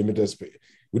we have a limited space.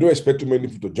 We don't expect too many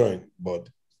people to join, but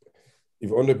if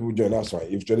 100 people join, that's fine.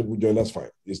 If 20 people join, that's fine.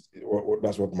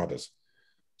 That's what matters.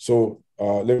 So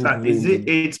is it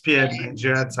 8 p.m.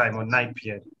 Nigeria time or 9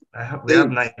 p.m.? We have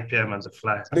 9 p.m. on the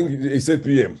flyer. I think it's 8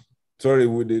 p.m. Sorry,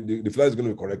 the flyer is going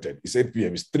to be corrected. It's 8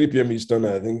 p.m. It's 3 p.m. Eastern.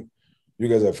 I think you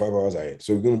guys are 5 hours ahead.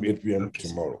 So it's going to be 8 p.m.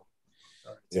 tomorrow.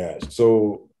 Yeah.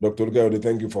 So, Dr. Oluga,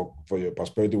 thank you for your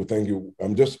perspective. Thank you.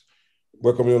 I'm just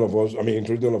welcoming all of us. I mean,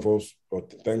 introducing all of us,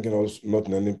 but thanking us, not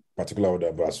in any particular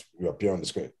order, but as you appear on the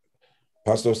screen.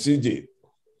 Pastor CJ,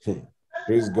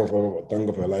 praise God for thank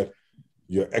God for your life.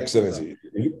 Your Excellency.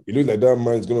 It looks like that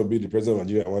man is going to be the president of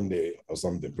Nigeria one day or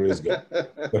something. Praise God.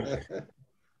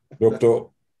 Dr.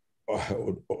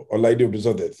 Olaide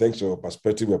Obisode, thanks for your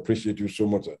perspective. We appreciate you so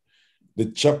much. The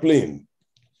chaplain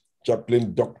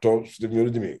Dr. Stephen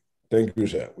Udimi, thank you,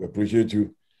 sir. We appreciate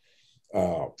you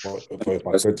for your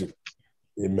perspective.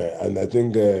 Amen. And I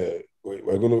think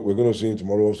we're going to see you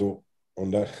tomorrow also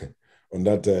on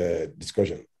that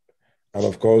discussion. And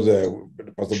of course,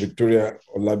 Pastor Victoria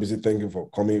Olabisi, thank you for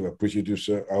coming. We appreciate you,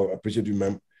 sir. I appreciate you,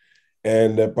 ma'am.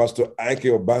 And Pastor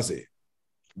Ike Obase,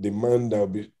 the man that will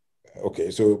be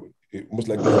okay. So most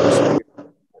likely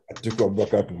Atiku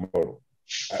Abubakar tomorrow.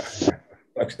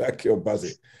 Ike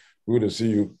Obase, we will see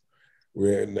you.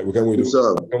 We can't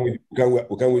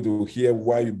wait to hear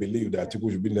why you believe that Atiku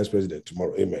should be the next president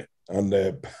tomorrow. Amen. And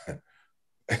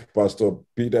Pastor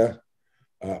Peter,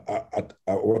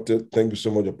 thank you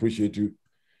so much. Appreciate you.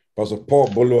 Pastor Paul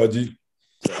Boloaji,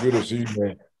 good to see you,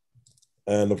 man.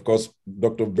 And of course,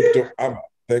 Dr. Victor Abba,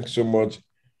 thanks so much.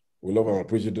 We love and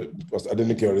appreciate it. Pastor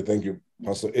Adenike, thank you.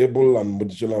 Pastor Abel and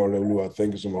Modichola Orelua,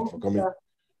 thank you so much for coming.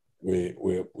 We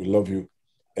love you.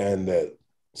 And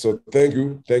so thank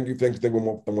you one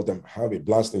more time. Have a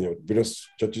blast in your various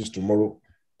churches tomorrow,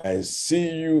 and see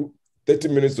you 30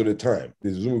 minutes to the time.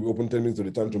 The Zoom will be open 10 minutes to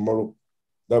the time tomorrow.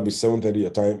 That'll be 7:30 your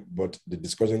time, but the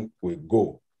discussion will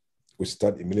go. We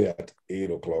start immediately at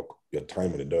 8 o'clock your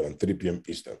time on the dot and 3 p.m.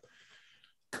 Eastern.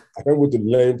 I can't wait to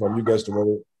learn from you guys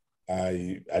tomorrow.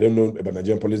 I don't know about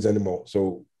Nigerian police anymore,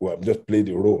 so we'll just play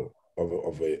the role of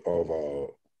a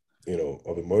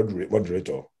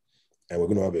moderator, and we're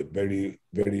going to have a very,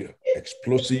 very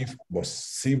explosive but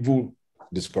civil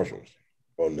discussions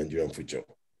on Nigerian future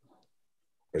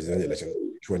presidential election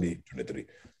 2023.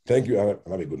 Thank you, and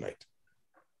have a good night.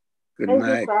 Good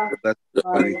night.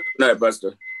 Good night,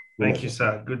 Pastor. Thank you,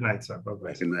 sir. Good night, sir.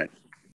 Bye-bye. Good night.